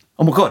 She went,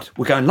 "Oh my God,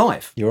 we're going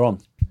live! You're on."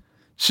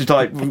 She's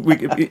like,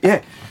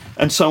 "Yeah."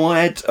 And so I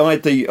had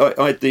the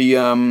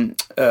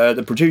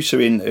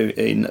producer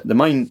in the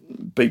main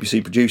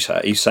BBC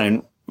producer. He's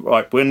saying,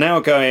 "Right, we're now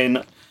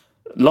going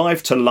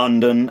live to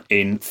London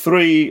in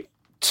 3,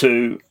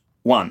 2,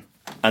 1."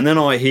 And then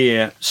I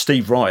hear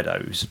Steve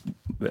Ryder, who's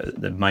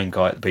the main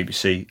guy at the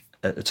BBC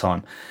at the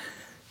time.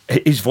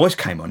 His voice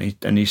came on,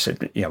 and he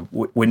said,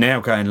 "We're now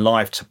going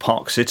live to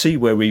Park City,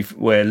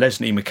 where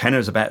Leslie McKenna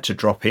is about to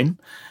drop in,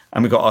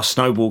 and we've got our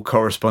snowboard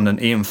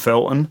correspondent Ian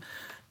Felton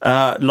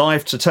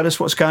live to tell us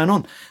what's going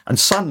on." And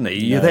suddenly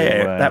you're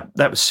there.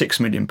 That was 6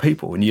 million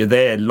people, and you're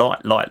there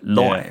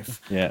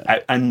live. Yeah.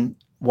 And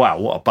wow,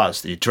 what a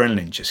buzz! The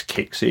adrenaline just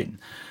kicks in.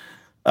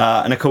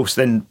 And of course,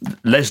 then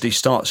Leslie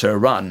starts her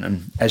run,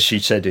 and as she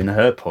said in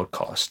her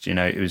podcast,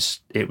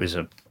 it was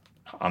the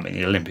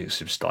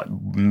Olympics was like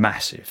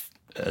massive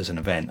as an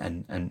event,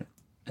 and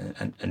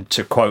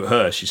to quote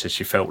her, she said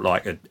she felt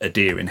like a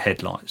deer in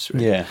headlights.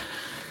 Really. Yeah.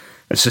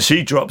 And so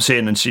she drops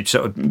in, and she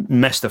sort of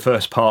messed the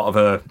first part of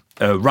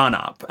her run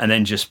up, and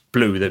then just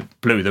blew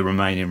the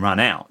remaining run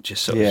out,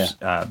 just sort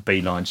of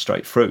beeline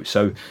straight through.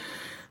 So,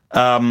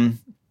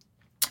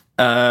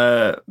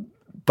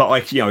 but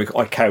I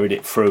carried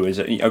it through as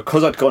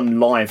because I'd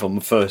gone live on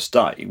the first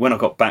day. When I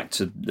got back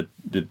to the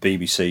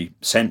BBC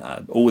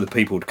Centre, all the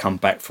people had come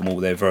back from all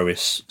their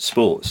various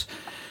sports,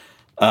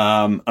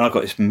 and I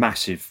got this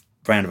massive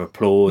round of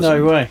applause.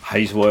 No way.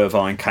 Hazel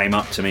Irvine came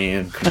up to me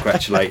and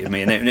congratulated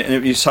me, and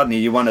it was suddenly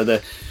you're one of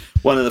the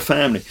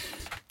family.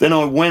 Then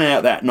I went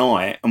out that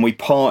night and we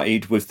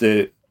partied with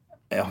it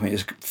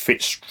was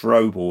Fitz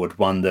Strohboard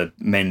won the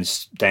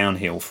men's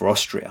downhill for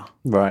Austria,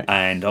 right?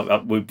 And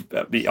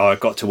I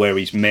got to wear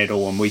his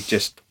medal, and we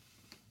just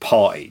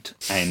partied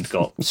and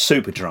got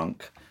super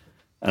drunk.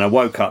 And I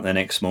woke up the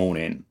next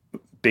morning,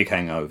 big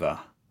hangover,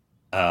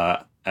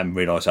 and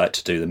realised I had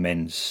to do the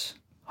men's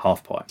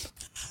half pipe,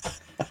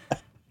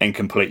 and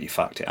completely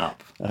fucked it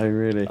up. Oh,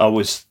 really? I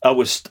was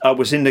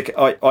in the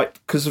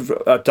because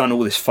I've done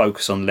all this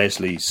focus on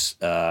Leslie's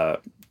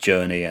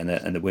journey and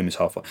the women's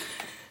half pipe.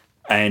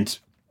 And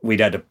we'd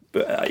had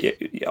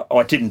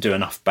I didn't do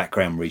enough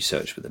background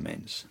research with the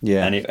men's.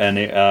 Yeah.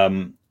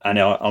 And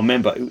I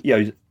remember,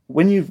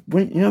 when you're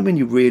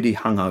really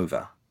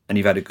hungover and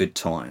you've had a good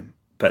time,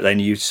 but then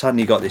you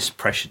suddenly got this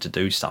pressure to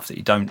do stuff that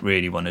you don't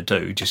really want to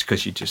do just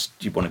because you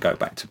want to go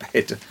back to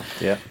bed.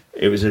 Yeah.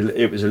 It was a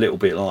little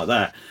bit like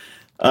that.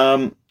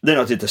 Then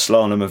I did the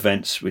slalom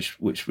events, which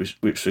were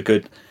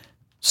good.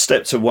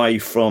 Stepped away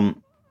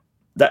from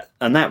that,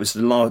 and that was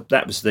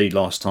the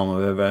last time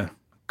I've ever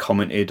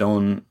commented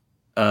on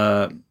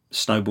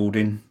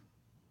snowboarding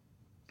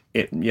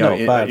in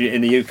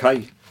the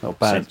UK. Not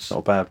bad.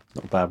 Not a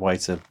bad way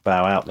to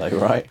bow out, though,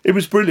 right? It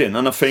was brilliant,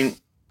 and I think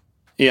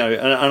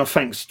and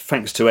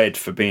thanks to Ed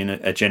for being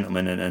a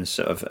gentleman and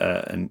sort of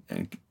and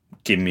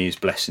giving me his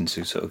blessing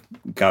to sort of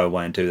go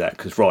away and do that,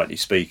 because rightly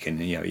speaking,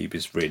 he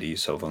was really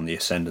sort of on the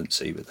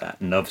ascendancy with that,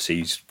 and obviously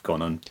he's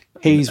gone on.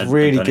 He's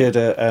really good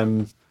at.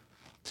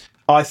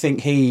 I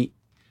think he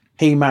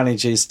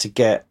manages to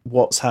get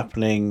what's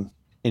happening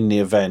in the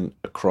event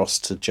across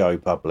to Joe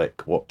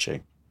Public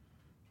watching.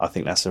 I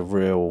think that's a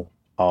real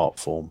art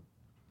form.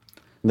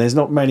 And there's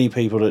not many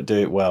people that do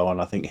it well,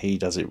 and I think he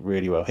does it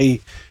really well. He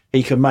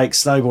can make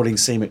snowboarding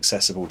seem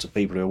accessible to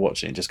people who are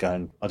watching and just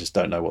going, I just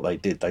don't know what they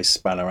did. They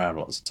span around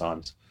lots of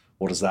times.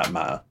 What does that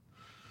matter?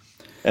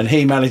 And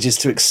he manages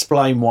to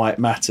explain why it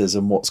matters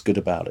and what's good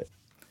about it.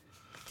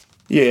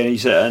 Yeah,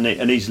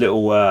 and these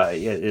little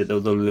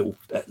the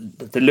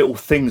little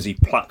things he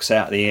plucks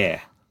out of the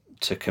air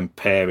to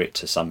compare it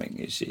to something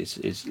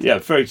is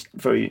very,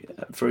 very,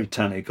 very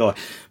talented guy,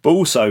 but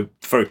also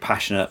very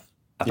passionate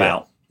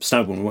about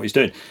snowboarding and what he's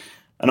doing.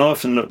 And I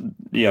often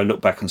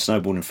look back on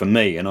snowboarding for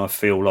me, and I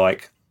feel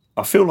like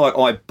I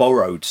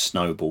borrowed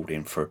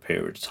snowboarding for a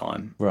period of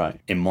time,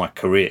 right, in my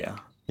career,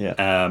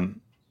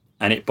 and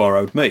it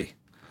borrowed me.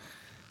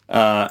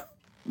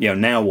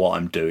 Now what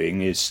I'm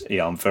doing is,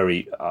 I've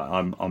got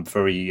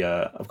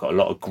a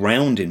lot of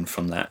grounding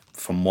from that,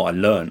 from what I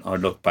learned. I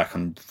look back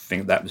and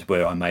think that was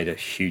where I made a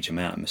huge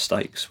amount of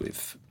mistakes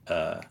with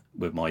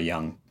with my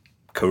young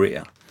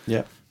career.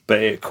 Yeah.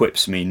 But it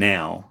equips me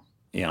now,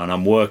 and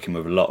I'm working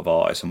with a lot of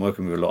artists, I'm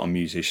working with a lot of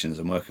musicians,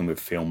 I'm working with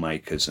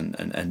filmmakers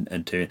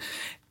and doing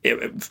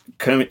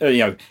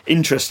it.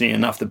 Interestingly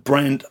enough, the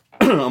brand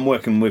I'm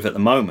working with at the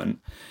moment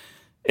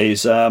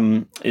is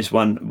one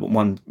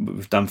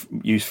we've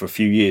used for a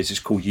few years. It's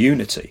called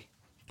Unity.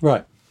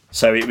 Right.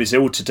 So it was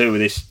all to do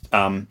with this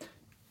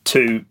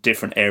 2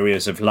 different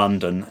areas of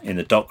London in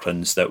the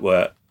Docklands that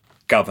were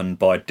governed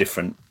by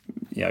different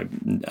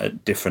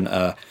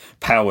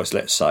powers,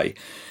 let's say.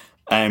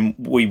 And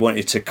we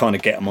wanted to kind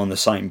of get them on the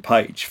same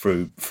page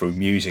through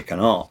music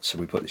and art. So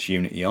we put this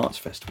Unity Arts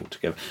Festival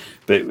together.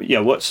 But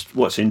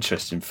what's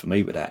interesting for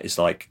me with that is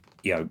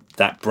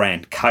that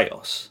brand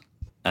Chaos,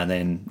 and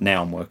then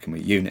now I'm working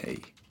with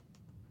Unity.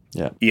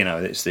 Yeah.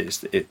 It's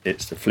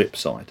the flip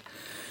side.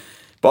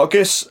 But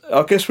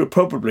I guess we're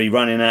probably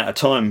running out of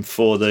time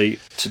to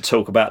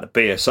talk about the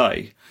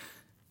BSA.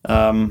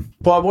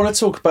 But I want to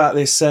talk about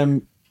this.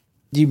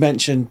 You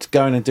mentioned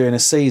going and doing a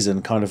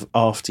season kind of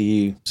after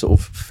you sort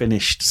of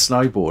finished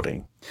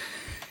snowboarding.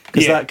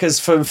 Because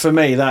for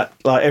me, that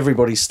like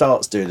everybody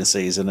starts doing a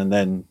season and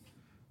then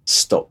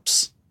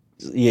stops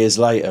years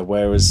later,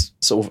 whereas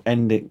sort of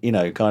ending,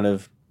 kind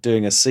of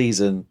doing a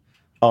season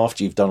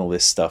after you've done all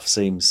this stuff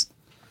seems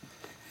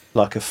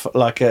like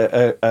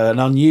an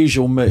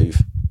unusual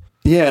move.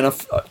 Yeah,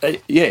 and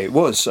it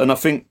was, and I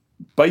think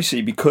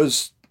basically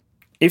because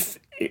if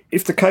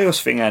the Chaos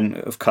thing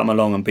hadn't have come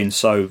along and been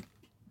so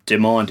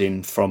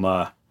demanding from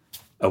a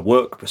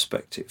work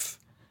perspective,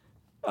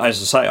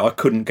 as I say, I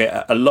couldn't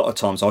get a lot of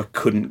times. I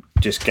couldn't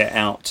just get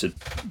out to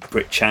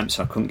Brit Champs.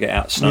 I couldn't get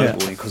out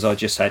snowboarding because I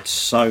just had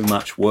so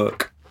much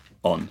work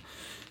on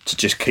to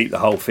just keep the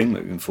whole thing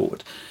moving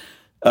forward.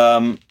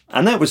 And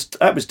that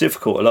was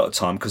difficult a lot of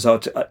time because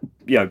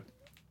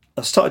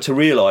I started to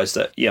realise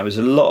that there's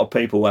a lot of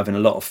people having a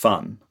lot of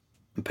fun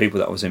and people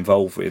that I was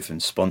involved with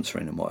and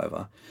sponsoring and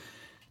whatever,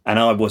 and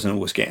I wasn't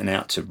always getting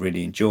out to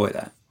really enjoy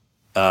that.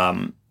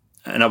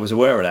 And I was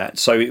aware of that.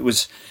 So it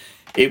was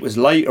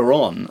later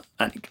on,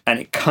 and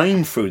it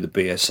came through the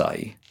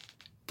BSA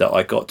that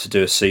I got to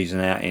do a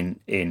season out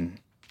in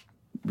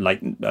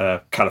Lake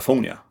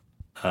California,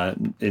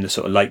 in the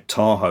sort of Lake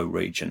Tahoe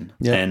region,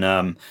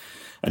 and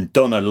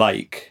Donna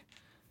Lake.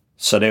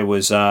 So there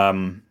was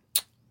I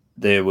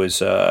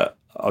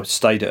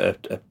stayed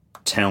at a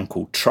town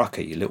called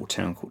Truckee, a little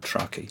town called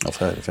Truckee. I've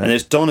heard of it. And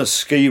there's Donna's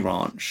ski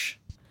ranch,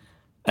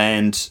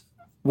 and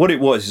what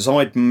it was is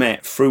I'd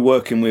met through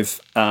working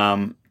with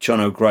John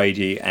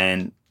O'Grady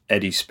and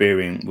Eddie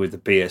Spearing with the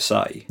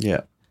BSA.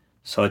 Yeah.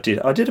 So I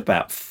did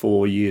about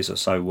 4 years or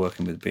so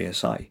working with the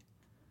BSA.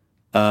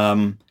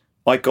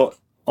 I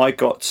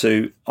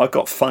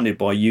got funded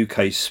by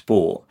UK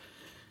Sport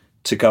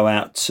to go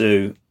out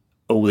to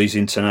all these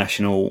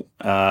international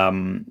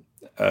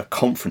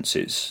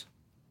conferences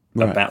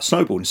about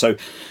snowboarding. So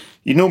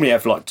you normally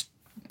have like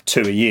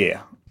 2 a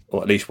year,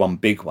 or at least one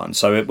big one.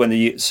 So when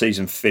the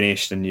season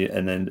finished, and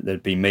then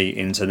there'd be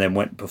meetings, and then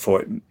went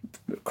before it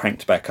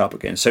cranked back up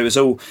again. So it was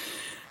all.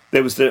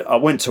 I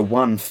went to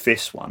one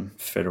FIS one,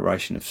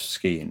 Federation of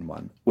Skiing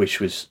one, which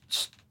was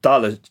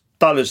dull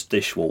as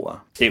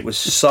dishwater. It was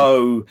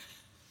so.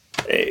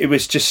 It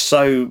was just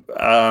so.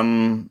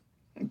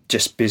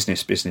 Just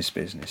business.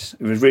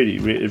 It was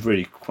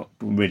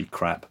really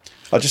crap.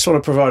 I just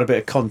want to provide a bit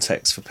of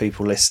context for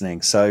people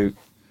listening. So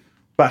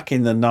back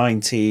in the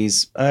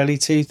 90s, early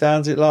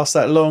 2000s, it lasts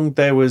that long,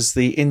 there was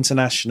the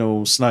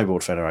International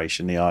Snowboard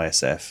Federation, the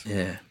ISF.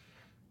 Yeah.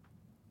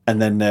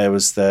 And then there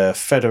was the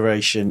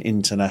Fédération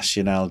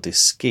Internationale de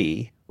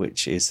Ski,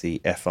 which is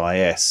the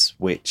FIS,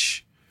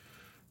 which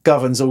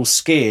governs all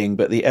skiing,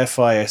 but the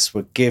FIS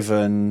were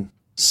given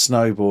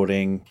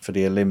snowboarding for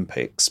the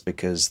Olympics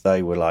because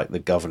they were like the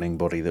governing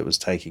body that was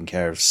taking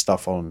care of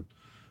stuff on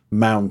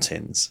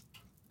mountains.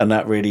 And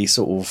that really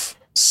sort of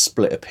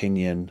split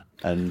opinion.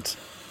 And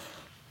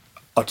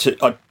we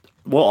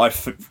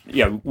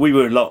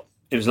were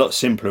it was a lot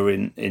simpler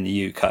in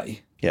the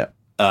UK. Yeah.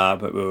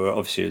 But we were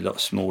obviously a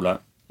lot smaller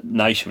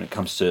nation when it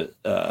comes to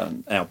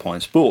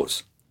alpine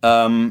sports.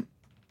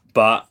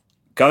 But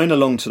going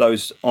along to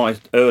those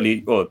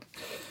early or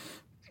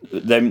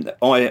them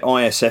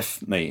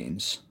ISF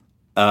meetings,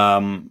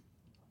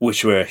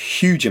 which were a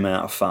huge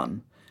amount of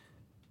fun,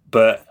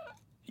 but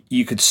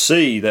you could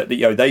see that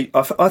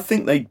I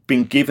think they'd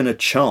been given a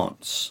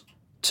chance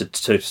to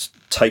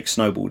take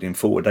snowboarding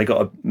forward. They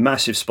got a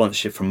massive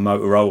sponsorship from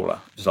Motorola.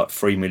 It was like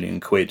 £3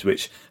 million,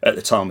 which at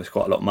the time was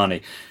quite a lot of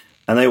money,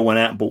 and they all went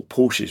out and bought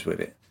Porsches with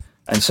it.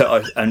 And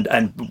so and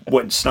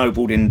went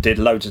snowboarding and did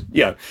loads of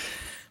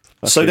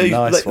So I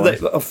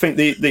think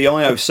the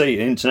IOC, the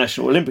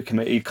International Olympic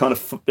Committee, kind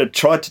of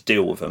tried to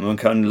deal with them and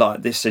kind of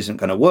like, this isn't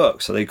going to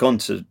work. So they've gone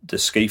to the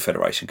Ski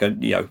Federation, going,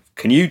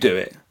 can you do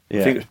it? Yeah.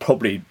 I think it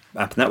probably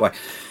happened that way,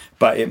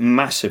 but it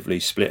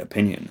massively split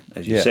opinion,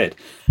 as you said.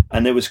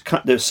 And there was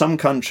some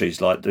countries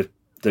like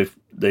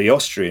the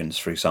Austrians,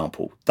 for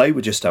example, they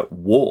were just at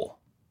war.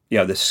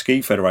 The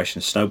Ski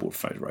Federation, Snowboard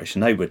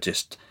Federation, they were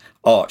just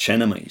arch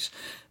enemies,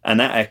 and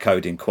that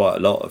echoed in quite a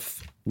lot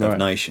of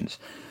nations.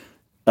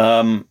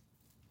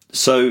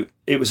 So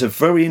it was a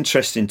very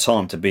interesting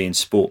time to be in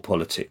sport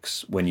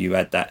politics when you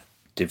had that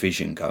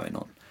division going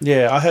on.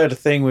 Yeah, I heard a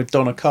thing with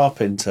Donna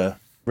Carpenter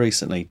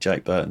recently,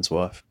 Jake Burton's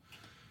wife,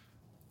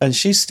 and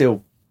she's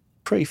still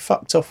pretty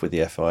fucked off with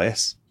the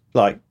FIS.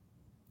 Like,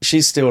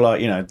 she's still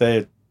like,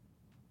 they're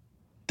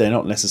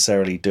not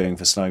necessarily doing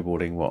for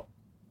snowboarding what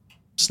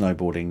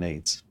snowboarding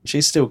needs.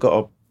 She's still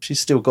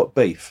got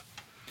beef.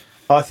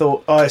 I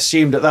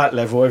assumed at that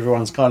level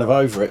everyone's kind of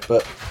over it,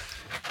 but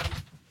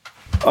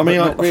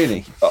not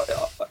really.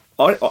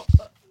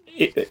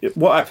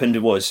 What happened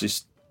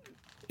is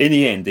in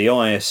the end the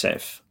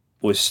ISF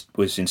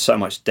was in so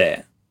much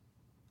debt,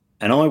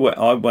 and I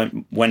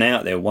went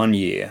out there one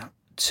year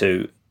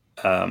to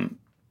as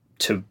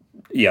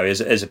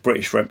a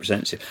British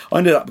representative. I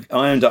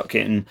ended up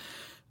getting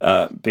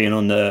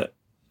being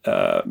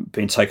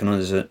taken on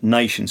as a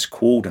nations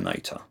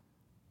coordinator,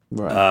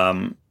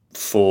 right?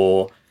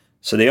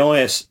 So the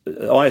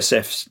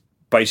ISF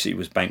basically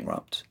was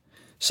bankrupt.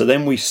 So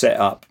then we set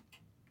up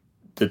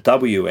the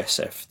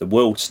WSF, the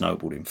World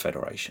Snowboarding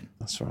Federation.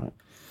 That's right.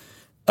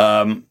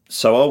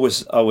 So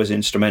I was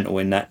instrumental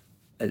in that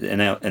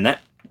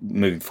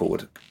moving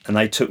forward, and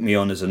they took me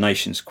on as a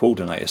nations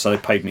coordinator. So they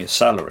paid me a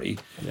salary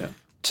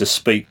to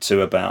speak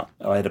to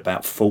I had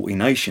about 40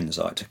 nations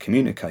I had to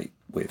communicate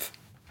with,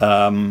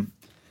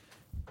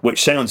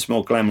 which sounds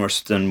more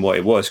glamorous than what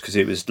it was, because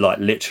it was like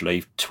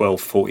literally 12,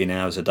 14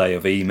 hours a day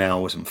of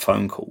emails and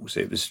phone calls.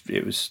 It was,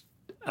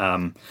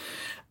 and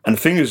the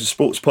thing is with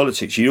sports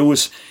politics, you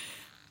always,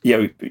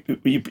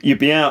 you'd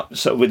be out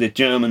sort of with the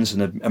Germans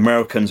and the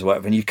Americans or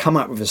whatever, and you come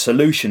up with a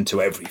solution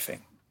to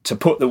everything to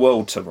put the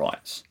world to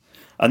rights.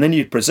 And then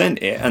you'd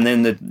present it, and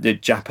then the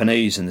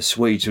Japanese and the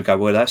Swedes would go,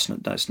 well, that's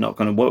not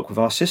going to work with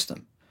our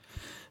system.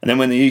 And then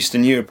when the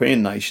Eastern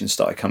European nations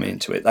started coming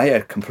into it, they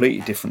had a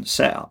completely different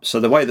setup. So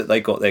the way that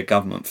they got their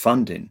government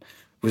funding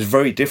was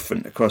very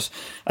different across,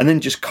 and then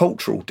just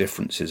cultural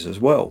differences as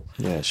well.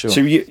 Yeah, sure.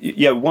 So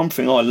one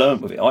thing I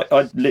learned with it,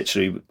 I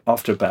literally,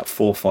 after about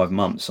 4 or 5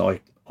 months, I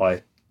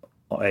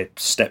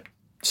stepped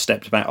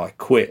back. I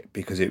quit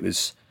because it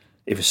was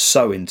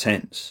so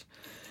intense,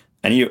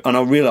 and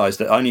I realised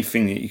that the only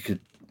thing that you could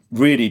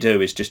really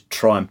do is just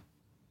try and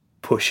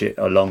push it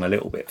along a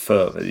little bit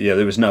further.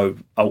 There was no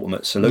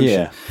ultimate solution.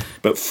 Yeah.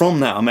 But from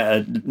that, I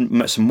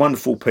met some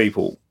wonderful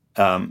people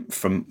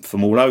from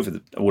all over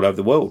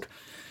the world.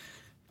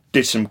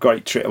 Did some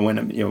great trip. I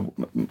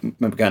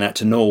remember going out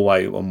to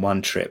Norway on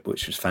one trip,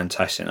 which was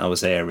fantastic. I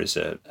was there I was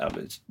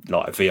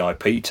like a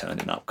VIP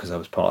turning up because I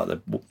was part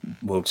of the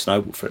World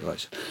Snowboard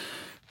Federation.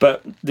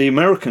 But the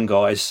American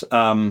guys,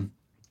 the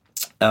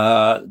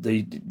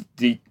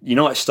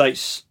United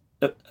States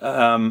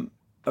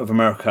of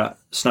America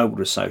Snowboard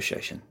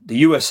Association,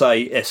 the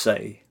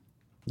USASA,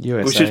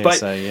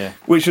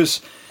 which was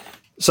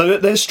so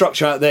their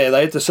structure out there.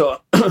 They had the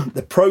sort of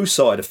the pro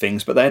side of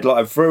things, but they had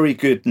like a very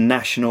good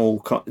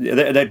national,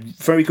 they had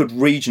very good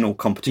regional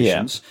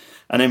competitions,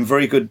 and then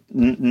very good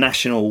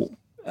national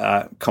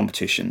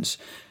competitions,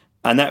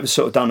 and that was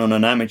sort of done on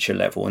an amateur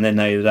level, and then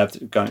they would have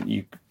to go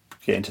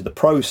get into the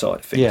pro side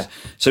of things. Yeah.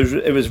 So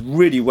it was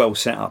really well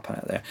set up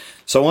out there.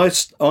 So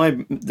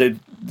the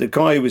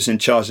guy who was in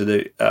charge of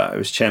who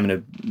was chairman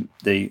of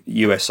the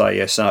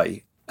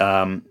USASA,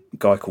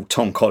 guy called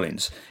Tom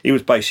Collins. He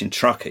was based in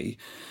Truckee.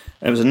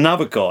 There was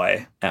another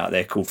guy out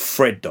there called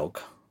Fred Dog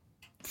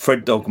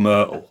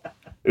Myrtle,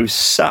 who was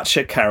such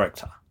a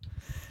character,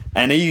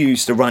 and he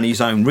used to run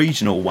his own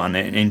regional one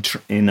in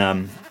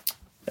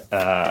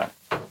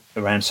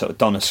around sort of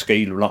Donna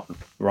Ski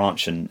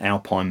Ranch and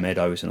Alpine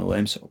Meadows and all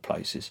them sort of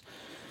places.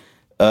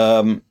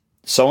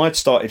 So I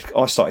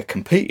started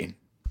competing.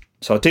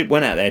 So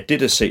went out there,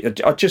 did a season.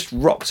 I just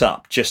rocked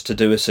up just to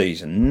do a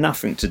season,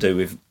 nothing to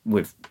do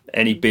with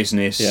any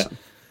business,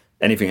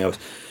 anything else.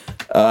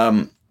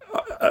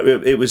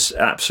 It was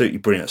absolutely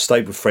brilliant. I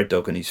stayed with Fred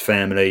Dog and his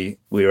family.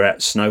 We were out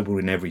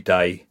snowboarding every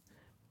day.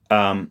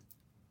 And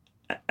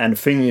the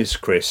thing is,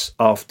 Chris,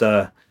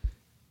 after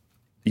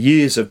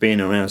years of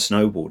being around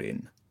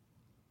snowboarding,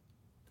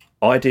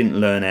 I didn't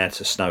learn how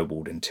to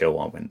snowboard until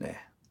I went there,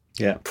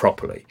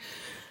 properly.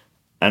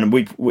 And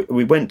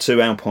we went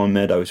to Alpine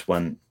Meadows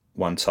one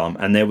time,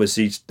 and there was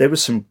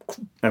some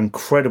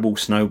incredible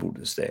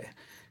snowboarders there,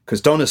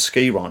 because Donna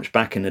Ski Ranch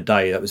back in the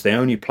day, that was the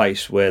only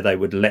place where they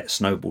would let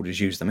snowboarders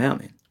use the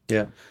mountain.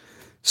 Yeah.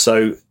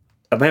 So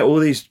I met all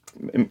these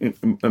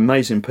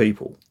amazing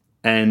people,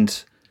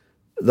 and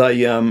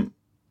they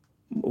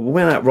we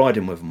went out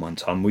riding with them one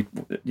time.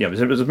 There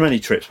was many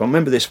trips, but I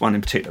remember this one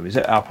in particular. It was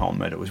at Alpine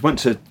Meadows. Went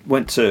to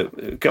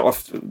get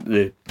off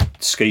the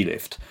ski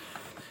lift,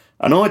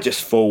 and I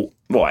just thought,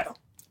 right,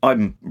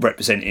 I'm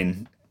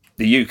representing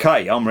the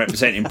UK. I'm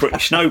representing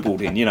British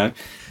snowboarding,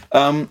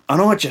 and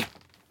I just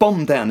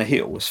bombed down the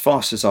hill as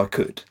fast as I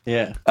could.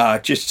 Yeah.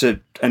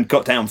 And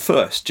got down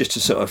first, just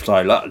to sort of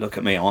like, look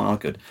at me, I'm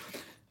good.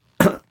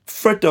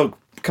 Fred Dog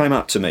came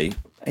up to me.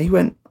 He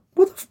went,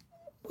 "What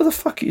the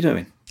fuck are you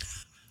doing?"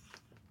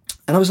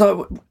 And I was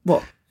like,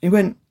 "What?" He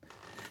went,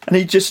 and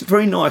he just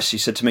very nicely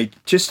said to me,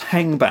 "Just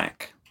hang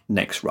back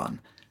next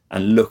run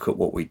and look at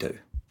what we do.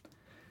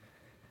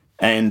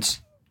 And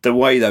the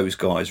way those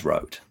guys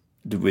rode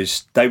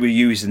was they were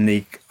using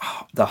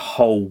the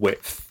whole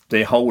width,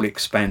 the whole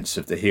expanse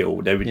of the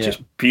hill. They were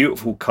just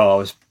beautiful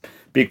cars,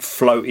 big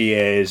floaty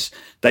airs.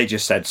 They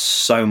just had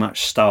so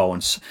much style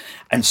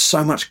and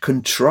so much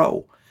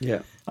control.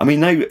 Yeah. I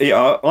mean, I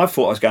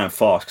thought I was going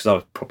fast because I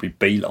was probably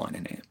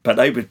beelining it, but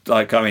they were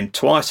like going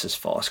twice as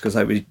fast because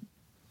they were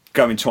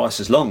going twice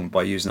as long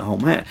by using the whole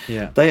mat.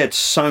 Yeah. They had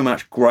so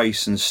much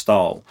grace and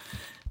style,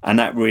 and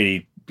that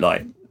really,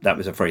 that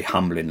was a very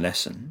humbling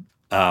lesson.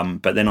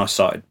 But then I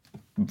started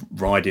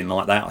riding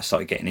like that. I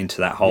started getting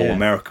into that whole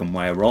American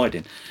way of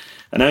riding,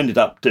 and I ended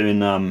up doing,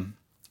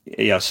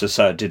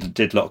 so I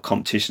did a lot of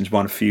competitions,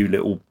 won a few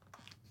little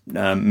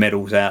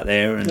medals out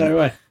there, and no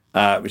way.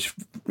 Which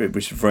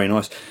was very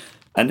nice.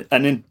 And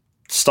then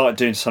started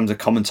doing some of the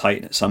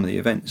commentating at some of the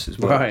events as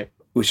well, right?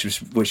 Which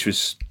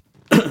was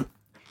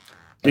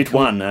did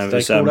one.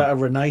 They call that a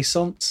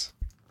renaissance.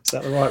 Is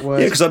that the right word?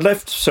 Yeah, because I'd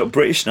left sort of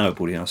British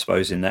snowboarding, I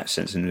suppose, in that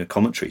sense, in the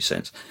commentary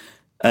sense,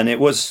 and it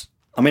was.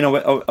 I mean,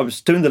 I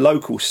was doing the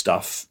local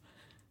stuff,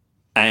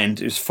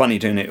 and it was funny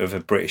doing it with a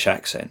British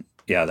accent.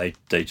 Yeah,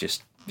 they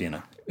just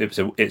it's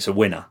a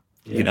winner,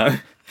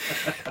 But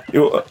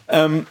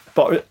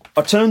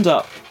I turned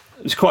up.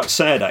 It was quite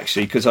sad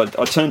actually because I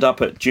turned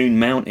up at June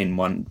Mountain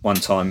one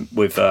time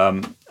with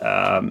a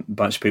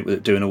bunch of people that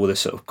were doing all this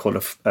sort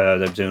of they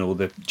were doing all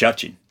the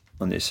judging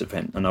on this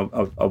event, and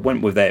I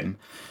went with them.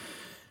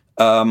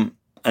 And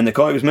the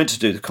guy who was meant to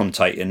do the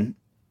commentating,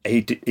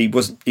 he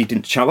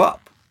didn't show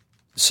up,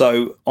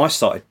 so I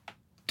started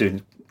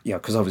doing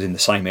because I was in the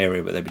same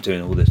area where they were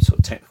doing all this sort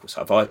of technical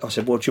stuff. I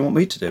said, well, do you want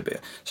me to do a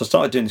bit? So I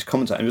started doing this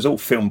commentating. It was all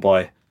filmed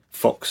by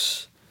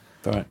Fox,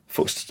 right?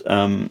 Fox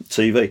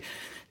TV.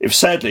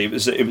 Sadly, it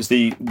was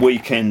the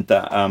weekend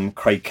that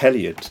Craig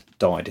Kelly had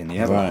died in the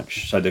avalanche.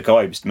 Right. So the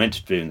guy who was meant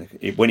to do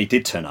when he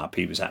did turn up,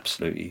 he was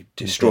absolutely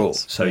distraught.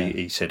 So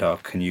he said, "Oh,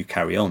 can you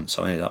carry on?"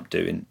 So I ended up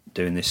doing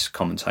this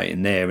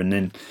commentating there, and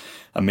then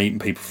meeting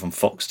people from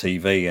Fox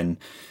TV, and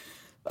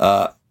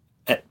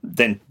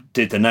then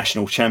did the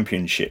national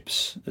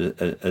championships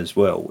as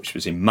well, which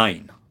was in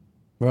Maine,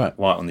 right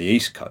on the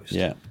East Coast.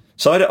 Yeah.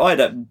 So I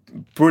had a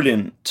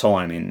brilliant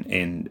time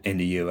in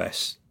the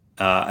US.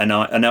 And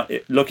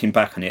looking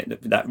back on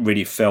it, that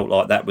really felt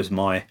like that was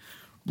my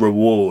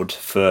reward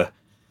for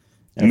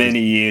many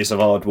years of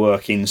hard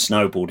work in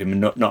snowboarding, and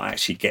not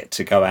actually get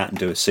to go out and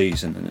do a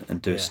season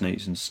and do a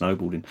season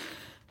snowboarding.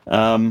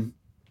 And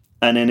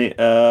then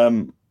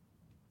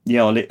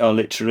I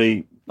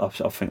literally, I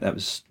think that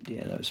was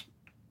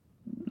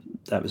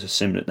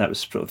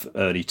sort of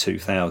early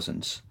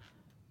 2000s.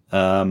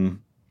 And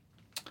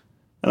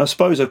I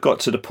suppose I've got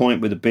to the point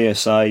with the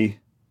BSA.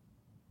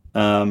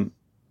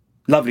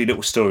 Lovely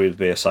little story with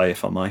BSA,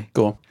 if I may.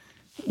 Go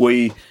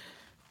on.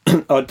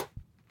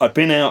 I'd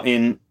been out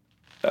in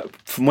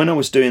from when I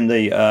was doing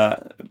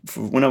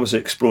when I was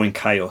exploring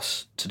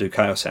chaos to do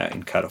chaos out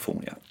in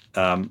California.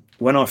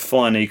 When I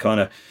finally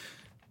kind of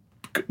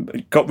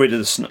got rid of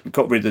the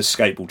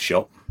skateboard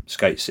shop,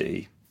 Skate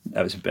City.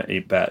 That was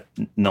about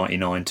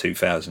 99,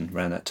 2000,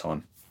 around that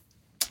time.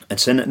 And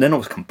so then I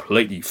was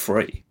completely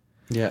free.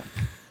 Yeah.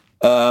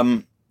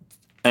 My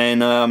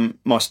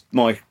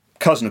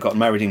cousin had got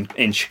married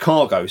in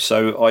Chicago,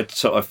 so I'd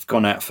sort of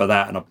gone out for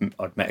that, and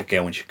I'd met a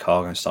girl in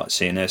Chicago and started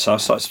seeing her. So I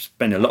started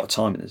spending a lot of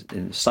time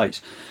in the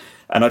States,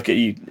 and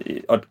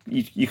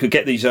you could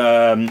get these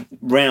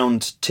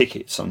round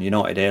tickets on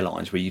United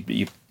Airlines where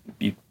you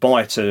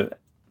buy to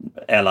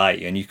LA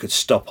and you could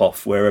stop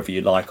off wherever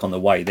you like on the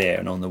way there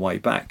and on the way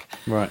back.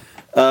 Right.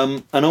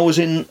 And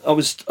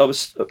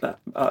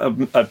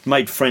I'd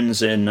made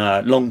friends in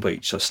Long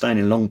Beach. I was staying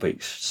in Long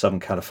Beach, Southern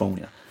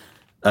California.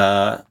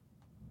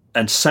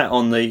 And sat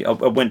on I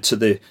went to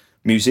the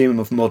Museum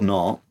of Modern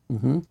Art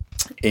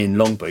in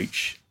Long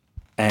Beach,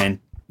 and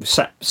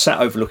sat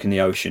overlooking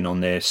the ocean on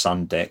their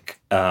sun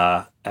deck,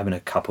 having a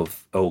cup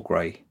of Earl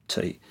Grey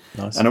tea.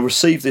 Nice. And I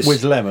received this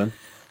with lemon,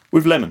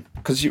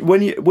 because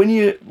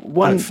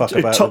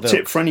top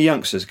tip for any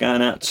youngsters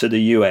going out to the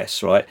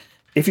US, right?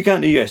 If you're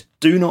going to the US,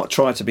 do not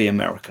try to be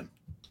American.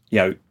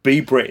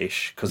 Be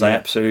British, because they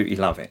absolutely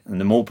love it, and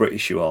the more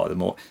British you are, the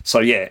more. So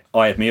I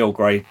had my Earl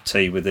Grey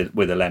tea with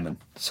a lemon,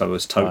 so I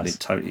was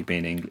totally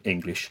being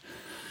English.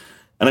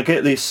 And I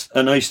get this,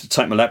 and I used to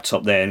take my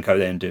laptop there and go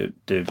there and do.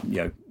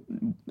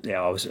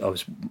 I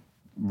was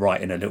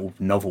writing a little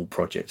novel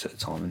project at the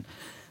time, and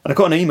I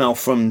got an email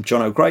from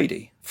John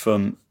O'Grady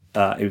who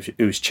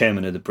was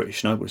chairman of the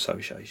British Snowboard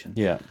Association.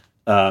 Yeah,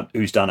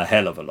 who's done a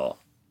hell of a lot.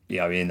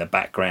 In the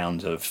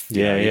background of he's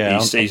an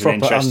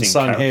interesting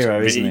unsung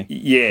hero, isn't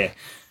he?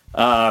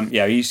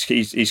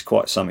 He's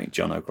quite something,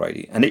 John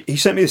O'Grady. And he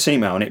sent me this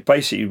email, and it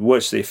basically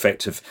was to the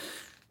effect of,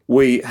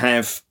 we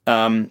have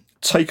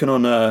taken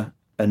on a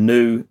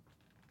new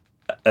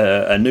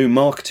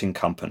marketing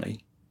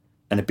company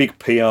and a big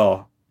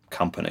PR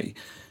company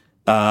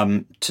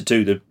to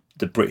do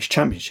the British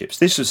Championships.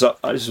 This was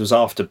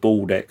after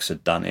Baldex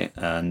had done it,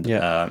 and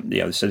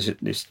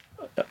this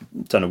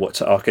don't know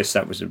what I guess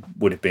that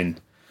would have been.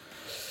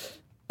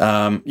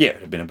 Yeah,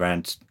 it had been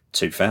around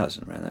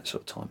 2000, around that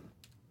sort of time.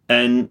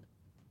 And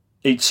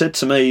he'd said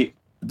to me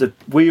that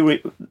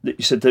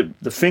he said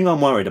the thing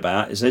I'm worried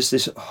about is there's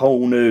this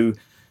whole new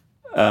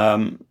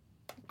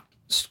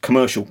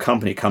commercial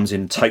company comes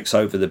in and takes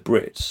over the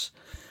Brits.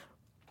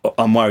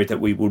 I'm worried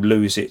that we will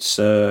lose its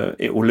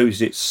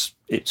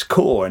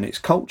core and its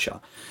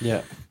culture.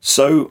 Yeah.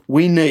 So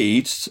we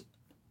need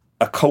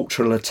a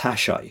cultural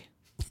attaché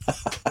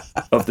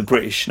of the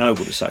British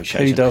Snowboard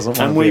Association. Who doesn't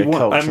want to be a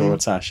cultural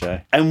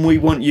attaché? And we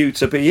want you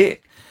to be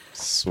it.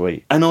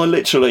 Sweet. And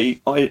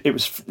it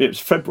was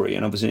February,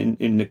 and I was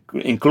in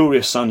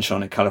glorious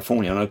sunshine in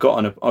California, and I got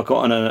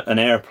on an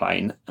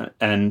airplane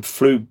and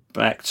flew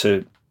back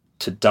to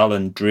dull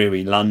and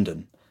dreary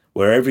London,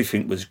 where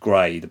everything was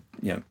grey.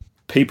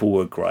 People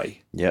were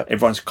grey. Yeah.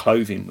 Everyone's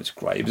clothing was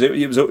grey.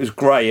 It was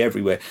grey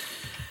everywhere.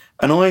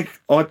 And I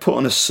put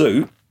on a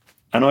suit,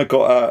 and I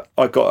got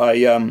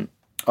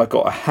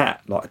a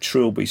hat, like a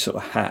trilby sort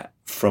of hat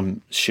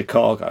from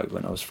Chicago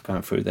when I was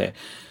going through there.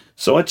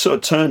 So I sort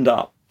of turned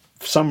up.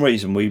 For some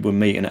reason, we were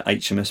meeting at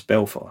HMS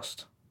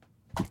Belfast.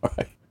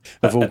 Right.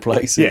 Of all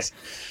places. Yeah.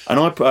 And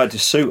I had a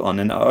suit on,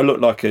 and I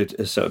looked like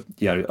a sort of,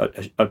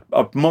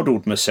 I've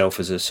modelled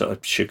myself as a sort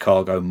of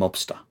Chicago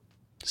mobster.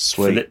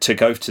 Sweet. To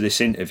go to this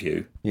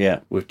interview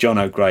with John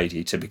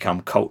O'Grady to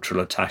become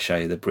cultural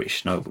attaché of the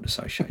British Snowboard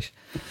Association.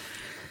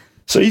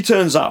 So he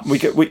turns up, we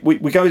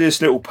go to this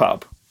little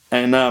pub,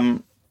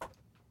 and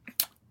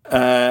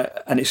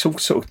it's all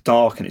sort of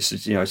dark, and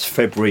it's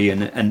February,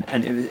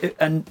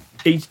 and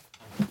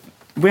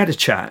we had a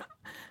chat,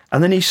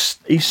 and then he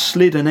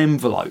slid an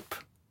envelope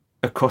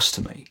across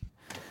to me,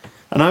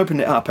 and I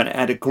opened it up, and it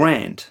had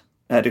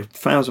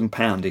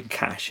 £1,000 in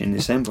cash in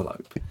this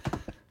envelope.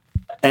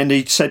 And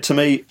he said to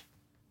me,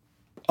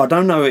 I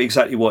don't know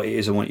exactly what it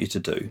is I want you to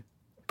do,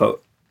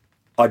 but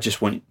I just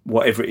want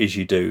whatever it is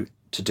you do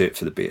to do it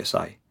for the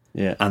BSA.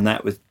 Yeah. And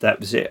that was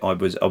it. I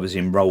was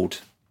enrolled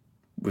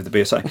with the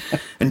BSA.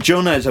 And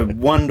John has a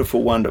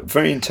wonderful,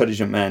 very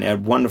intelligent man. He had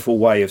a wonderful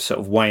way of sort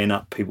of weighing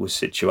up people's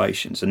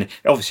situations. And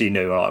obviously he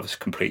knew I was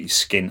completely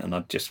skint and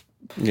I'd just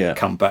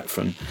come back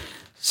from...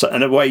 So,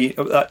 and the way,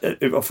 I thought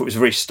it was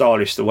very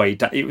stylish, the way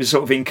it was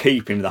sort of in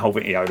keeping with the whole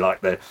thing,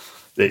 like the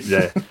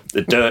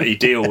dirty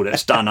deal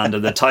that's done under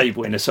the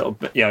table in a sort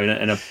of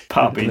in a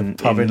pub in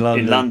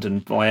London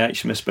by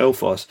HMS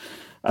Belfast,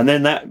 and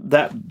then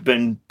that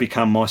then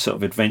become my sort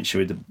of adventure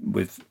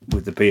with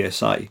the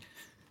BSA,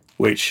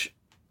 which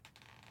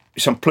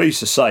I'm pleased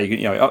to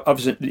say,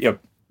 other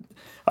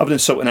than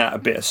sorting out a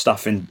bit of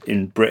stuff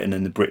in Britain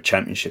and the Brit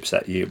Championships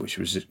that year, which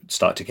was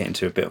started to get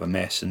into a bit of a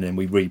mess, and then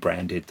we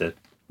rebranded the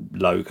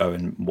logo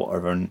and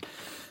whatever, and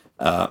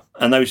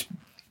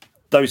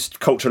those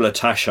cultural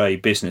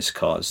attaché business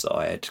cards that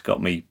I had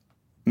got me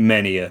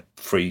many a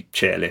free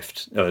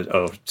chairlift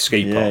or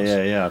ski pass.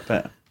 Yeah, I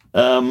bet.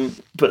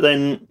 But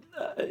then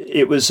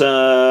it was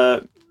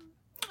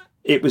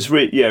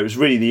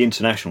really the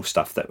international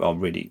stuff that I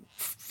really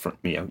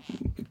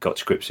got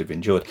to grips with,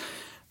 enjoyed,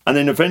 and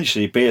then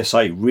eventually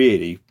BSA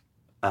really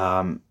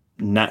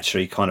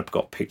naturally kind of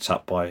got picked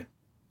up by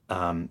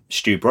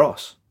Stu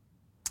Brass,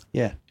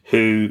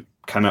 who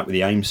came out with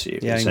the AIM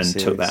series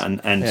took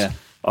that and.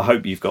 I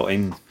hope you've got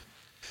him.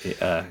 He's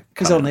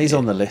on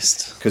the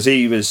list because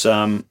he was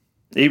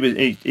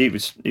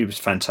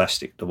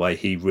fantastic. The way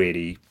he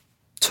really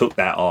took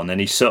that on, and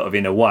he sort of,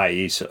 in a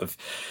way,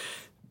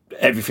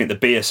 everything the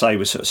BSA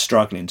was sort of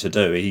struggling to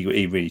do.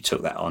 He really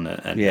took that on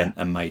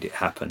and made it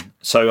happen.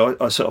 So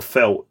I sort of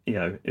felt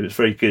it was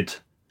very good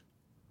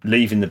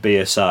leaving the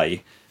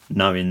BSA,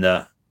 knowing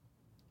that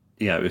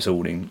it was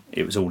all in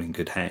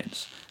good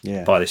hands.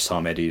 Yeah. By this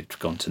time, Eddie had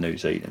gone to New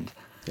Zealand.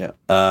 Yeah.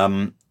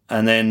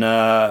 And then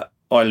I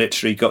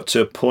literally got to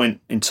a point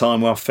in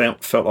time where I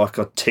felt like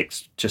I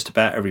ticked just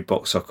about every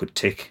box I could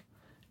tick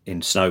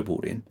in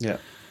snowboarding. Yeah.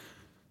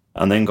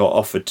 And then got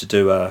offered to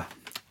do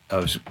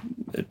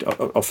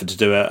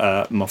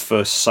my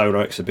first solo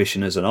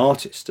exhibition as an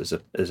artist,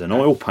 as an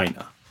oil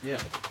painter.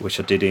 Yeah. Which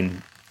I did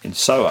in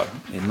Soho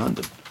in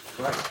London.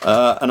 Right.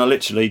 And I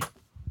literally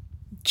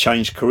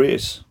changed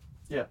careers.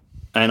 Yeah.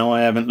 And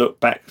I haven't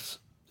looked back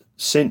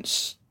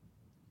since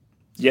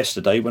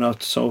yesterday when I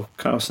saw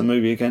cast the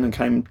movie again and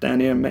came down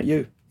here and met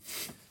you.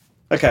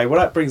 Okay, well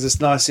that brings us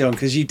nicely on,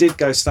 because you did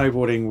go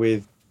snowboarding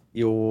with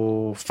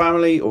your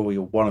family, or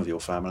one of your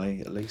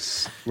family at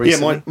least,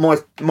 recently. Yeah,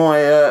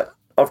 my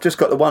I've just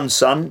got the one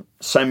son,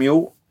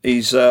 Samuel.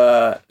 He's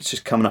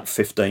just coming up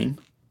 15,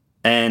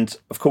 and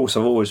of course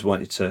I've always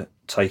wanted to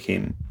take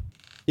him.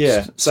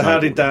 Yeah. So how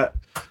did that?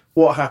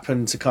 What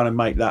happened to kind of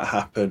make that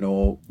happen,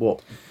 or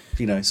what?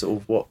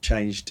 Sort of what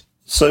changed?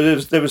 So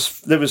there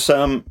was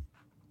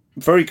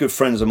very good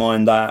friends of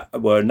mine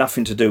that were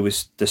nothing to do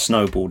with the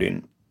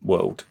snowboarding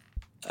world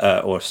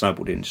or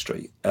snowboard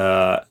industry, who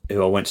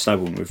I went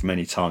snowboarding with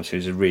many times. It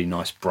was a really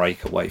nice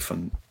break away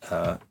from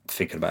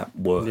thinking about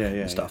work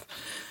and stuff.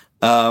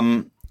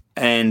 And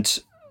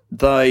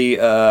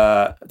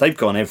they've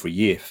gone every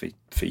year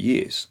for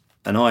years,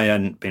 and I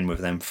hadn't been with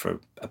them for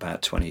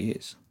about 20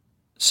 years.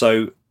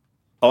 So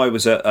I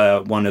was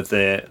at one of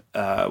their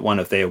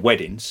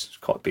weddings. It's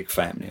quite a big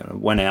family. And I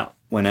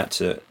went out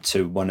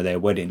to one of their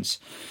weddings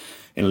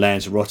in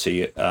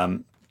Lanzarote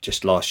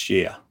just last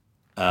year,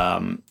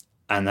 and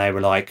they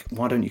were like,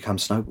 "Why don't you come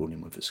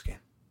snowboarding with us again?"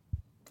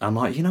 I'm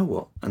like, "You know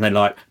what?" And they're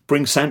like,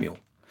 "Bring Samuel."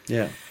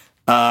 Yeah.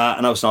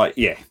 And I was like,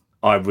 "Yeah,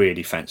 I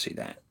really fancy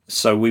that."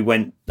 So we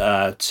went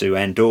to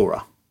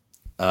Andorra.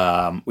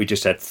 We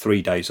just had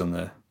 3 days on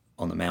the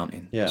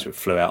mountain. Yeah. So we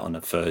flew out on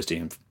a Thursday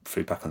and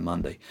flew back on the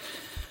Monday.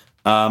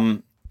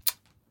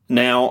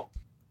 Now,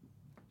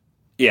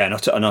 yeah,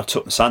 and I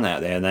took my son out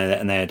there,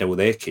 and they had all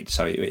their kids,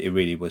 so it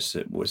really was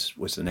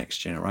the next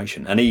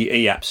generation, and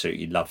he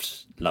absolutely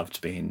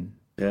loved being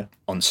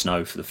on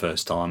snow for the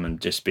first time and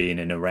just being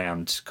in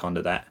around kind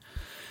of that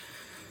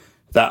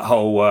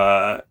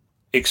whole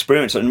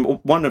experience. And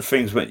one of the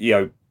things that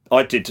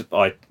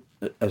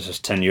as I was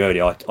telling you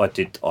earlier,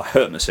 I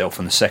hurt myself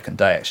on the second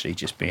day, actually,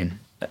 just being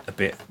a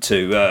bit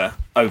too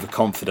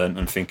overconfident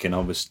and thinking I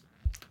was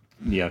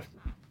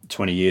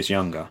 20 years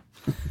younger.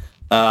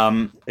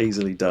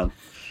 Easily done.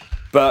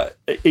 But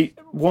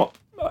what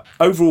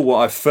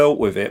I felt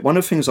with it, one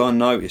of the things I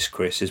noticed,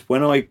 Chris, is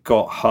when I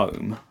got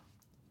home,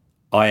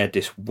 I had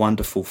this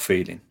wonderful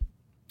feeling.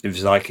 It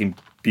was like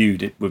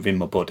imbued it within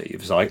my body. It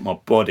was like my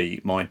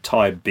body, my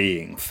entire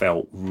being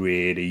felt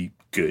really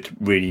good,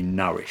 really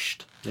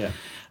nourished. Yeah.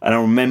 And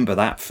I remember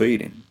that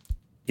feeling,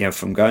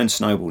 from going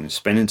snowboarding,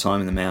 spending time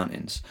in the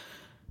mountains.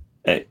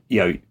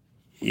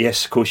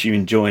 Yes, of course you're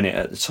enjoying it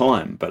at the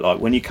time, but like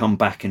when you come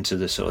back into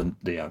the sort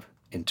of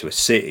into a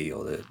city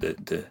or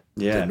the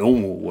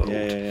normal world,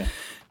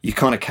 you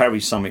kind of carry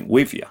something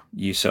with you.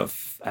 You sort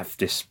of have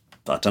this,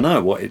 I don't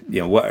know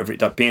whatever it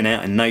does, being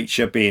out in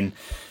nature,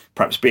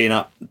 perhaps being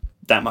up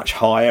that much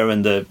higher,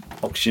 and the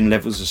oxygen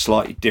levels are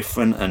slightly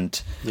different,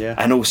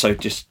 and also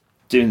just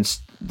doing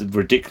the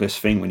ridiculous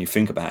thing when you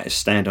think about it is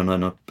standing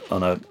on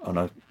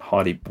a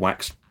highly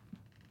waxed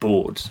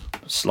board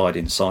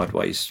sliding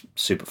sideways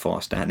super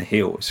fast down the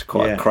hill. It's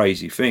quite a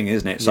crazy thing,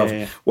 isn't it?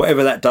 So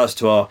whatever that does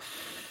to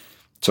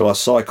our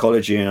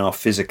psychology and our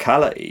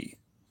physicality,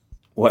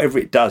 whatever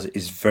it does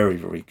is very,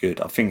 very good.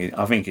 I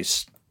think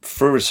it's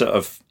through a sort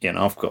of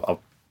I've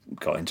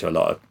got into a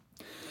lot of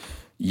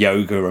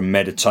yoga and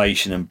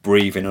meditation and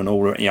breathing and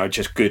all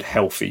just good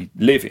healthy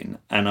living,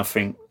 and I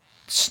think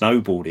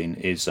snowboarding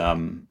is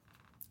and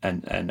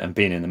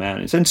being in the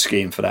mountains and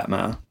skiing for that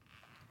matter,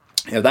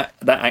 that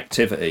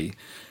activity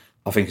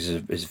I think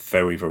is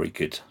very, very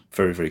good,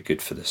 very, very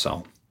good for the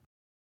soul.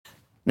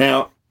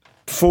 Now,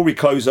 before we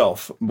close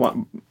off,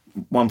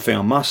 one thing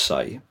I must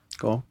say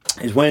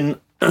is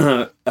when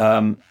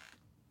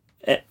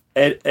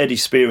Eddie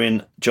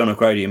Spearing, John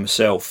O'Grady, and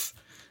myself,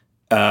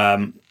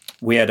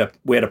 we had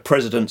a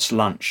president's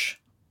lunch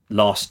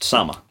last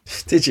summer.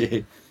 Did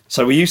you?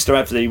 So we used to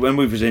have when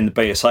we was in the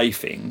BSA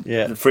thing,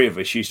 the three of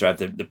us used to have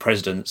the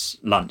president's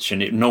lunch,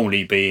 and it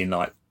normally be in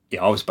like,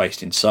 I was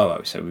based in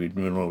Soho, so we'd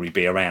normally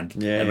be around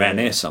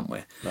there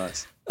somewhere.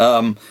 Nice.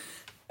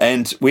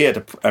 And we had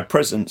a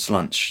president's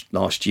lunch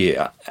last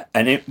year,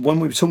 and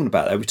when we were talking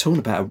about that, we were talking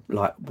about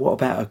like, what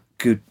about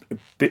a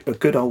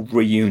good old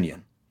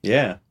reunion?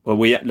 Yeah. Well,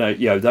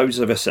 those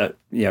of us that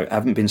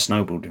haven't been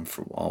snowboarding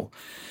for a while,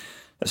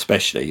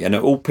 especially, and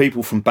all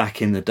people from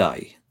back in the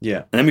day.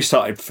 Yeah. And then we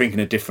started thinking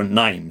of different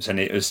names, and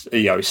it was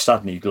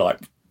suddenly like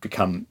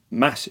become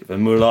massive,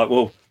 and we were like,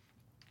 well,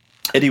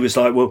 Eddie was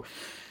like, well,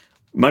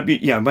 maybe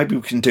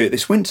we can do it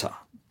this winter,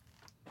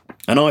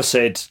 and I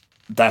said,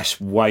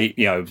 that's way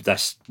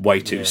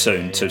too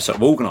soon to sort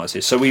of organise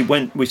this. So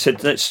we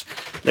said let's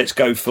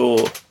go for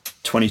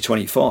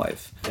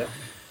 2025. Yeah.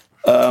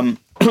 And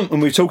we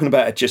were talking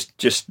about it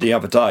just the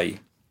other day,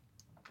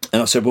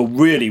 and I said, well,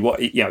 really,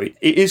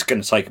 it is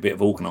going to take a bit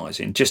of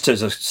organising, just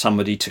as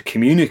somebody to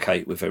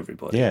communicate with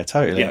everybody. Yeah,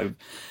 totally.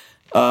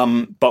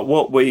 But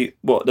what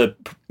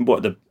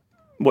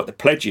the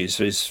pledge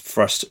is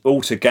for us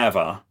all to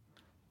gather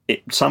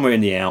somewhere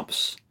in the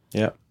Alps.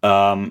 Yeah.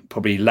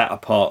 Probably latter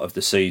part of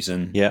the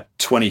season. Yeah.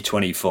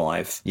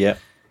 2025. Yeah.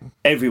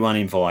 Everyone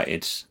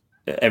invited.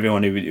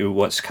 Everyone who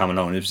wants to come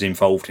along was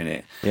involved in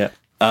it. Yeah.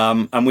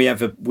 And we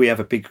have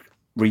a big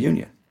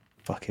reunion.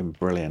 Fucking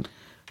brilliant.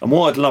 And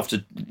what I'd love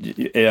to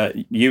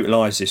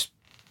utilise this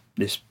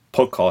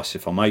podcast,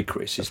 if I may,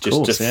 Chris, is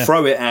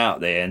throw it out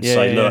there and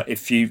say, look,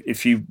 if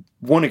you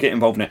want to get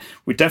involved in it,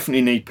 we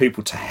definitely need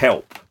people to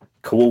help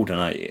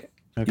coordinate it.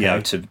 Okay.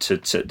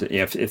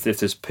 If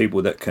there's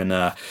people that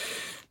can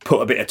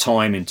put a bit of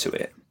time into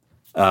it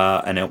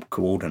and help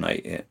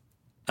coordinate it,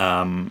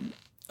 and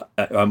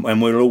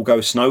we'll all go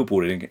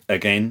snowboarding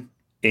again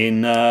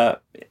in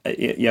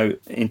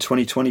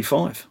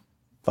 2025.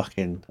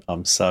 Fucking,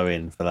 I'm so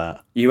in for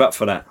that. You up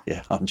for that?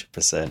 Yeah,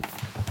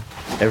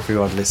 100%.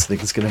 Everyone listening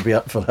is going to be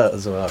up for that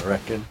as well, I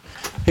reckon.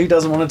 Who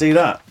doesn't want to do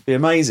that? Be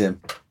amazing.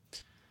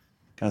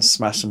 Gonna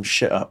smash some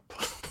shit up.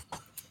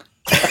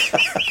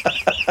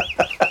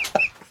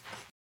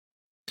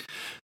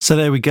 So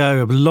there we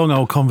go, a long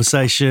old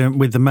conversation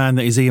with the man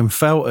that is Ian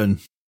Felton.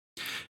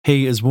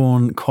 He has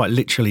worn quite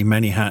literally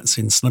many hats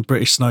in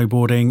British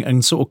snowboarding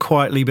and sort of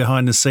quietly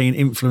behind the scene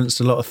influenced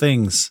a lot of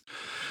things.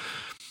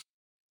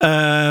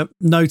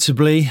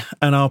 Notably,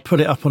 and I'll put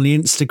it up on the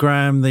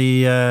Instagram,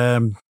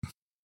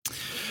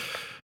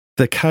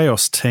 the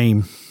Chaos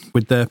team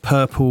with their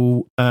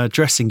purple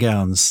dressing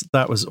gowns.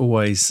 That was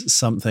always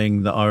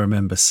something that I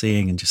remember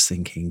seeing and just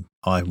thinking,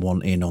 I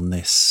want in on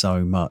this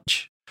so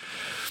much.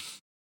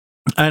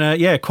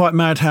 And quite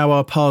mad how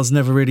our paths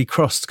never really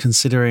crossed,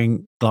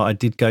 considering like I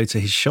did go to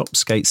his shop,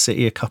 Skate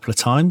City, a couple of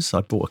times. I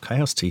bought a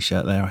Chaos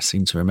t-shirt there, I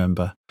seem to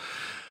remember.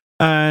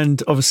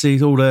 And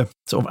obviously all the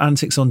sort of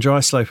antics on dry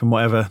slope and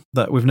whatever,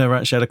 that we've never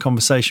actually had a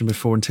conversation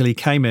before until he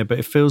came here, but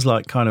it feels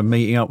like kind of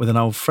meeting up with an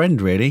old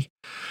friend, really.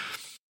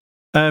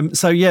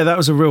 So yeah, that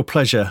was a real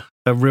pleasure.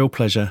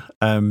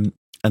 And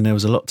there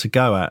was a lot to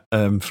go at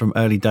from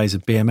early days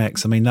of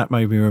BMX. I mean, that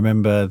made me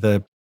remember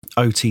the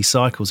OT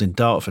Cycles in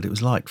Dartford. It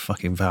was like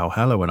fucking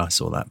Valhalla when I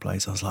saw that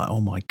place. I was like, oh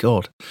my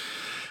God.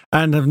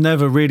 And I've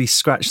never really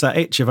scratched that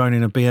itch of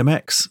owning a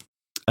BMX.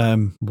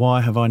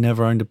 Why have I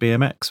never owned a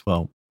BMX?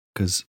 Well,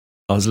 because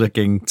I was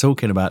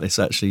talking about this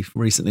actually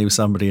recently with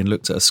somebody and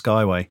looked at a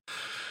Skyway.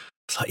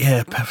 It's like,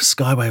 yeah,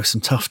 Skyway with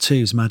some tough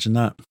twos. Imagine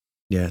that.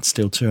 Yeah, it's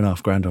still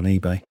 $2,500 on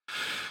eBay.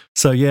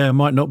 So yeah, I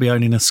might not be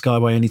owning a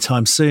Skyway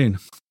anytime soon.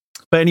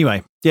 But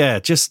anyway, yeah,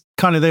 just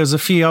kind of there was a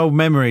few old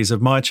memories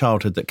of my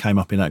childhood that came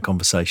up in that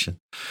conversation.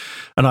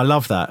 And I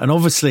love that. And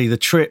obviously the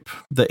trip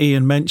that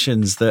Ian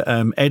mentions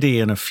that Eddie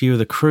and a few of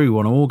the crew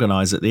want to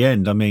organise at the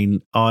end, I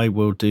mean, I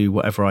will do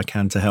whatever I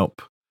can to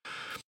help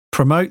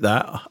promote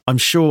that. I'm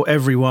sure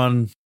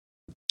everyone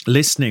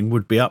listening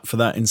would be up for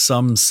that in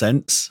some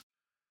sense.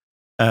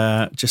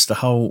 Just a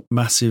whole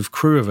massive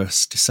crew of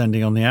us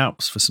descending on the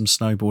Alps for some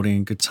snowboarding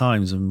and good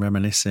times and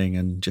reminiscing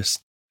and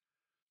just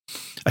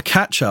a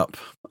catch up.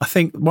 I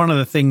think one of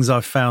the things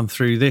I've found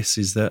through this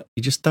is that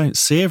you just don't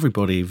see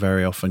everybody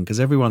very often because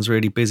everyone's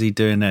really busy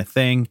doing their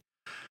thing.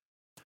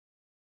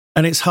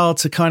 And it's hard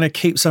to kind of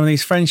keep some of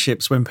these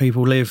friendships when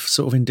people live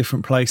sort of in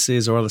different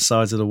places or other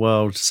sides of the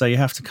world. So you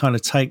have to kind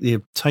of take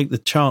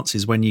the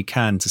chances when you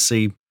can to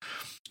see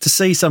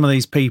some of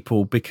these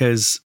people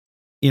because,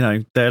 you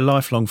know, they're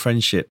lifelong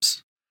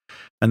friendships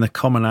and the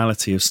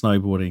commonality of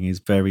snowboarding is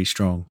very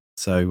strong.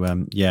 So,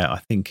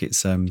 I think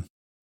it's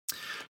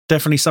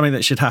definitely something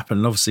that should happen.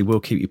 And obviously we'll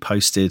keep you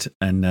posted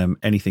and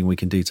anything we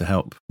can do to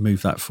help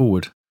move that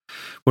forward,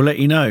 we'll let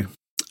you know.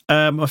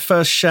 My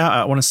first shout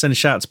out, I want to send a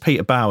shout out to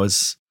Peter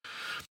Bowers.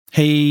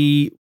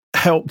 He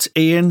helped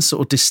Ian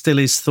sort of distill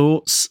his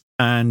thoughts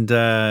and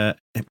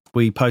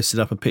we posted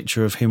up a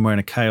picture of him wearing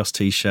a Chaos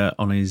t-shirt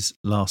on his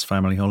last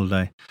family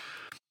holiday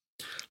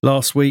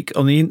last week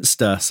on the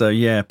Insta. So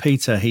yeah,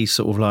 Peter, he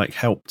sort of like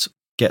helped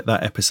get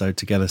that episode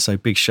together. So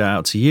big shout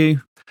out to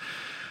you.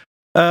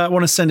 I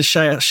want to send a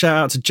shout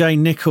out to Jay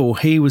Nicol.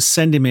 He was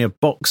sending me a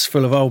box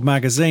full of old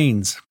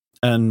magazines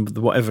and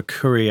whatever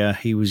courier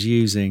he was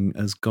using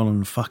has gone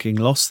and fucking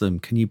lost them.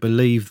 Can you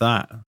believe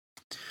that?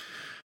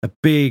 A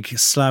big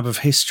slab of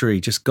history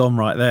just gone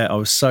right there. I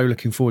was so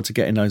looking forward to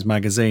getting those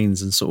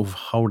magazines and sort of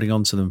holding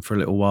on to them for a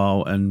little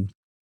while and,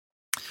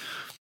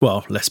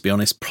 well, let's be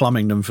honest,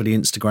 plumbing them for the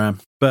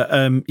Instagram. But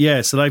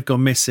so they've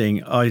gone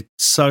missing. I'm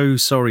so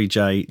sorry,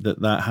 Jay,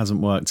 that hasn't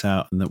worked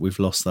out and that we've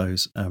lost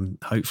those.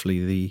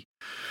 Hopefully the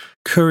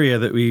courier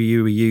that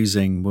you were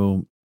using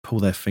will pull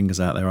their fingers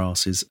out their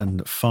asses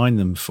and find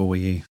them for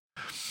you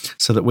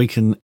so that we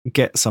can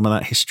get some of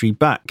that history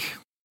back.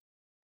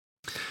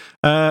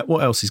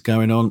 What else is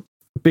going on?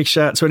 Big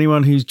shout out to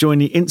anyone who's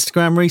joined the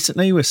Instagram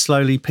recently. We're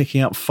slowly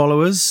picking up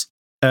followers.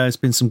 There's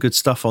been some good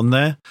stuff on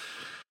there.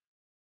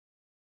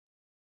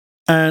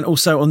 And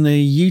also on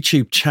the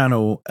YouTube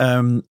channel,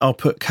 I'll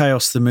put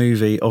Chaos the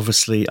Movie,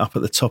 obviously, up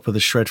at the top of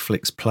the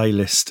Shredflix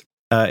playlist.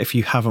 If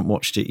you haven't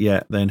watched it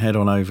yet, then head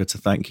on over to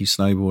Thank You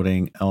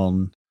Snowboarding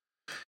on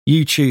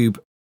YouTube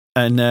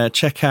and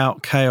check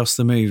out Chaos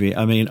the Movie.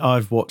 I mean,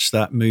 I've watched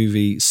that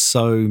movie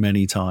so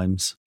many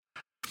times.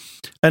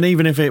 And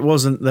even if it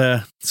wasn't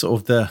the sort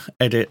of the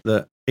edit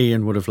that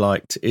Ian would have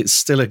liked, it's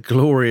still a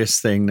glorious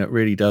thing that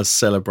really does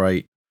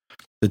celebrate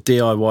the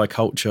DIY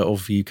culture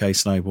of UK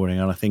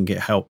snowboarding. And I think it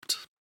helped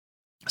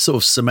sort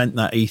of cement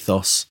that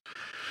ethos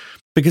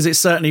because it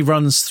certainly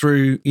runs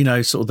through, you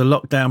know, sort of the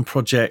lockdown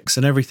projects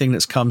and everything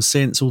that's come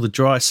since, all the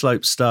dry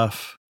slope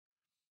stuff,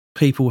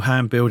 people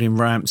hand building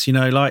ramps, you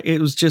know, like it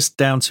was just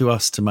down to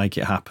us to make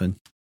it happen.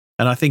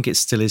 And I think it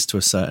still is to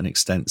a certain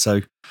extent.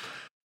 So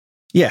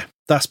yeah,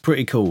 that's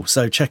pretty cool.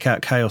 So check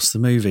out Chaos the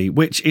Movie,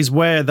 which is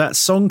where that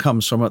song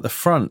comes from at the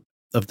front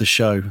of the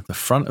show. The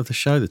front of the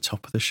show, the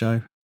top of the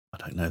show. I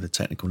don't know the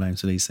technical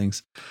names of these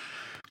things.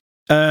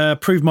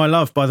 Prove My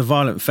Love by the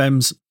Violent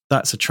Femmes.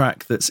 That's a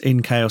track that's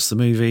in Chaos the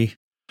Movie.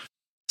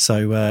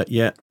 So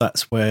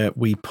that's where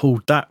we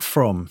pulled that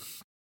from.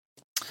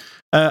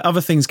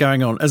 Other things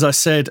going on. As I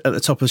said at the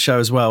top of the show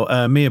as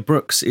well, Mia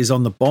Brooks is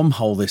on the bomb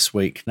hole this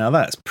week. Now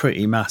that's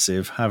pretty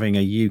massive, having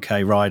a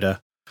UK rider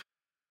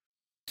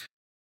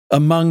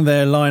among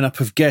their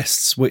lineup of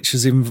guests, which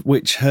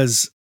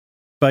has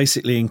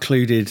basically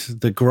included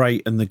the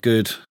great and the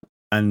good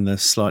and the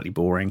slightly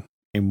boring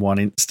in one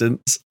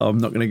instance. I'm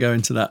not going to go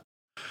into that.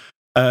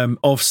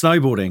 Of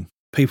snowboarding.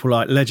 People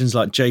like legends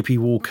like JP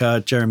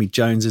Walker, Jeremy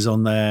Jones is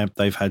on there.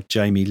 They've had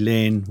Jamie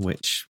Lynn,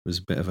 which was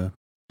a bit of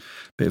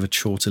a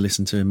chore to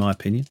listen to, in my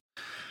opinion.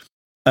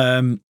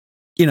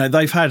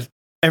 They've had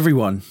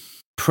everyone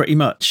pretty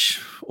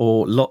much,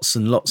 or lots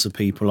and lots of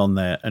people on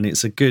there, and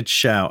it's a good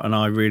shout, and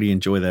I really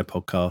enjoy their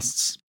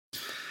podcasts.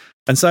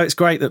 And so it's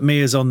great that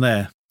Mia's on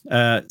there.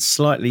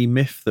 Slightly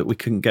miffed that we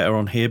couldn't get her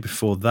on here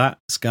before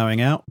that's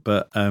going out,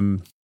 but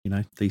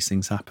these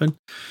things happen.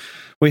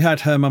 We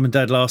had her mum and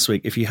dad last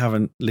week. If you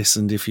haven't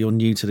listened, if you're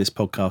new to this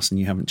podcast and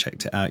you haven't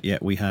checked it out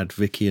yet, we had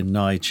Vicky and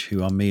Nige,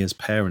 who are Mia's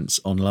parents,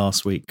 on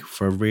last week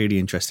for a really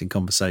interesting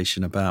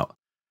conversation about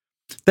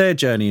their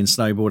journey in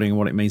snowboarding and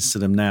what it means to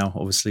them now,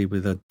 obviously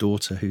with a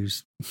daughter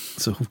who's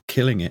sort of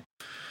killing it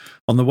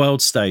on the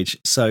world stage.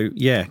 So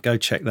yeah, go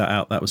check that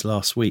out. That was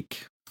last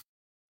week.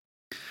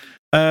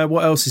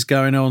 What else is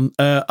going on?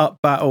 Up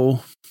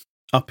Battle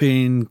up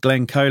in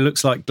Glencoe.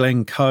 Looks like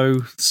Glencoe,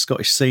 the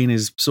Scottish scene,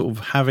 is sort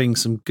of having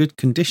some good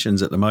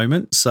conditions at the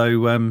moment.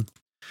 So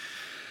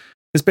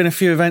there's been a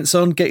few events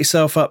on. Get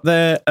yourself up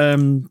there.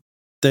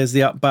 There's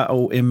the Up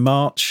Battle in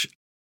March.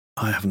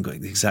 I haven't got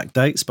the exact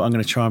dates, but I'm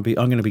going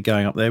to be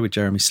going up there with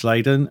Jeremy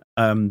Sladen.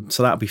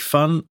 So that'll be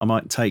fun. I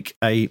might take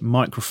a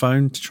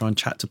microphone to try and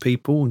chat to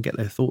people and get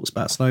their thoughts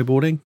about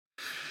snowboarding.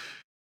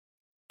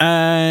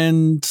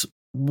 And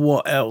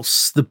what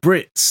else? The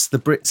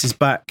Brits is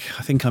back.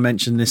 I think I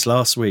mentioned this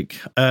last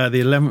week. The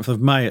 11th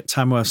of May at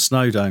Tamworth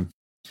Snowdome.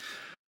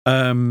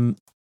 I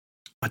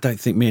don't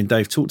think me and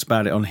Dave talked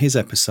about it on his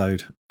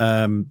episode.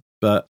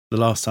 But the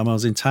last time I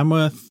was in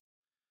Tamworth,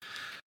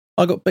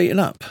 I got beaten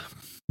up,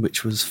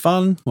 which was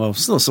fun. Well,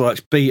 it's not so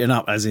much beaten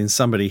up as in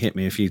somebody hit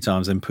me a few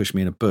times and pushed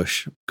me in a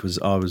bush because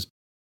I was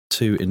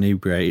too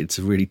inebriated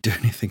to really do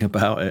anything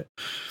about it.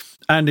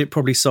 And it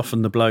probably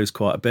softened the blows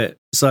quite a bit.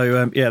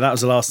 So, that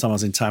was the last time I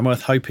was in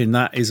Tamworth, hoping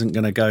that isn't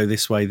going to go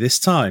this way this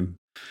time.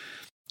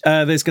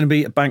 There's going to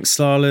be a bank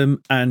slalom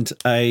and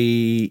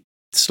a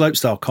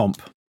slopestyle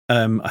comp.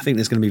 I think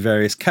there's going to be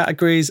various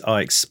categories.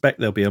 I expect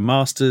there'll be a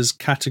Masters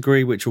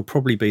category, which will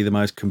probably be the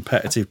most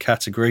competitive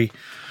category.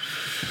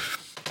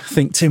 I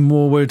think Tim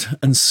Warwood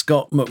and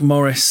Scott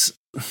McMorris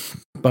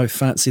both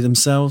fancy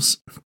themselves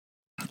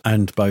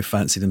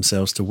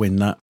to win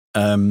that.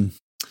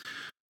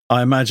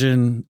 I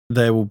imagine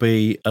there will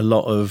be a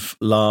lot of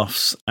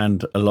laughs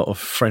and a lot of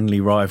friendly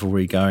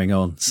rivalry going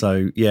on.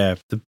 So, yeah,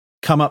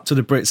 come up to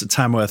the Brits at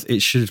Tamworth.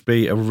 It should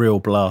be a real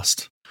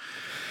blast.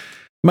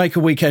 Make a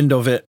weekend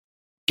of it.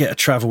 Get a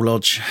travel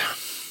lodge.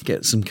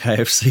 Get some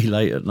KFC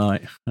late at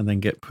night and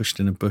then get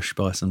pushed in a bush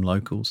by some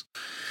locals.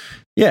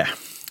 Yeah,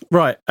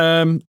 right.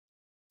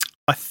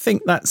 I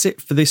think that's it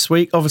for this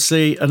week.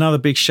 Obviously, another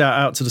big shout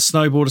out to the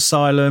Snowboard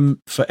Asylum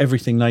for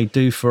everything they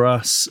do for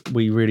us.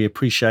 We really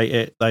appreciate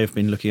it. They have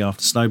been looking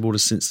after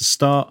snowboarders since the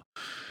start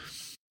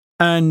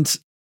and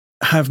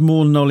have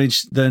more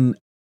knowledge than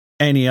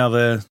any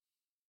other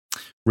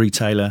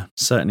retailer,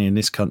 certainly in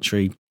this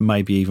country,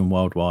 maybe even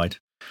worldwide.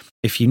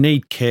 If you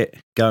need kit,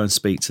 go and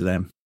speak to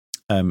them.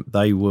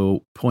 They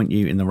will point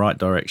you in the right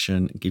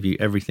direction, give you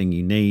everything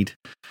you need.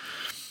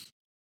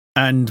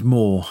 And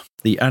more.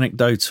 The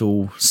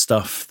anecdotal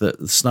stuff that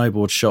the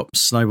snowboard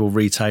shops, snowboard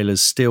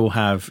retailers still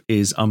have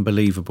is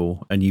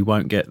unbelievable, and you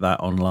won't get that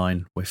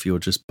online if you're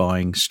just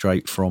buying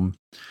straight from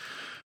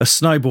a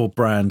snowboard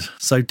brand.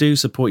 So do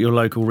support your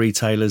local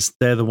retailers.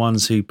 They're the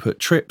ones who put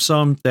trips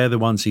on. They're the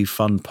ones who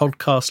fund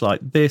podcasts like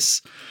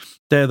this.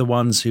 They're the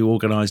ones who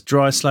organise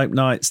dry slope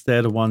nights.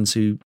 They're the ones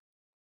who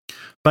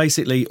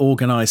basically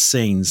organise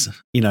scenes.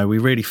 We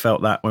really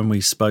felt that when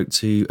we spoke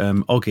to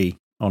Oggy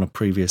on a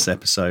previous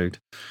episode.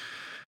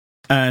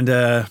 And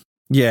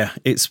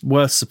it's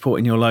worth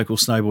supporting your local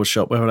snowboard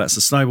shop, whether that's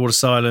the Snowboard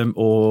Asylum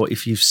or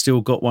if you've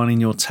still got one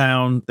in your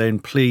town, then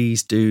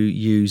please do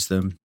use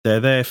them. They're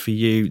there for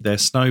you. They're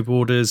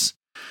snowboarders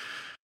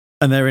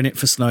and they're in it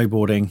for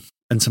snowboarding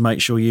and to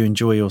make sure you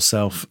enjoy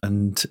yourself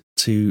and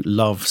to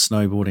love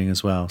snowboarding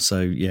as well.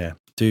 So yeah,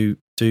 do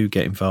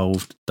get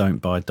involved. Don't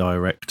buy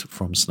direct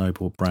from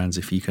snowboard brands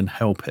if you can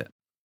help it.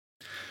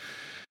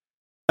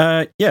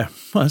 Well,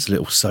 that's a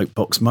little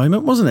soapbox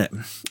moment, wasn't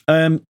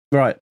it?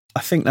 Right. I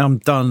think I'm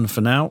done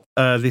for now.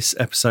 This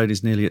episode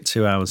is nearly at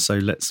 2 hours, so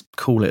let's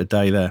call it a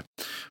day there.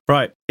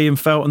 Right, Ian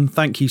Felton,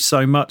 thank you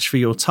so much for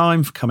your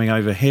time, for coming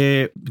over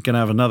here. We're going to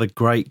have another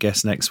great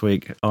guest next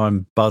week.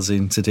 I'm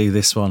buzzing to do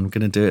this one. I'm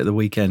going to do it at the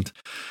weekend.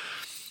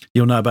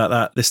 You'll know about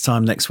that this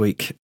time next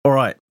week. All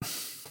right.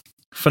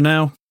 For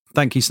now,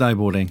 thank you,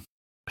 snowboarding.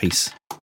 Peace.